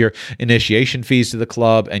multi-six-figure initiation fees to the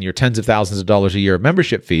club and your tens of thousands of dollars a year of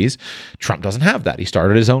membership fees, Trump doesn't have that. He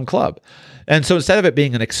started his own club. And so instead of it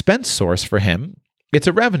being an expense source for him, it's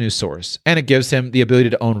a revenue source, and it gives him the ability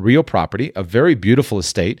to own real property, a very beautiful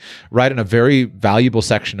estate, right in a very valuable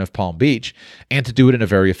section of Palm Beach, and to do it in a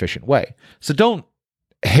very efficient way. So don't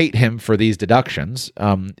hate him for these deductions.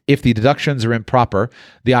 If the deductions are improper,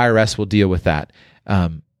 the IRS will deal with that.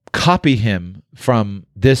 Copy him from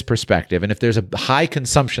this perspective. And if there's a high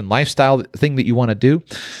consumption lifestyle thing that you want to do,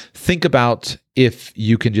 think if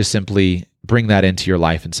you can just simply bring that into your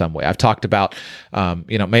life in some way. I've talked about,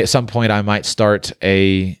 at some point I might start not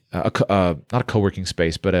a co-working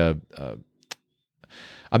space, but a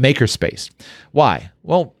maker space. Why?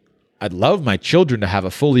 Well, I'd love my children to have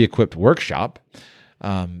a fully equipped workshop,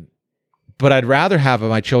 but I'd rather have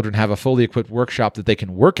my children have a fully equipped workshop that they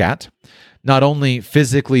can work at, not only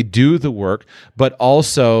physically do the work, but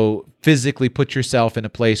also physically put yourself in a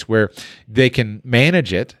place where they can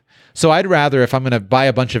manage it. So I'd rather, if I'm going to buy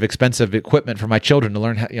a bunch of expensive equipment for my children to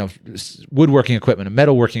learn how, woodworking equipment and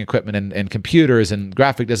metalworking equipment and computers and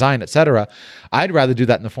graphic design, et cetera, I'd rather do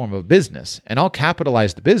that in the form of a business. And I'll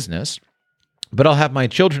capitalize the business but I'll have my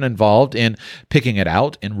children involved in picking it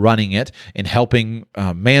out, in running it, in helping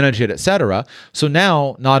manage it, etc. So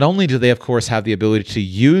now, not only do they, of course, have the ability to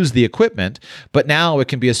use the equipment, but now it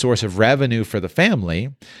can be a source of revenue for the family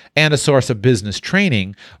and a source of business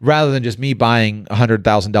training, rather than just me buying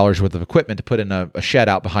 $100,000 worth of equipment to put in a shed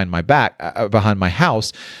out behind behind my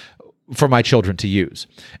house for my children to use.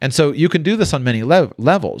 And so you can do this on many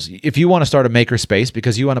levels. If you want to start a makerspace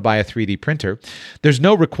because you want to buy a 3D printer, there's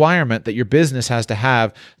no requirement that your business has to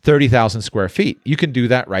have 30,000 square feet. You can do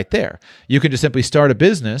that right there. You can just simply start a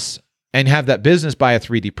business and have that business buy a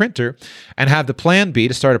 3D printer and have the plan be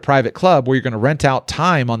to start a private club where you're going to rent out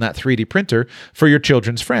time on that 3D printer for your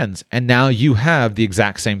children's friends. And now you have the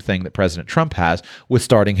exact same thing that President Trump has with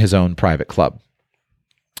starting his own private club.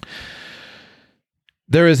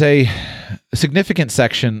 There is a significant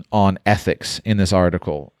section on ethics in this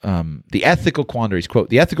article. The ethical quandaries, quote,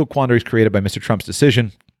 "The ethical quandaries created by Mr. Trump's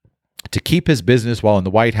decision to keep his business while in the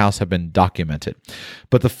White House have been documented.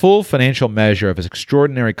 But the full financial measure of his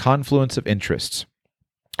extraordinary confluence of interests,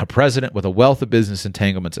 a president with a wealth of business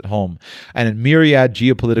entanglements at home and in myriad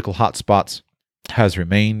geopolitical hotspots, has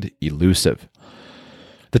remained elusive.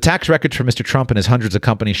 The tax records for Mr. Trump and his hundreds of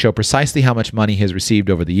companies show precisely how much money he has received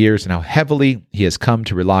over the years and how heavily he has come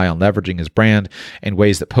to rely on leveraging his brand in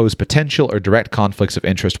ways that pose potential or direct conflicts of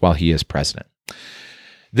interest while he is president."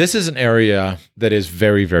 This is an area that is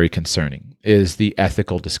very, very concerning, is the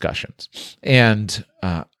ethical discussions. And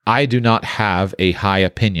I do not have a high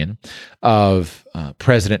opinion of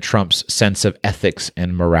President Trump's sense of ethics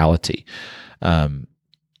and morality.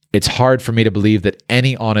 It's hard for me to believe that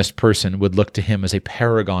any honest person would look to him as a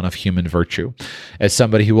paragon of human virtue, as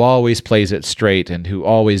somebody who always plays it straight and who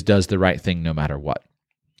always does the right thing no matter what.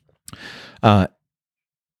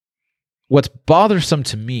 What's bothersome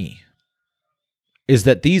to me is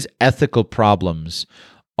that these ethical problems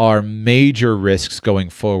are major risks going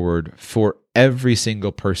forward for every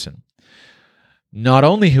single person, not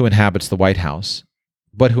only who inhabits the White House,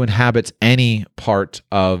 but who inhabits any part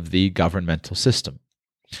of the governmental system.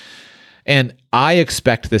 And I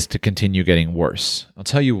expect this to continue getting worse. I'll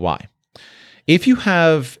tell you why. If you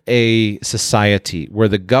have a society where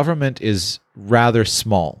the government is rather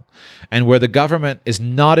small and where the government is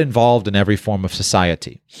not involved in every form of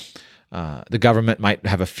society, the government might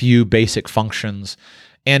have a few basic functions.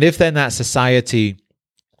 And if then that society,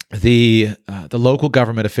 the local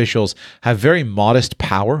government officials have very modest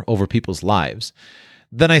power over people's lives,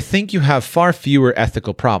 then I think you have far fewer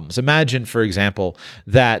ethical problems. Imagine, for example,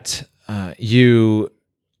 that you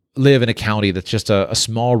live in a county that's just a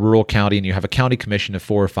small rural county, and you have a county commission of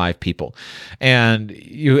 4 or 5 people, and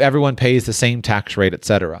everyone pays the same tax rate,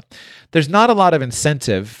 etc. There's not a lot of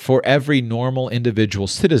incentive for every normal individual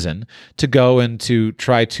citizen to go and to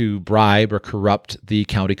try to bribe or corrupt the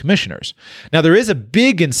county commissioners. Now, there is a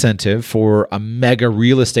big incentive for a mega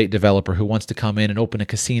real estate developer who wants to come in and open a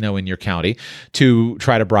casino in your county to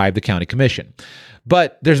try to bribe the county commission.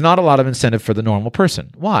 But there's not a lot of incentive for the normal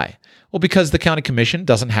person. Why? Well, because the county commission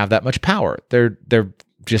doesn't have that much power. They're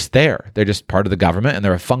just there. They're just part of the government, and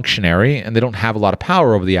they're a functionary, and they don't have a lot of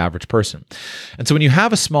power over the average person. And so when you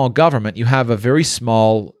have a small government, you have a very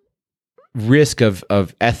small risk of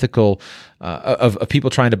ethical, of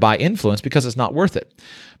people trying to buy influence because it's not worth it.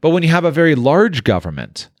 But when you have a very large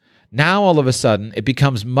government, now all of a sudden it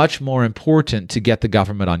becomes much more important to get the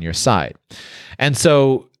government on your side. And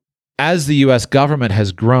so as the U.S. government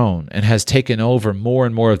has grown and has taken over more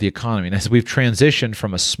and more of the economy, and as we've transitioned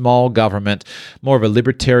from a small government, more of a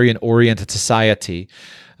libertarian-oriented society,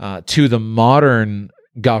 to the modern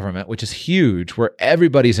government, which is huge, where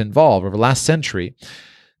everybody's involved over the last century,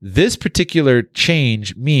 this particular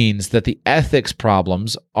change means that the ethics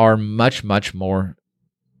problems are much, much more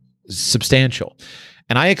substantial.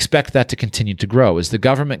 And I expect that to continue to grow. As the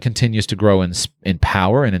government continues to grow in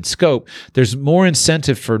power and in scope, there's more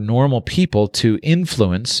incentive for normal people to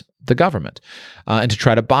influence the government and to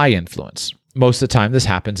try to buy influence. Most of the time, this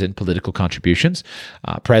happens in political contributions.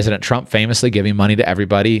 President Trump famously giving money to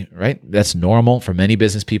everybody, right? That's normal for many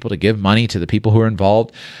business people to give money to the people who are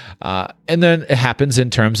involved. And then it happens in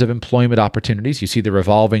terms of employment opportunities. You see the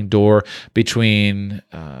revolving door between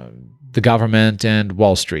the government and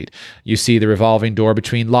Wall Street. You see the revolving door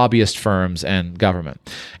between lobbyist firms and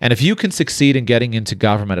government. And if you can succeed in getting into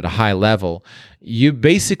government at a high level, you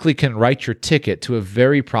basically can write your ticket to a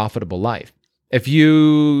very profitable life. If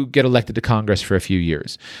you get elected to Congress for a few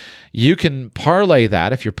years, you can parlay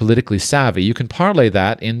that, if you're politically savvy, you can parlay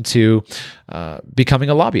that into becoming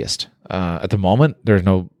a lobbyist. At the moment, there's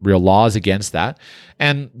no real laws against that.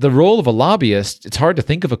 And the role of a lobbyist, it's hard to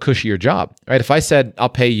think of a cushier job, right? If I said, I'll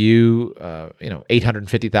pay you,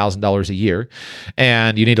 $850,000 a year,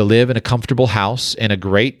 and you need to live in a comfortable house in a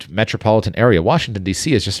great metropolitan area. Washington,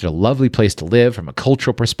 D.C. is just a lovely place to live from a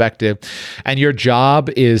cultural perspective. And your job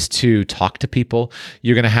is to talk to people.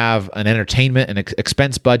 You're going to have an entertainment and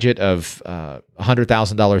expense budget of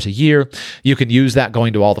 $100,000 a year. You can use that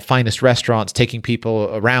going to all the finest restaurants, taking people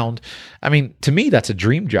around. I mean, to me, that's a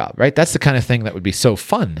dream job, right? That's the kind of thing that would be so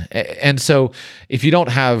fun. And so if you don't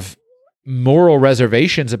have moral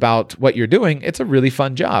reservations about what you're doing, it's a really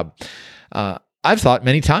fun job. I've thought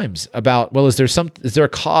many times about, well, is there a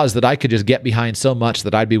cause that I could just get behind so much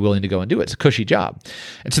that I'd be willing to go and do it? It's a cushy job.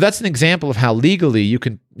 And so that's an example of how legally you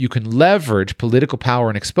can leverage political power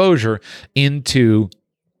and exposure into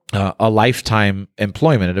a lifetime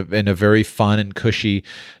employment in a very fun and cushy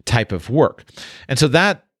type of work. And so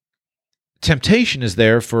that temptation is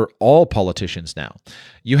there for all politicians now.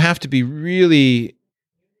 You have to be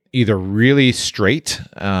either really straight.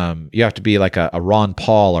 You have to be like a Ron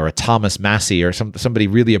Paul or a Thomas Massey or somebody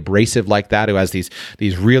really abrasive like that who has these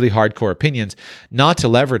really hardcore opinions, not to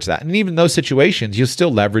leverage that. And even in those situations, you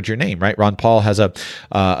still leverage your name, right? Ron Paul has a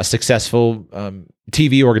successful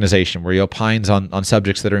TV organization where he opines on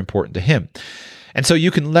subjects that are important to him. And so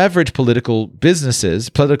you can leverage Freudian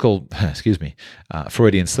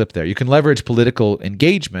slip there. You can leverage political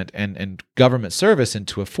engagement and government service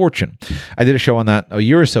into a fortune. I did a show on that a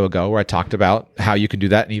year or so ago where I talked about how you can do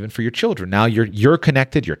that, and even for your children. Now you're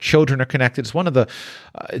connected, your children are connected.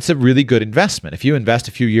 It's a really good investment. If you invest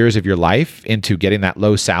a few years of your life into getting that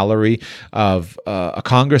low salary of a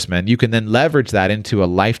congressman, you can then leverage that into a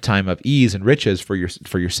lifetime of ease and riches for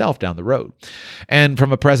yourself down the road. And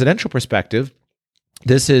from a presidential perspective,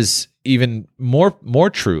 this is even more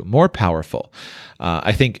true, more powerful.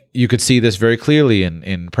 I think you could see this very clearly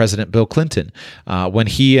in President Bill Clinton when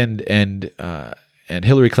he and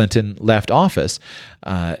Hillary Clinton left office.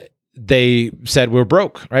 They said, we're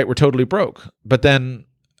broke, right? We're totally broke. But then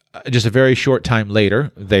just a very short time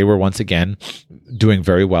later, they were once again doing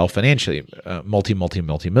very well financially,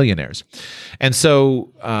 multi-millionaires. And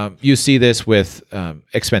so you see this with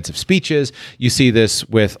expensive speeches. You see this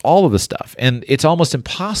with all of the stuff. And it's almost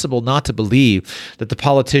impossible not to believe that the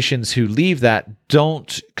politicians who leave that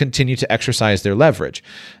don't continue to exercise their leverage.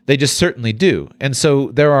 They just certainly do. And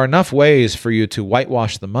so there are enough ways for you to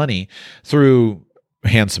whitewash the money through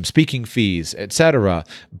handsome speaking fees, etc.,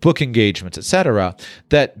 book engagements, etc.,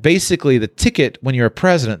 that basically the ticket when you're a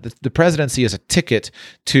president, the presidency is a ticket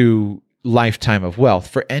to lifetime of wealth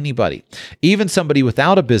for anybody, even somebody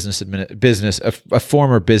without a a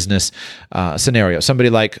former business scenario, somebody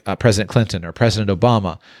like President Clinton or President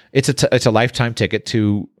Obama. It's a lifetime ticket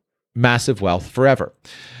to massive wealth forever.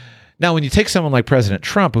 Now, when you take someone like President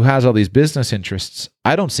Trump, who has all these business interests,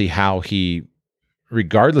 I don't see how he,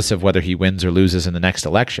 regardless of whether he wins or loses in the next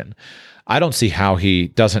election, I don't see how he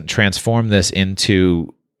doesn't transform this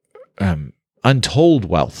into untold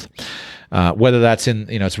wealth. Whether that's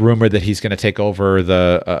it's rumored that he's going to take over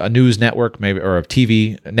a news network, maybe, or a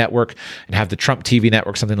TV network, and have the Trump TV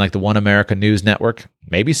network, something like the One America News Network.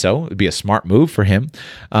 Maybe so. It'd be a smart move for him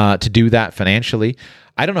to do that financially.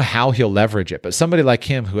 I don't know how he'll leverage it, but somebody like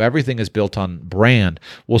him, who everything is built on brand,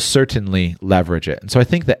 will certainly leverage it. And so I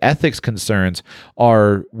think the ethics concerns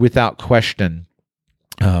are without question,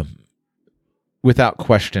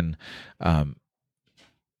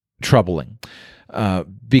 troubling,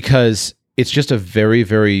 because it's just a very,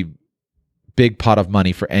 very big pot of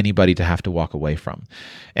money for anybody to have to walk away from.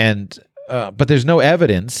 And but there's no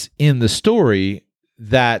evidence in the story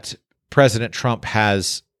that President Trump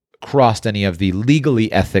has crossed any of the legal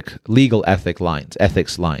ethics lines.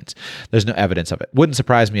 There's no evidence of it. Wouldn't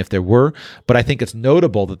surprise me if there were, but I think it's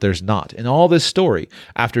notable that there's not. In all this story,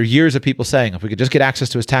 after years of people saying, if we could just get access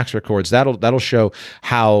to his tax records, that'll show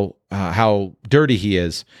how dirty he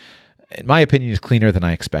is. In my opinion, he's cleaner than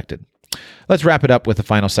I expected. Let's wrap it up with the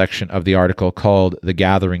final section of the article called The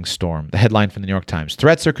Gathering Storm. The headline from the New York Times: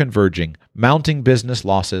 threats are converging, mounting business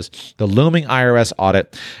losses, the looming IRS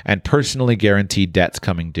audit, and personally guaranteed debts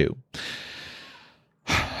coming due.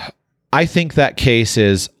 I think that case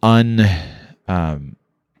is unproven,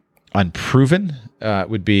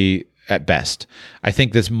 would be at best. I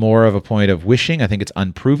think that's more of a point of wishing. I think it's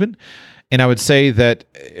unproven. And I would say that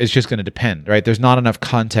it's just going to depend, right? There's not enough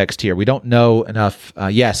context here. We don't know enough.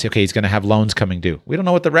 Yes, okay, he's going to have loans coming due. We don't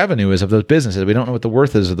know what the revenue is of those businesses. We don't know what the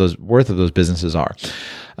worth of those businesses are.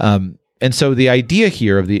 And so the idea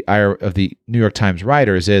here of the New York Times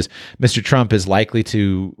writers is Mr. Trump is likely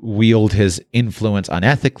to wield his influence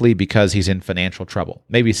unethically because he's in financial trouble.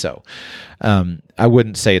 Maybe so. I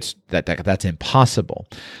wouldn't say it's that's impossible,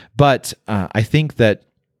 but I think that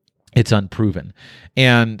it's unproven.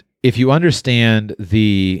 And if you understand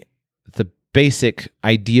the basic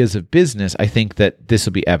ideas of business, I think that this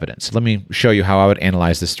will be evidence. Let me show you how I would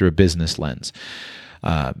analyze this through a business lens.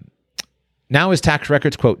 Now his tax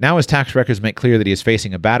records make clear that he is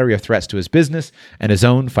facing a battery of threats to his business and his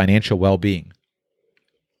own financial well-being.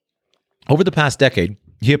 Over the past decade,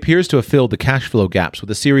 he appears to have filled the cash flow gaps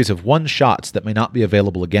with a series of one-shots that may not be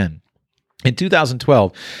available again. In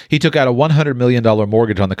 2012, he took out a $100 million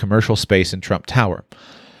mortgage on the commercial space in Trump Tower.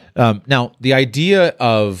 Now, the idea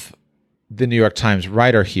of the New York Times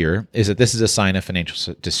writer here is that this is a sign of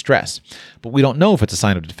financial distress, but we don't know if it's a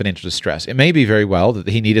sign of financial distress. It may be very well that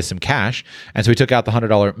he needed some cash, and so he took out the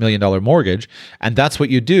 $100 million mortgage, and that's what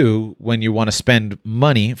you do when you want to spend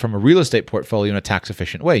money from a real estate portfolio in a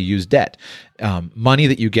tax-efficient way. Use debt. Money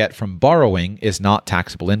that you get from borrowing is not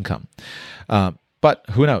taxable income. But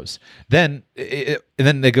who knows? Then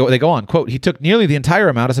they go on, quote, he took nearly the entire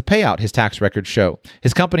amount as a payout, his tax records show.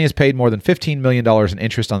 His company has paid more than $15 million in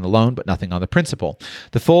interest on the loan, but nothing on the principal.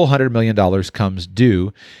 The full $100 million comes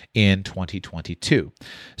due in 2022.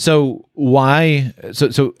 So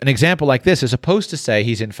so an example like this is supposed to say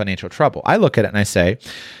he's in financial trouble. I look at it and I say,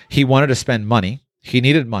 he wanted to spend money. He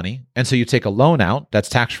needed money. And so you take a loan out, that's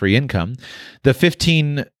tax-free income. The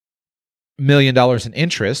 $15 million in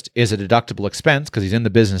interest is a deductible expense because he's in the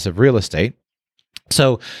business of real estate.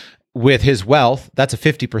 So with his wealth, that's a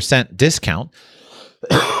 50% discount.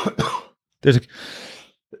 There's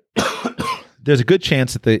a good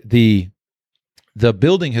chance that the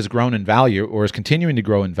building has grown in value or is continuing to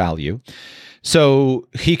grow in value. So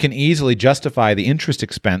he can easily justify the interest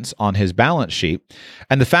expense on his balance sheet.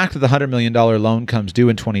 And the fact that the $100 million loan comes due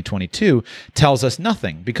in 2022 tells us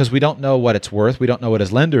nothing because we don't know what it's worth. We don't know what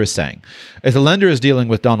his lender is saying. If the lender is dealing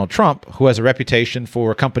with Donald Trump, who has a reputation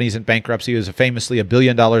for companies in bankruptcy, who was famously $1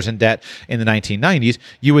 billion in debt in the 1990s,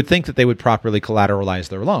 you would think that they would properly collateralize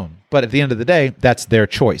their loan. But at the end of the day, that's their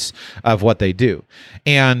choice of what they do.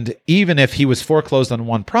 And even if he was foreclosed on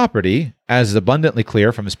one property, as is abundantly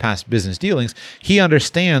clear from his past business dealings, he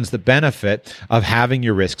understands the benefit of having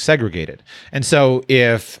your risk segregated. And so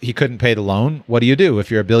if he couldn't pay the loan, what do? If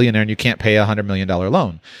you're a billionaire and you can't pay a $100 million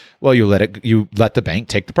loan? Well, you let the bank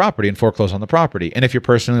take the property and foreclose on the property. And if you're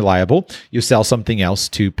personally liable, you sell something else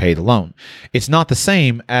to pay the loan. It's not the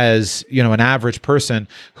same as, an average person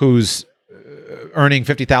who's earning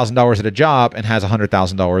 $50,000 at a job and has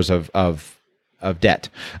 $100,000 of debt,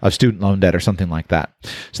 of student loan debt or something like that.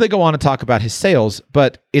 So they go on to talk about his sales,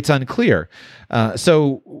 but it's unclear.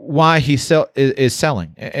 So why he is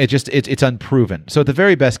selling? It's unproven. So at the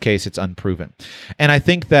very best case, it's unproven. And I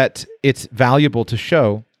think that it's valuable to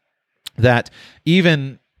show that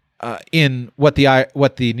even in what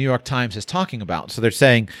the New York Times is talking about. So they're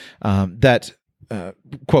saying that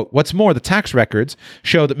quote, what's more, the tax records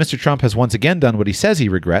show that Mr. Trump has once again done what he says he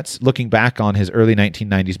regrets, looking back on his early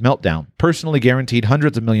 1990s meltdown, personally guaranteed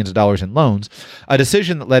hundreds of millions of dollars in loans, a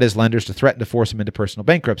decision that led his lenders to threaten to force him into personal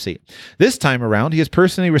bankruptcy. This time around, he is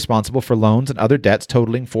personally responsible for loans and other debts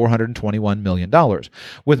totaling $421 million,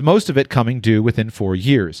 with most of it coming due within 4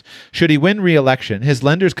 years. Should he win re-election, his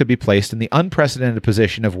lenders could be placed in the unprecedented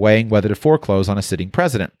position of weighing whether to foreclose on a sitting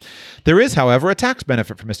president. There is, however, a tax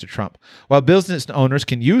benefit for Mr. Trump. While business owners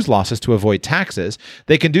can use losses to avoid taxes,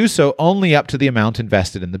 they can do so only up to the amount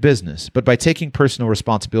invested in the business. But by taking personal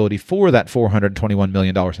responsibility for that $421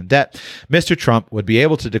 million in debt, Mr. Trump would be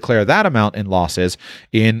able to declare that amount in losses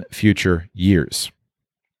in future years.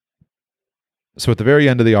 So at the very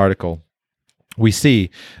end of the article, we see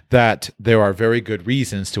that there are very good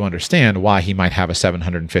reasons to understand why he might have a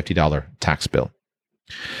 $750 tax bill.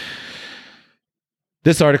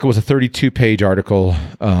 This article was a 32-page article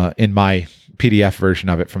in my PDF version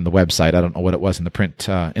of it from the website. I don't know what it was in the print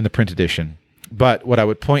edition. But what I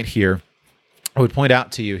would point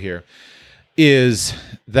out to you here is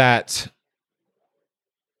that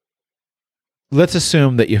let's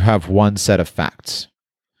assume that you have one set of facts,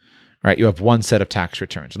 right? You have one set of tax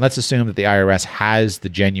returns. And let's assume that the IRS has the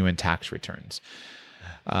genuine tax returns.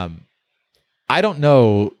 I don't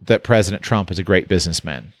know that President Trump is a great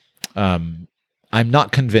businessman. I'm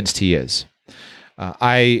not convinced he is.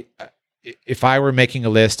 If I were making a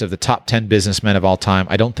list of the top 10 businessmen of all time,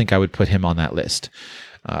 I don't think I would put him on that list.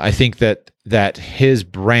 I think that his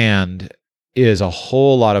brand is a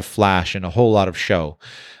whole lot of flash and a whole lot of show.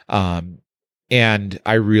 And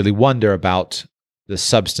I really wonder about the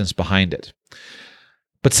substance behind it.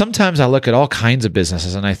 But sometimes I look at all kinds of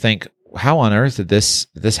businesses and I think, how on earth did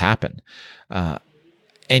this happen?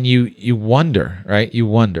 And you wonder, right? You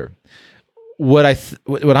wonder. What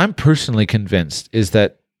I'm personally convinced is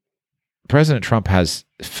that President Trump has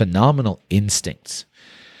phenomenal instincts,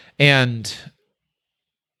 and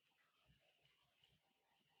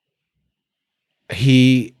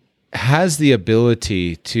he has the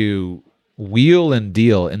ability to wheel and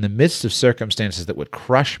deal in the midst of circumstances that would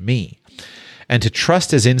crush me, and to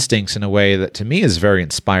trust his instincts in a way that to me is very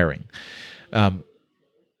inspiring.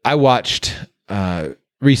 I watched, I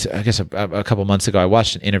guess a couple months ago, I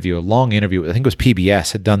watched an interview, a long interview. I think it was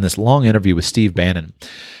PBS had done this long interview with Steve Bannon,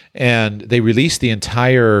 and they released the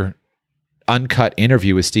entire uncut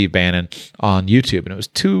interview with Steve Bannon on YouTube. And it was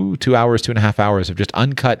 2.5 hours of just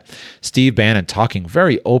uncut Steve Bannon talking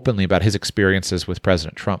very openly about his experiences with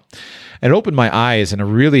President Trump. And it opened my eyes in a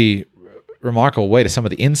really remarkable way to some of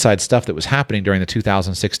the inside stuff that was happening during the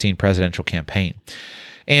 2016 presidential campaign.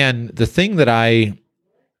 And the thing that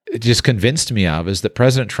it just convinced me of is that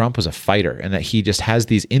President Trump was a fighter, and that he just has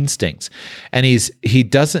these instincts, and he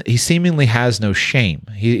seemingly has no shame.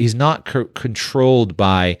 He's not controlled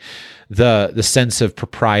by the sense of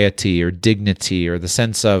propriety or dignity or the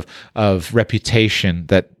sense of reputation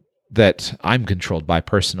that I'm controlled by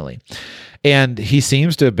personally. And he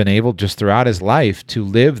seems to have been able just throughout his life to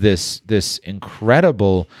live this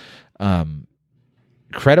incredibly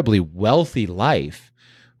wealthy life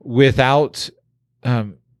without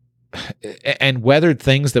and weathered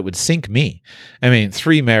things that would sink me. I mean,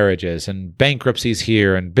 3 marriages and bankruptcies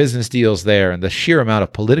here and business deals there, and the sheer amount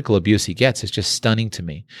of political abuse he gets is just stunning to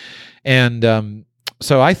me. And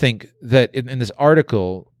so I think that in this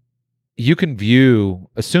article, you can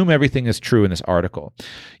assume everything is true in this article.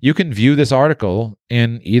 You can view this article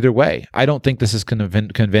in either way. I don't think this is going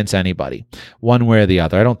to convince anybody one way or the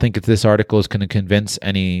other. I don't think this article is going to convince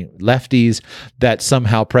any lefties that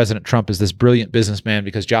somehow President Trump is this brilliant businessman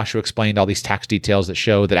because Joshua explained all these tax details that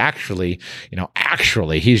show that actually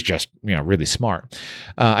he's just, really smart.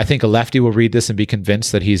 I think a lefty will read this and be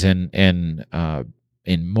convinced that he's in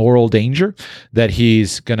moral danger, that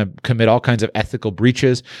he's going to commit all kinds of ethical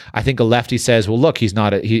breaches. I think a lefty says, well, look, he's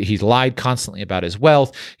lied constantly about his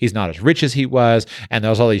wealth. He's not as rich as he was. And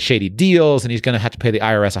there's all these shady deals, and he's going to have to pay the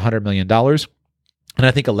IRS $100 million. And I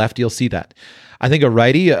think a lefty will see that. I think a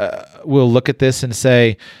righty will look at this and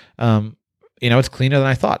say, it's cleaner than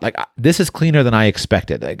I thought. Like, this is cleaner than I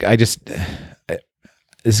expected.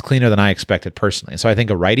 This is cleaner than I expected personally. So I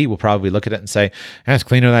think a righty will probably look at it and say, it's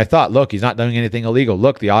cleaner than I thought. Look, he's not doing anything illegal.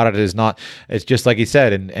 Look, the audit is not, it's just like he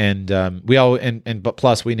said. But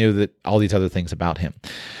plus we knew that all these other things about him.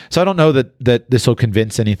 So I don't know that this will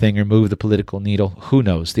convince anything or move the political needle. Who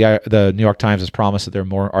knows? The New York Times has promised that there are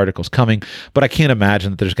more articles coming, but I can't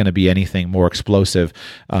imagine that there's going to be anything more explosive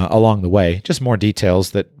along the way. Just more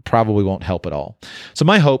details that probably won't help at all. So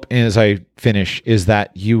my hope, as I finish, is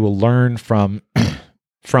that you will learn from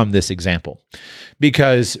this example,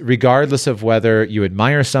 because regardless of whether you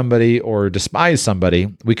admire somebody or despise somebody,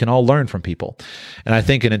 we can all learn from people. And I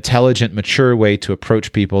think an intelligent, mature way to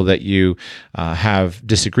approach people that you have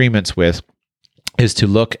disagreements with is to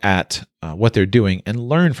look at what they're doing and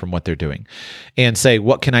learn from what they're doing, and say,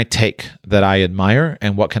 what can I take that I admire,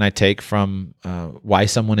 and what can I take from why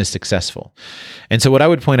someone is successful? And so what I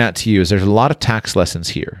would point out to you is there's a lot of tax lessons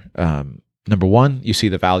here. Number one, you see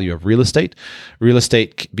the value of real estate. Real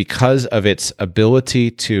estate, because of its ability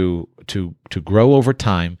to grow over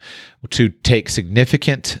time, to take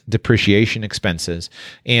significant depreciation expenses,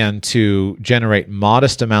 and to generate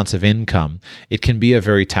modest amounts of income, it can be a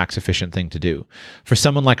very tax efficient thing to do. For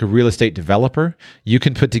someone like a real estate developer, you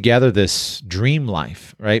can put together this dream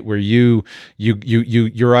life, right? Where you're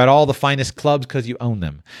at all the finest clubs because you own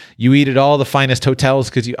them. You eat at all the finest hotels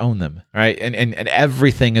because you own them, right? And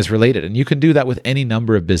everything is related. And you can do that with any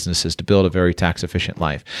number of businesses to build a very tax efficient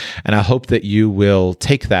life. And I hope that you will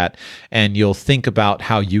take that and you'll think about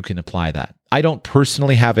how you can apply that. I don't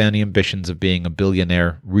personally have any ambitions of being a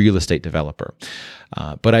billionaire real estate developer,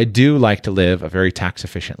 but I do like to live a very tax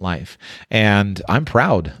efficient life, and I'm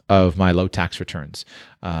proud of my low tax returns.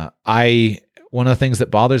 One of the things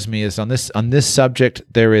that bothers me is on this subject,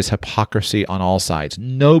 there is hypocrisy on all sides.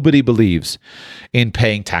 Nobody believes in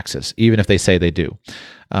paying taxes, even if they say they do.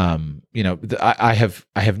 I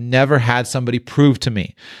have never had somebody prove to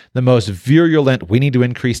me the most virulent, we need to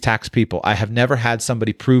increase tax people. I have never had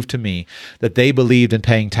somebody prove to me that they believed in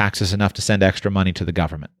paying taxes enough to send extra money to the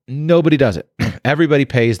government. Nobody does it. Everybody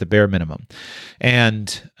pays the bare minimum.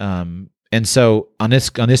 And so on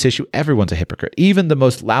this issue, everyone's a hypocrite, even the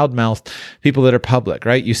most loudmouthed people that are public,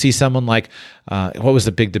 right? You see someone like, what was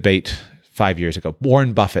the big debate 5 years ago.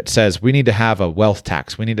 Warren Buffett says we need to have a wealth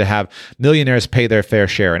tax. We need to have millionaires pay their fair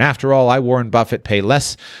share. And after all, I, Warren Buffett, pay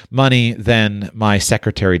less money than my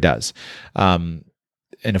secretary does.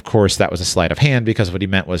 And of course, that was a sleight of hand, because what he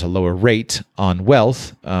meant was a lower rate on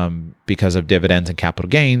wealth because of dividends and capital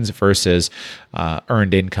gains versus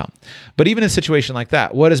earned income. But even in a situation like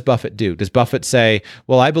that, what does Buffett do? Does Buffett say,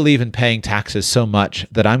 well, I believe in paying taxes so much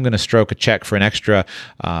that I'm going to stroke a check for an extra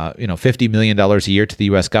 $50 million a year to the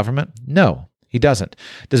U.S. government? No. He doesn't.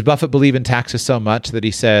 Does Buffett believe in taxes so much that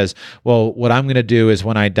he says, well, what I'm going to do is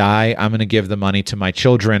when I die, I'm going to give the money to my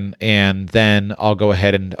children, and then I'll go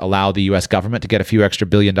ahead and allow the U.S. government to get a few extra $1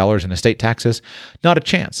 billion in estate taxes? Not a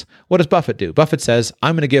chance. What does Buffett do? Buffett says,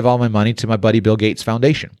 I'm going to give all my money to my buddy Bill Gates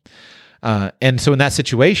Foundation. And so in that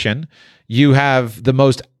situation, you have the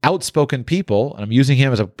most outspoken people, and I'm using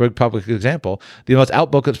him as a big public example, the most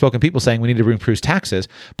outspoken people saying we need to increase taxes,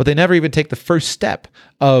 but they never even take the first step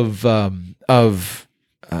of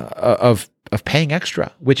paying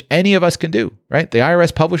extra, which any of us can do, right? The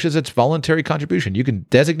IRS publishes its voluntary contribution. You can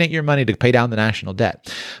designate your money to pay down the national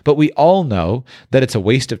debt. But we all know that it's a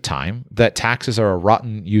waste of time, that taxes are a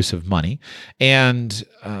rotten use of money, and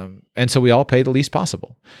so we all pay the least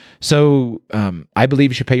possible. So I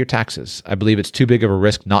believe you should pay your taxes. I believe it's too big of a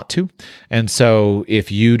risk not to. And so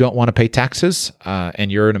if you don't want to pay taxes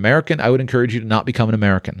and you're an American, I would encourage you to not become an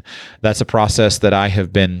American. That's a process that I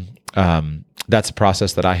have been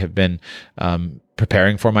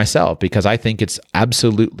preparing for myself, because I think it's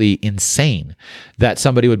absolutely insane that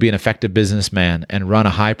somebody would be an effective businessman and run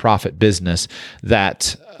a high profit business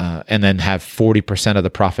that and then have 40% of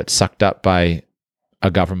the profit sucked up by a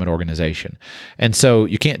government organization. And so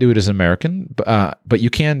you can't do it as an American, but you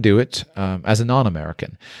can do it as a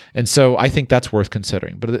non-American. And so I think that's worth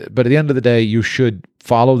considering. But at the end of the day, you should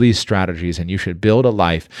follow these strategies, and you should build a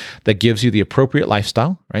life that gives you the appropriate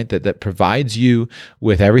lifestyle, right? That provides you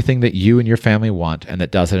with everything that you and your family want, and that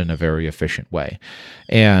does it in a very efficient way.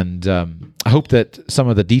 And I hope that some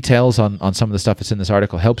of the details on some of the stuff that's in this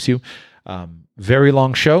article helps you. Very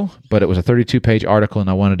long show, but it was a 32-page article, and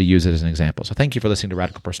I wanted to use it as an example. So thank you for listening to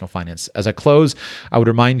Radical Personal Finance. As I close, I would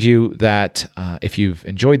remind you that if you've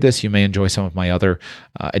enjoyed this, you may enjoy some of my other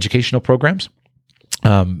educational programs.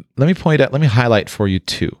 Let me highlight for you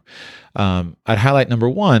two. I'd highlight number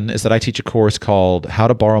one is that I teach a course called How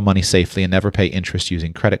to Borrow Money Safely and Never Pay Interest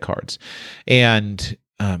Using Credit Cards. And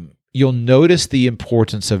you'll notice the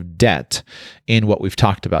importance of debt in what we've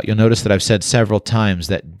talked about. You'll notice that I've said several times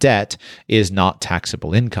that debt is not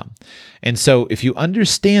taxable income. And so if you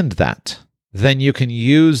understand that, then you can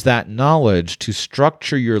use that knowledge to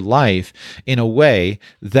structure your life in a way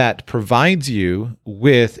that provides you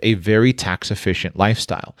with a very tax-efficient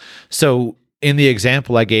lifestyle. So in the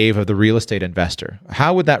example I gave of the real estate investor,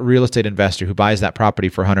 how would that real estate investor who buys that property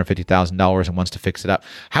for $150,000 and wants to fix it up,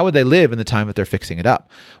 how would they live in the time that they're fixing it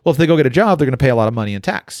up? Well, if they go get a job, they're going to pay a lot of money in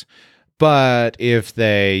tax. But if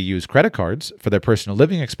they use credit cards for their personal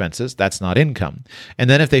living expenses, that's not income. And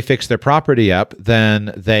then if they fix their property up,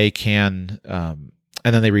 then they can, and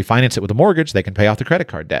then they refinance it with a mortgage, they can pay off the credit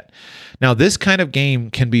card debt. Now, this kind of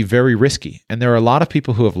game can be very risky, and there are a lot of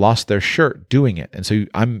people who have lost their shirt doing it. And so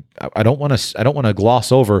I don't want to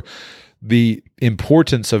gloss over the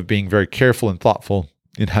importance of being very careful and thoughtful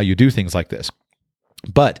in how you do things like this.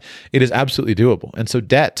 But it is absolutely doable. And so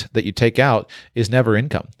debt that you take out is never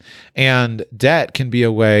income. And debt can be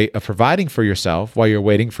a way of providing for yourself while you're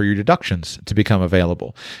waiting for your deductions to become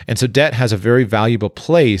available. And so debt has a very valuable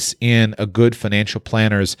place in a good financial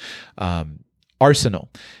planner's arsenal.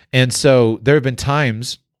 And so there have been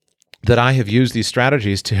times that I have used these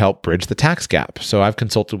strategies to help bridge the tax gap. So I've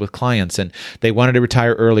consulted with clients, and they wanted to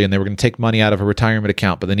retire early, and they were going to take money out of a retirement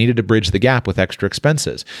account, but they needed to bridge the gap with extra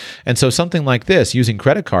expenses. And so something like this, using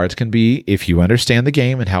credit cards, can be, if you understand the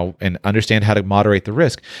game and understand how to moderate the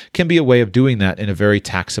risk, can be a way of doing that in a very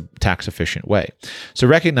tax efficient way. So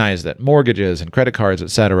recognize that mortgages and credit cards,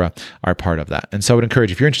 etc., are part of that. And so I would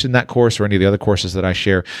encourage, if you're interested in that course or any of the other courses that I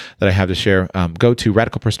have to share, go to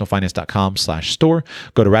radicalpersonalfinance.com/store.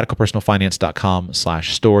 Go to radicalpersonalfinance.com/store,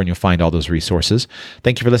 and you'll find all those resources.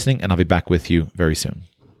 Thank you for listening, and I'll be back with you very soon.